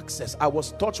of access. I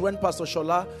was touched when Pastor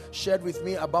Shola shared with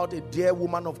me about a dear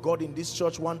woman of God in this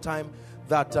church one time,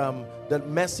 that the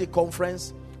Mercy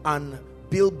Conference and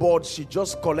billboards, she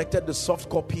just collected the soft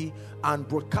copy and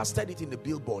broadcasted it in the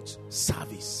billboards.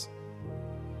 Service.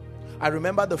 I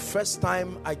remember the first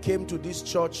time I came to this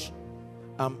church,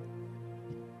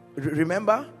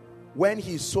 remember when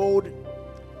he sold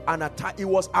an attire. It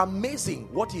was amazing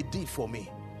what he did for me,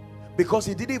 because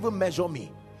he didn't even measure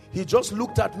me. He just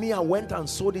looked at me and went and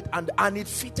sold it, and it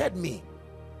fitted me.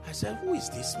 I said, who is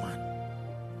this man?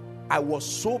 I was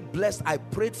so blessed. I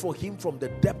prayed for him from the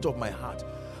depth of my heart.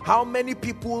 How many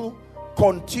people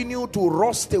continue to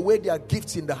rust away their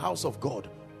gifts in the house of God?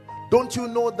 Don't you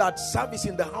know that service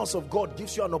in the house of God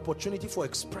gives you an opportunity for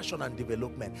expression and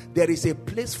development? There is a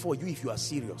place for you if you are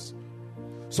serious.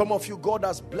 Some of you, God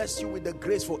has blessed you with the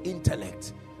grace for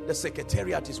intellect. The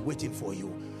secretariat is waiting for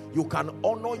you. You can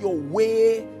honor your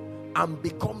way and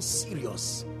become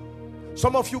serious.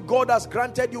 Some of you, God has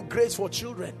granted you grace for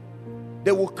children.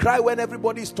 They will cry when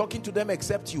everybody is talking to them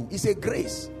except you. It's a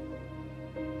grace.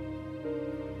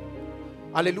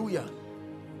 Hallelujah.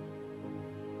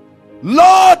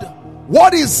 Lord,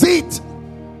 what is it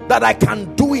that I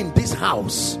can do in this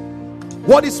house?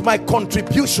 What is my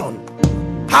contribution?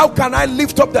 How can I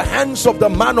lift up the hands of the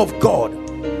man of God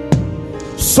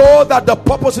so that the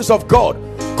purposes of God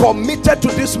committed to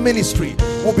this ministry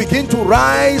will begin to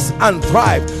rise and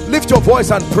thrive? Lift your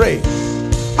voice and pray.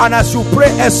 And as you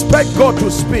pray, expect God to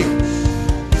speak.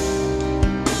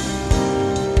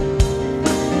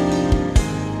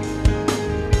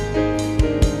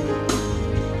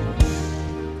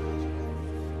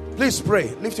 Please pray.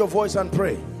 Lift your voice and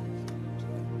pray.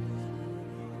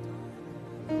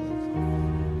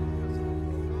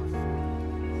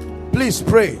 Please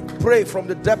pray. Pray from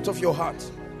the depth of your heart.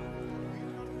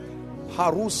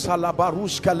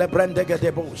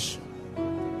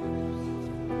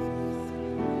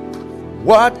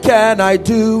 What can I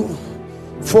do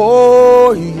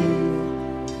for you,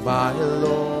 my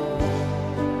Lord?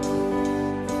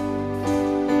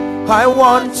 I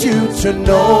want you to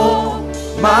know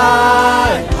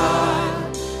my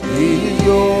heart is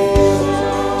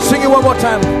yours. Sing it one more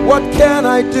time. What can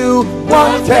I do?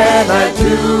 What can I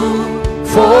do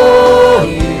for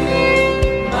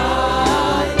you,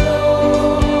 my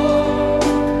Lord?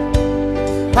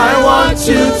 I want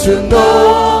you to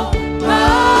know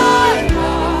my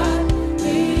heart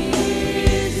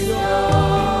is yours.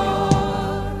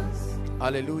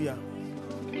 Hallelujah.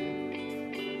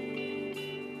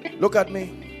 Look at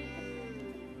me.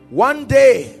 One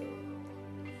day,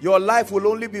 your life will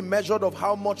only be measured of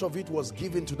how much of it was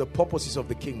given to the purposes of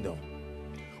the kingdom.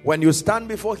 When you stand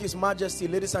before His Majesty,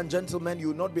 ladies and gentlemen, you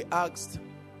will not be asked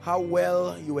how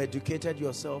well you educated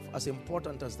yourself, as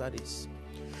important as that is.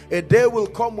 A day will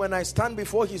come when I stand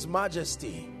before His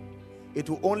Majesty. It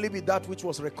will only be that which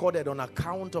was recorded on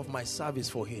account of my service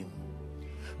for Him.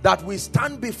 That we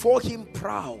stand before Him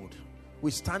proud.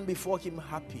 We stand before Him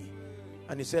happy.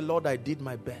 And He said, Lord, I did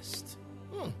my best.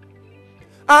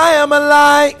 I am a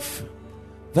life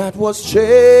that was changed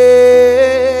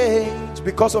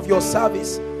because of your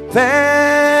service.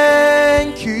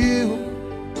 Thank you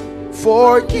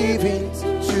for giving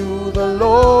to the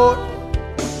Lord.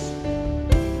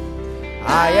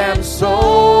 I am so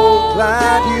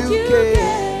glad you came.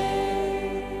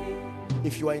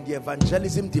 If you are in the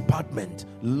evangelism department,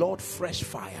 Lord, fresh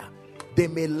fire. They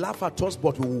may laugh at us,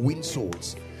 but we will win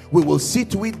souls. We will see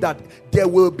to it that there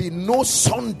will be no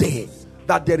Sunday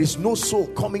that there is no soul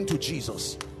coming to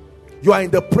Jesus. You are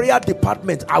in the prayer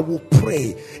department, I will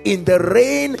pray. In the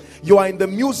rain, you are in the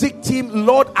music team,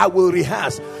 Lord, I will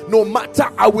rehearse. No matter,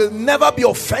 I will never be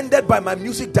offended by my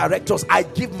music directors. I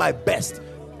give my best.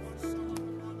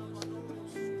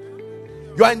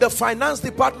 You are in the finance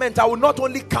department, I will not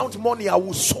only count money, I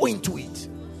will sow into it.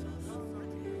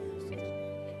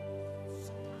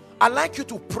 I'd like you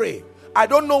to pray. I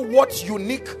don't know what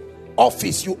unique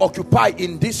office you occupy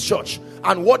in this church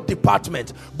and what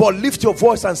department, but lift your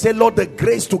voice and say, Lord, the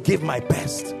grace to give my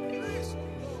best.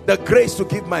 The grace to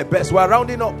give my best. We're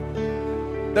rounding up.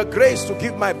 The grace to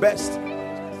give my best.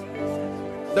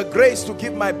 The grace to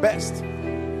give my best.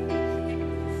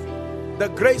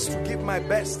 The grace to give my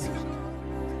best.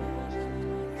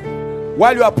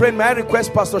 While you are praying, may I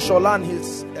request Pastor Sholan,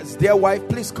 his dear wife,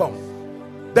 please come.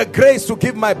 The grace to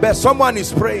give my best. Someone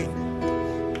is praying.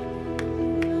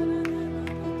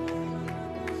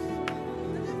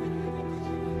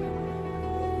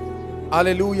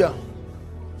 Hallelujah.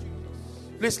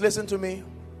 Please listen to me.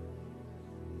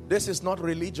 This is not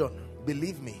religion.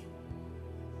 Believe me.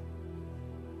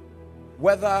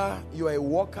 Whether you are a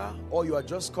worker or you are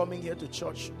just coming here to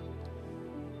church,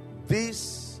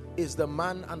 this is the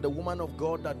man and the woman of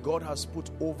God that God has put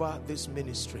over this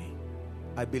ministry.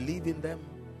 I believe in them.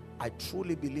 I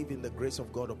truly believe in the grace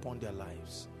of God upon their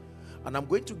lives. And I'm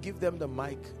going to give them the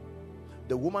mic.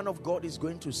 The woman of God is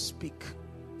going to speak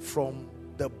from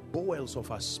the bowels of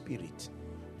her spirit.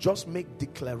 Just make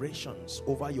declarations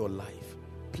over your life.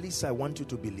 Please, I want you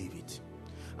to believe it.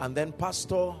 And then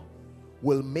Pastor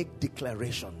will make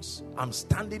declarations. I'm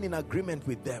standing in agreement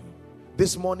with them.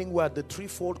 This morning we are the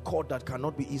threefold cord that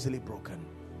cannot be easily broken.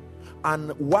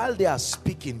 And while they are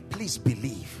speaking, please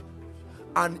believe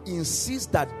and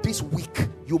insist that this week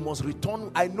you must return.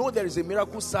 I know there is a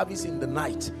miracle service in the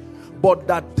night, but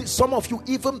that some of you,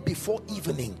 even before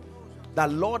evening, that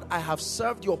Lord, I have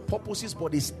served your purposes,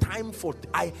 but it's time for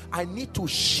I need to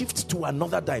shift to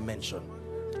another dimension.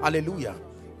 Hallelujah.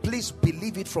 Please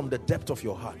believe it from the depth of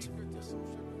your heart.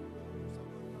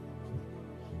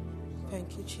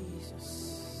 Thank you,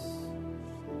 Jesus.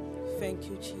 Thank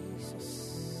you,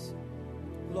 Jesus.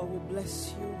 Lord, we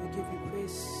bless you. We give you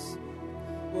praise.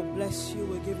 We bless you.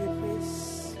 We give you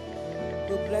praise.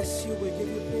 We bless you. We give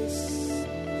you praise.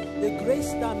 The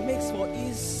grace that makes for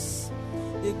ease,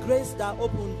 The grace that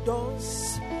opens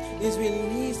doors is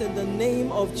released in the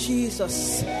name of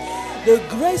Jesus. The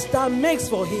grace that makes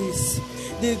for his,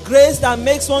 the grace that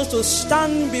makes one to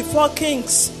stand before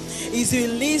kings is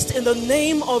released in the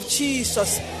name of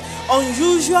Jesus.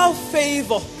 Unusual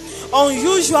favor,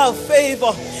 unusual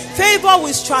favor, favor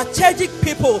with strategic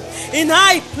people in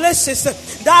high places.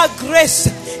 That grace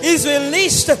is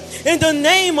released in the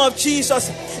name of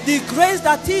Jesus. The grace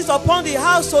that is upon the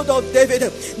household of David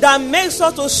that makes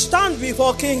us to stand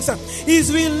before kings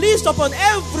is released upon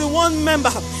every one member,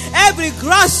 every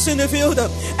grass in the field,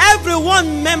 every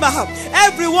one member,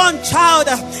 every one child,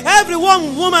 every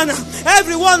one woman,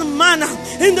 every one man,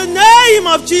 in the name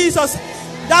of Jesus,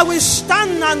 that we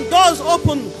stand and doors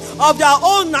open of their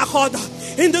own accord.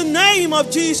 In the name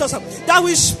of Jesus, that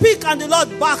we speak and the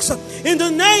Lord backs. In the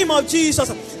name of Jesus,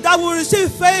 that we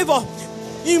receive favor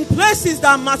in places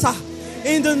that matter.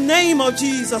 In the name of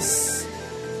Jesus.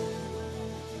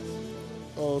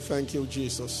 Oh, thank you,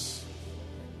 Jesus.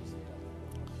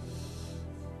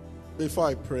 Before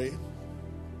I pray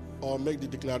or make the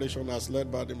declaration as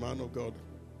led by the man of God,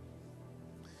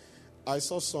 I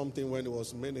saw something when he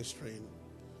was ministering.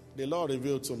 The Lord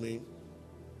revealed to me.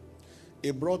 He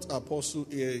brought Apostle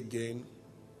here again.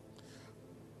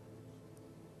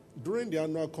 During the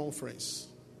annual conference,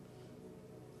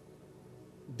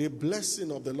 the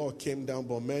blessing of the Lord came down,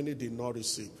 but many did not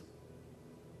receive.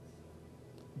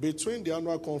 Between the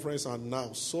annual conference and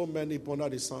now, so many under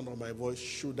the sound of my voice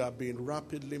should have been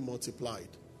rapidly multiplied.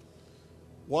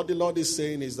 What the Lord is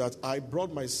saying is that I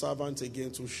brought my servant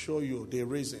again to show you the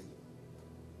reason.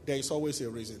 There is always a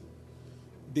reason.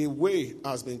 The way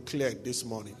has been cleared this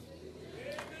morning.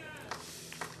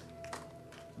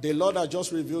 The Lord has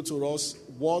just revealed to us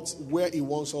where He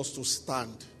wants us to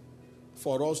stand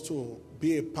for us to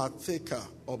be a partaker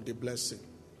of the blessing.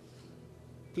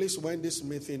 Please, when this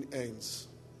meeting ends,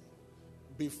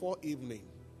 before evening,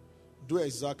 do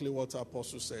exactly what the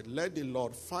apostle said. Let the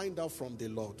Lord find out from the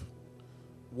Lord,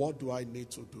 what do I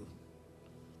need to do?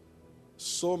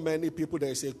 So many people, there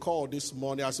is a call this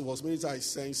morning, as it was minister, I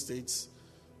sensed it.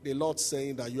 The Lord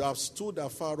saying that you have stood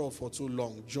afar off for too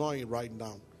long. Join right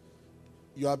now.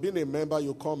 You have been a member,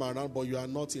 you come around, but you are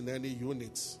not in any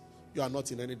units. You are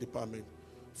not in any department.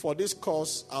 For this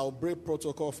cause, I'll break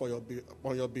protocol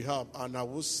on your behalf, and I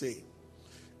will say,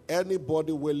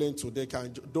 anybody willing today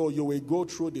can, though you will go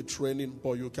through the training,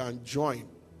 but you can join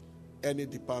any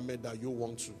department that you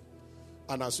want to.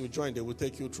 And as you join, they will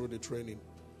take you through the training.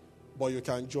 But you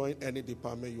can join any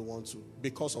department you want to.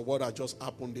 Because of what had just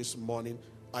happened this morning,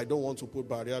 I don't want to put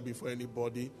barrier before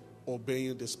anybody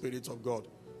obeying the Spirit of God.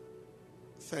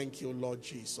 Thank you, Lord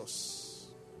Jesus.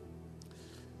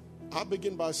 I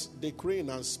begin by decreeing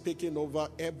and speaking over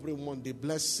everyone the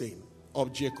blessing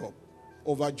of Jacob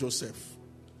over Joseph.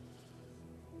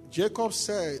 Jacob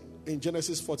said in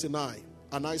Genesis 49,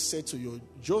 and I say to you,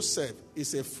 Joseph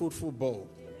is a fruitful bow.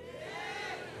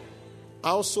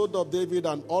 Household of David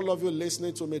and all of you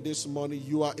listening to me this morning,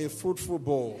 you are a fruitful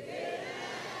bow.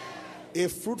 A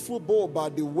fruitful bow by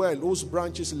the well whose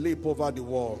branches leap over the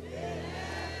wall.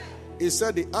 He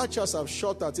said the archers have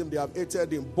shot at him, they have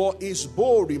hated him, but his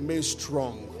bow remains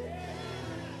strong.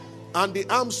 And the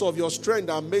arms of your strength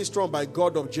are made strong by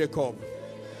God of Jacob.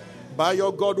 By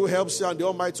your God who helps you and the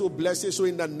Almighty who blesses you.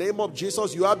 In the name of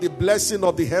Jesus, you have the blessing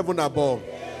of the heaven above.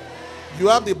 You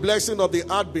have the blessing of the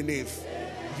earth beneath.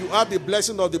 You have the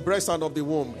blessing of the breast and of the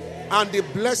womb. And the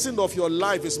blessing of your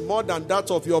life is more than that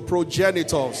of your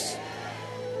progenitors.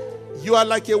 You are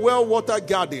like a well-watered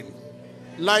garden.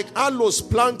 Like aloes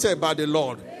planted by the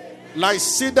Lord. Like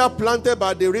cedar planted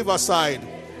by the riverside.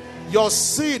 Your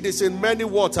seed is in many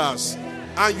waters.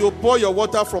 And you pour your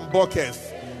water from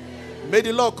buckets. May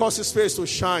the Lord cause His face to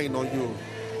shine on you.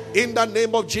 In the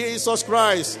name of Jesus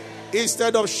Christ.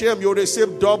 Instead of shame, you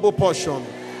receive double portion.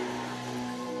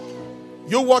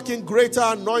 You walk in greater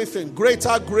anointing,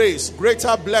 greater grace,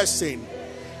 greater blessing.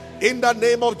 In the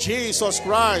name of Jesus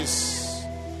Christ.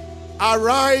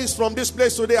 Arise from this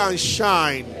place today and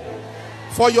shine.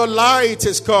 For your light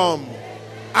is come.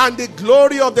 And the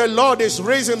glory of the Lord is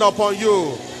risen upon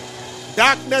you.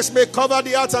 Darkness may cover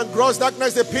the earth and gross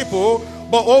darkness the people.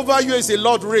 But over you is the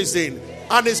Lord risen.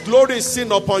 And His glory is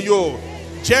seen upon you.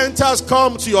 Gentiles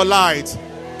come to your light.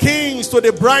 Kings to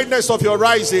the brightness of your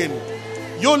rising.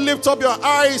 You lift up your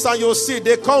eyes and you see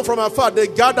they come from afar. They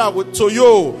gather to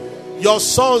you. Your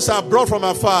sons are brought from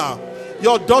afar.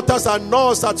 Your daughters are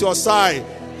nursed at your side.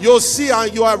 You see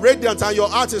and you are radiant and your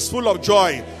heart is full of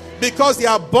joy. Because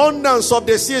the abundance of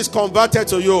the sea is converted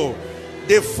to you.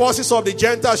 The forces of the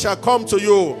Gentiles shall come to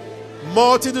you.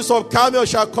 Multitudes of camels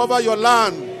shall cover your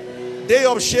land. day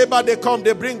of Sheba they come,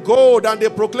 they bring gold and they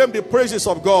proclaim the praises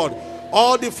of God.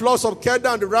 All the flocks of Kedar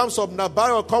and the rams of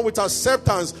Nabai come with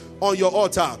acceptance on your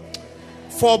altar.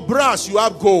 For brass you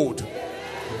have gold.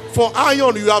 For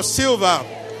iron you have silver.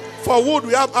 For wood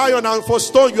you have iron, and for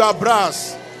stone you have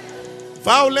brass.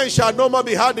 Violence shall no more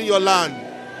be had in your land,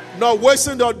 nor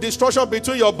wasting or destruction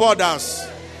between your borders.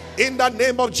 In the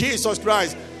name of Jesus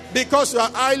Christ. Because you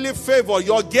are highly favored,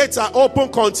 your gates are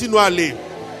open continually.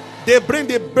 They bring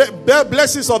the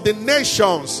blessings of the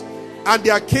nations and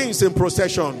their kings in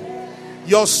procession.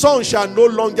 Your sun shall no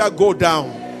longer go down,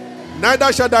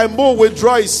 neither shall thy moon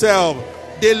withdraw itself.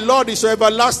 The Lord is your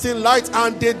everlasting light,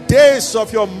 and the days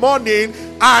of your mourning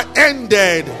are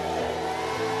ended.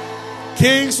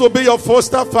 Kings will be your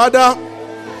foster father.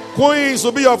 Queens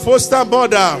will be your foster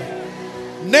mother.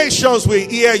 Nations will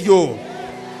hear you.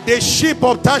 The ship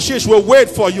of Tarshish will wait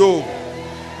for you.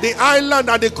 The island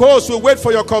and the coast will wait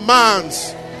for your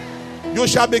commands. You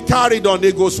shall be carried on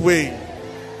eagle's wing.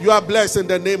 You are blessed in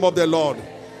the name of the Lord.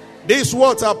 These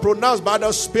words are pronounced by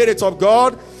the Spirit of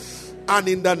God and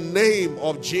in the name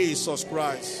of Jesus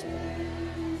Christ.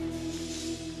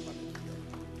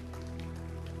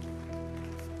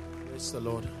 Praise the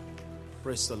Lord.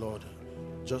 Praise the Lord.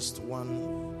 Just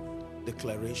one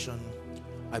declaration.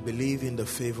 I believe in the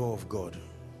favor of God.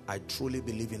 I truly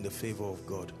believe in the favor of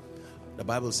God. The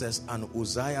Bible says, and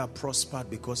Uzziah prospered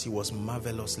because he was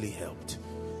marvelously helped.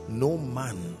 No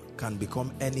man can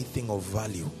become anything of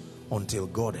value until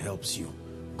God helps you.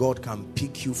 God can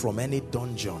pick you from any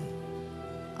dungeon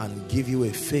and give you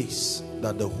a face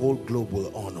that the whole globe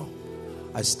will honor.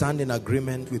 I stand in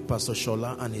agreement with Pastor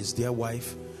Shola and his dear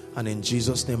wife, and in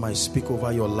Jesus' name I speak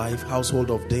over your life, household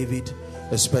of David,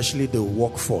 especially the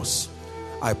workforce.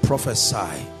 I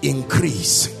prophesy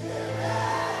increase.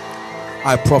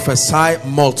 I prophesy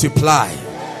multiply.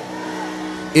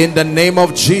 In the name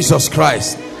of Jesus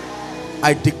Christ,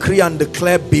 I decree and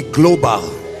declare be global.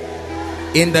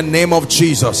 In the name of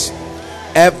Jesus,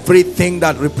 everything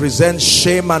that represents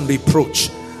shame and reproach,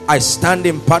 I stand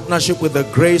in partnership with the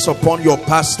grace upon your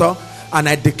pastor, and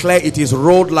I declare it is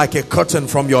rolled like a curtain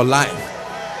from your life.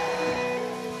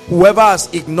 Whoever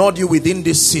has ignored you within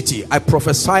this city, I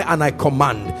prophesy and I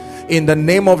command, in the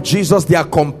name of Jesus, they are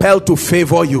compelled to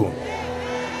favor you.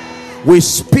 We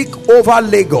speak over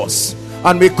Lagos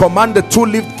and we command the two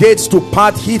lift gates to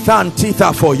part hither and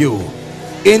thither for you.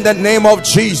 In the name of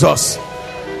Jesus,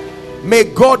 may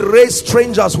God raise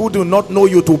strangers who do not know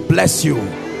you to bless you.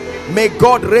 May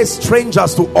God raise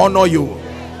strangers to honor you.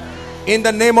 In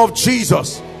the name of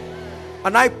Jesus.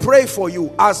 And I pray for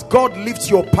you, as God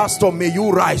lifts your pastor, may you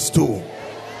rise too.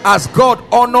 As God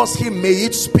honors him, may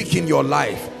it speak in your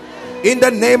life. In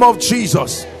the name of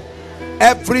Jesus.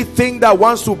 Everything that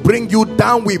wants to bring you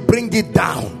down, we bring it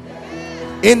down.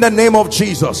 In the name of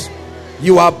Jesus.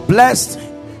 You are blessed.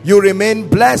 You remain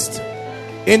blessed.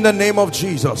 In the name of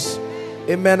Jesus.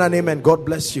 Amen and amen. God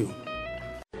bless you.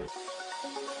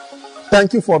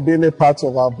 Thank you for being a part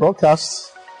of our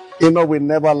broadcast. You know, we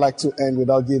never like to end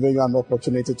without giving you an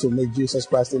opportunity to make Jesus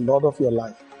Christ the Lord of your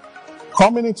life.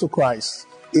 Coming into Christ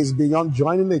is beyond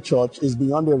joining a church, is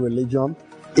beyond a religion.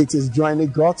 It is joining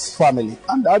God's family,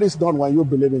 and that is done when you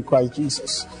believe in Christ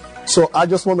Jesus. So I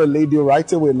just want to lead you right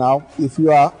away now. If you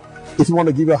want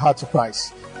to give your heart to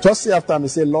Christ, just say after me,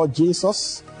 say, Lord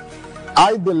Jesus,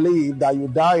 I believe that you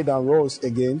died and rose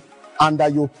again, and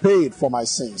that you paid for my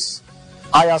sins.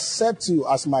 I accept you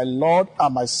as my Lord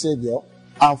and my Savior,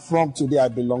 and from today I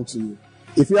belong to you.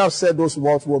 If you have said those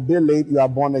words, will be late, you are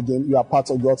born again, you are part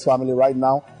of God's family right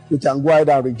now. You can go ahead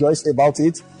and rejoice about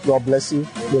it. God bless you.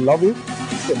 We love you.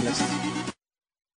 Stay blessed.